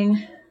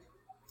viewing.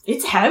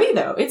 It's heavy,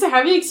 though. It's a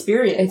heavy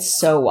experience. It's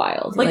so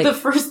wild. Like the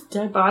first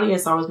dead body I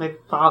saw was my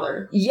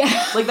father. Yeah.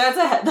 Like, that's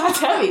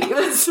heavy.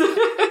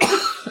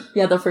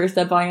 Yeah, the first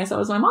dead body I saw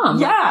was my mom.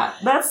 Yeah,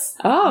 that's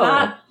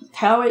not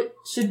how it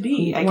should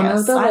be, I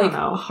guess. One of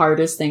the,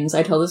 hardest things,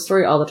 I tell this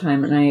story all the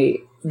time, and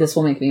this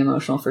will make me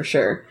emotional for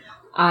sure.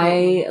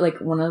 I, like,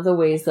 one of the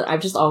ways that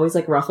I've just always,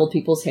 like, ruffled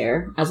people's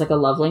hair as, like, a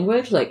love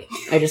language. Like,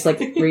 I just, like,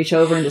 reach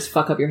over and just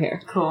fuck up your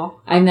hair. Cool.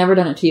 I've never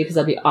done it to you because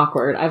that'd be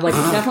awkward. I've, like,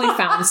 definitely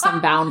found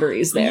some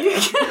boundaries there.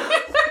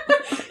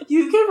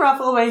 You can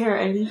ruffle my hair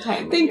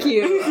anytime. Thank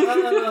you.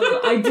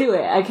 I do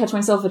it. I catch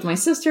myself with my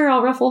sister.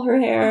 I'll ruffle her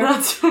hair.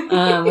 That's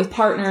right. With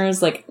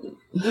partners, like...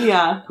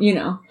 Yeah. You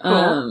know.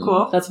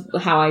 Cool. That's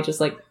how I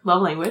just, like...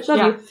 Love language. Love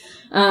yeah. you.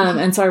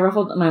 And so I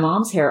ruffled my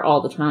mom's hair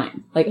all the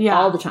time. Like,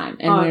 all the time.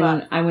 And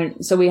when I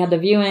went... So we had the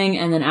viewing,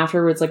 and then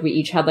afterwards, like, we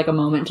each had, like, a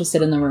moment to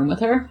sit in the room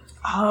with her.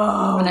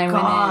 Oh, when I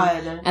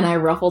went in, and I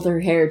ruffled her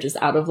hair just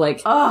out of,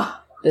 like,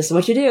 this is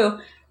what you do.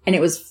 And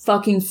it was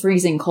fucking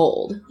freezing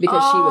cold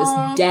because she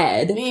was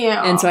dead.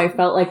 Yeah. And so I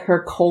felt, like,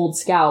 her cold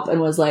scalp and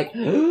was like...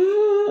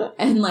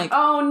 And, like...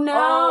 Oh, no!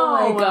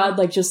 Oh, my God.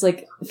 Like, just,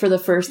 like, for the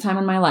first time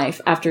in my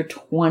life, after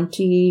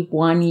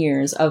 21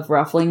 years of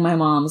ruffling my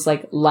mom's,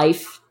 like,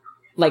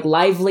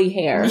 lively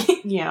hair.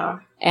 Yeah.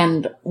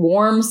 And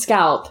warm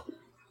scalp,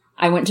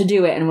 I went to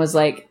do it and was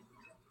like,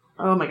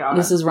 oh my God.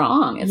 This is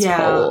wrong. It's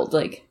cold.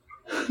 Like,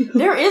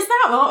 there is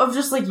that moment of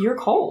just like, you're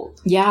cold.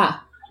 Yeah.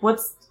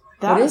 What's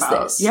that What is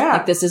about? this? Yeah.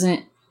 Like, this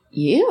isn't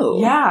you.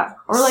 Yeah.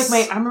 Or like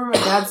I remember my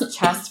dad's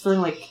chest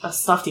feeling like a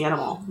stuffed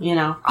animal, you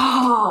know?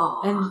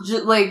 Oh. And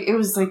just, like, it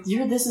was like,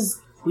 this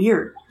is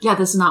weird. Yeah,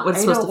 this is not what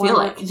it's supposed to feel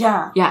like.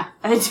 Yeah. Yeah.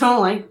 I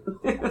don't like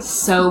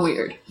So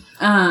weird.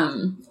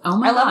 Oh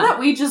my I love God. that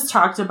we just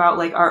talked about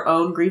like our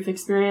own grief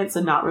experience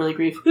and not really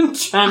grief in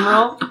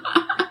general.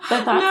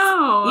 But that's,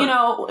 you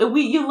know,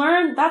 you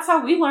learn, that's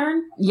how we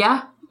learn.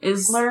 Yeah.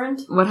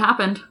 Learned. What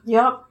happened.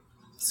 Yep.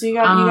 So you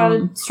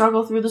gotta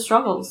struggle through the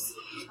struggles.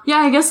 Yeah,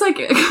 I guess like,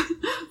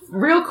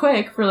 real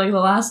quick for like the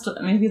last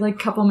maybe like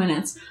couple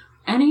minutes,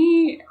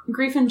 any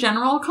grief in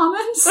general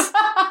comments?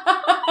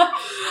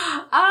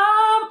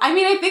 I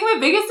mean, I think my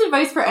biggest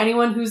advice for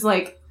anyone who's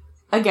like,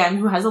 again,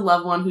 who has a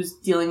loved one who's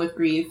dealing with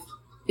grief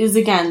is,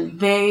 again,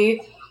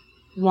 they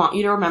want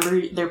you to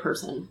remember their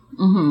person.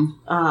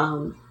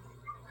 Mm-hmm.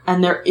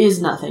 And there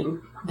is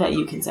nothing that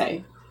you can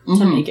say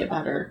to make it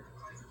better,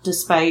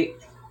 despite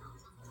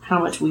how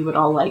much we would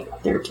all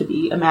like there to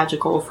be a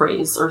magical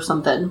phrase or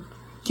something.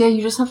 Yeah,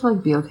 you just have to,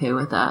 like, be okay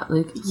with that.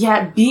 Like,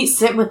 yeah,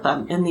 sit with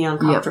them in the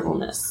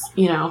uncomfortableness. Yep.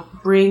 You know,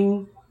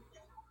 bring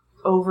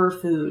over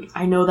food.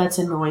 I know that's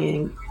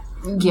annoying.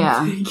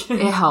 Yeah,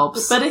 it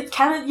helps. But it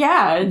kind of,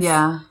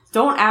 yeah.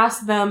 Don't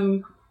ask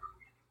them,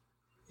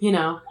 you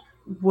know,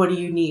 what do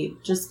you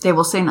need? Just... They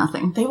will say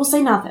nothing. Yep. They will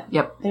say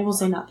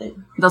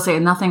nothing. They'll say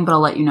nothing, but I'll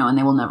let you know, and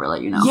they will never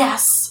let you know.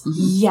 Yes. Mm-hmm.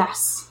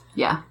 Yes.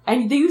 Yeah.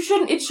 And it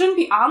shouldn't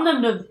be on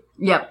them to...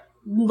 Yep.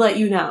 Let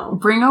you know.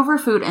 Bring over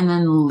food and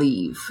then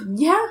leave.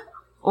 Yeah.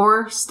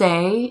 Or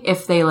stay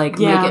if they, like,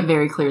 make it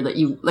very clear that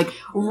you, like,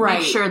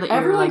 make sure that you're,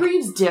 everyone like...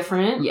 grieves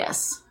different.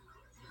 Yes.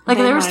 Like,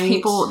 there was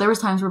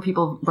times where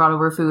people brought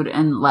over food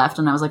and left,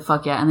 and I was like,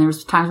 fuck yeah. And there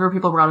was times where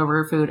people brought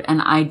over food,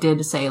 and I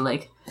did say,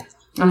 like, you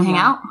wanna hang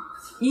out?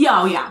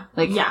 Yeah, oh yeah.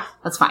 Like, yeah.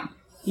 That's fine.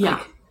 Yeah.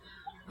 Like,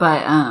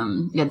 but,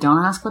 yeah,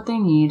 don't ask what they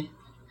need.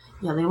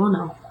 Yeah, they will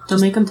know.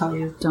 Don't make them tell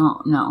you.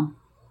 Don't know.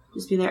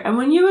 Just be there. And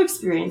when you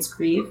experience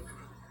grief,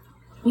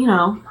 you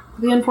know,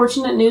 the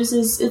unfortunate news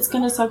is it's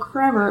gonna suck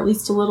forever, at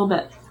least a little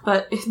bit.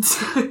 But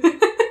it's...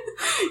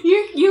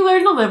 you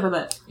learn to live with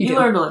it. You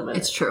learn to live with it.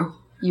 It's true.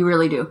 You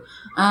really do.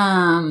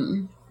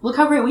 Look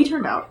how great we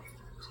turned out.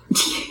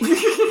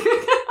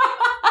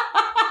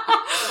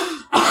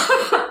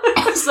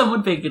 Some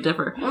would beg to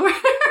differ.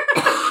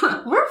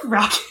 We're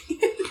rocking.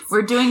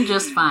 We're doing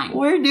just fine.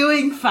 We're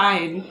doing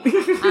fine.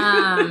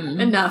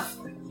 Enough,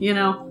 you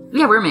know?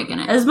 Yeah, we're making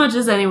it. As much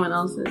as anyone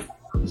else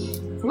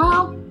is.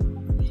 Well...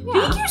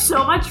 Yeah. Thank you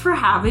so much for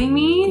having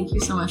me. Thank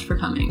you so much for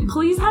coming.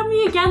 Please have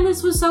me again.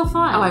 This was so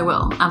fun. Oh, I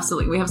will.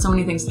 Absolutely. We have so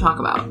many things to talk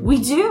about.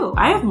 We do.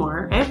 I have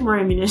more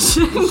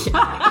ammunition.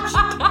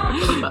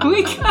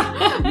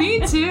 Me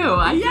too.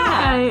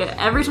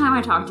 Every time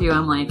I talk to you,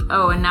 I'm like,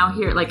 oh, and now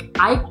here, like,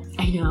 I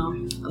know.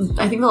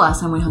 I think the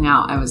last time we hung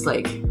out, I was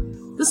like,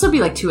 this will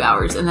be like 2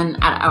 hours. And then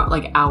at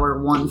hour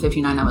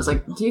 1:59, I was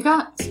like, do you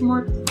got some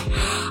more?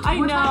 I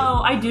know.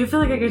 Time? I do feel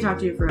like I could talk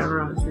to you forever,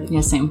 honestly.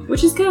 Yeah, same.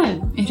 Which is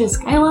good. It is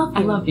good. I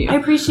love you. I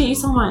appreciate you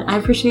so much. I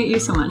appreciate you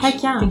so much.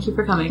 Heck yeah. Thank you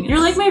for coming. You're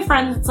like my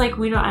friend. It's like,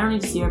 I don't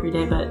need to see you every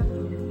day, but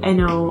I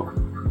know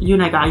you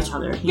and I got each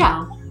other. You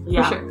know?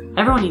 Yeah. For sure.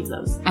 Everyone needs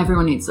those.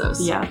 Everyone needs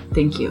those. Yeah.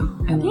 Thank you.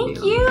 Thank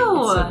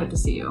you. It's so good to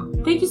see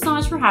you. Thank you so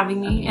much for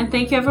having me, and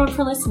thank you everyone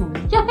for listening.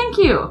 Yeah, thank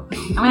you.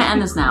 I'm going to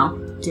end this now.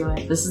 Do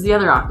it. This is the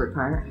other awkward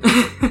part.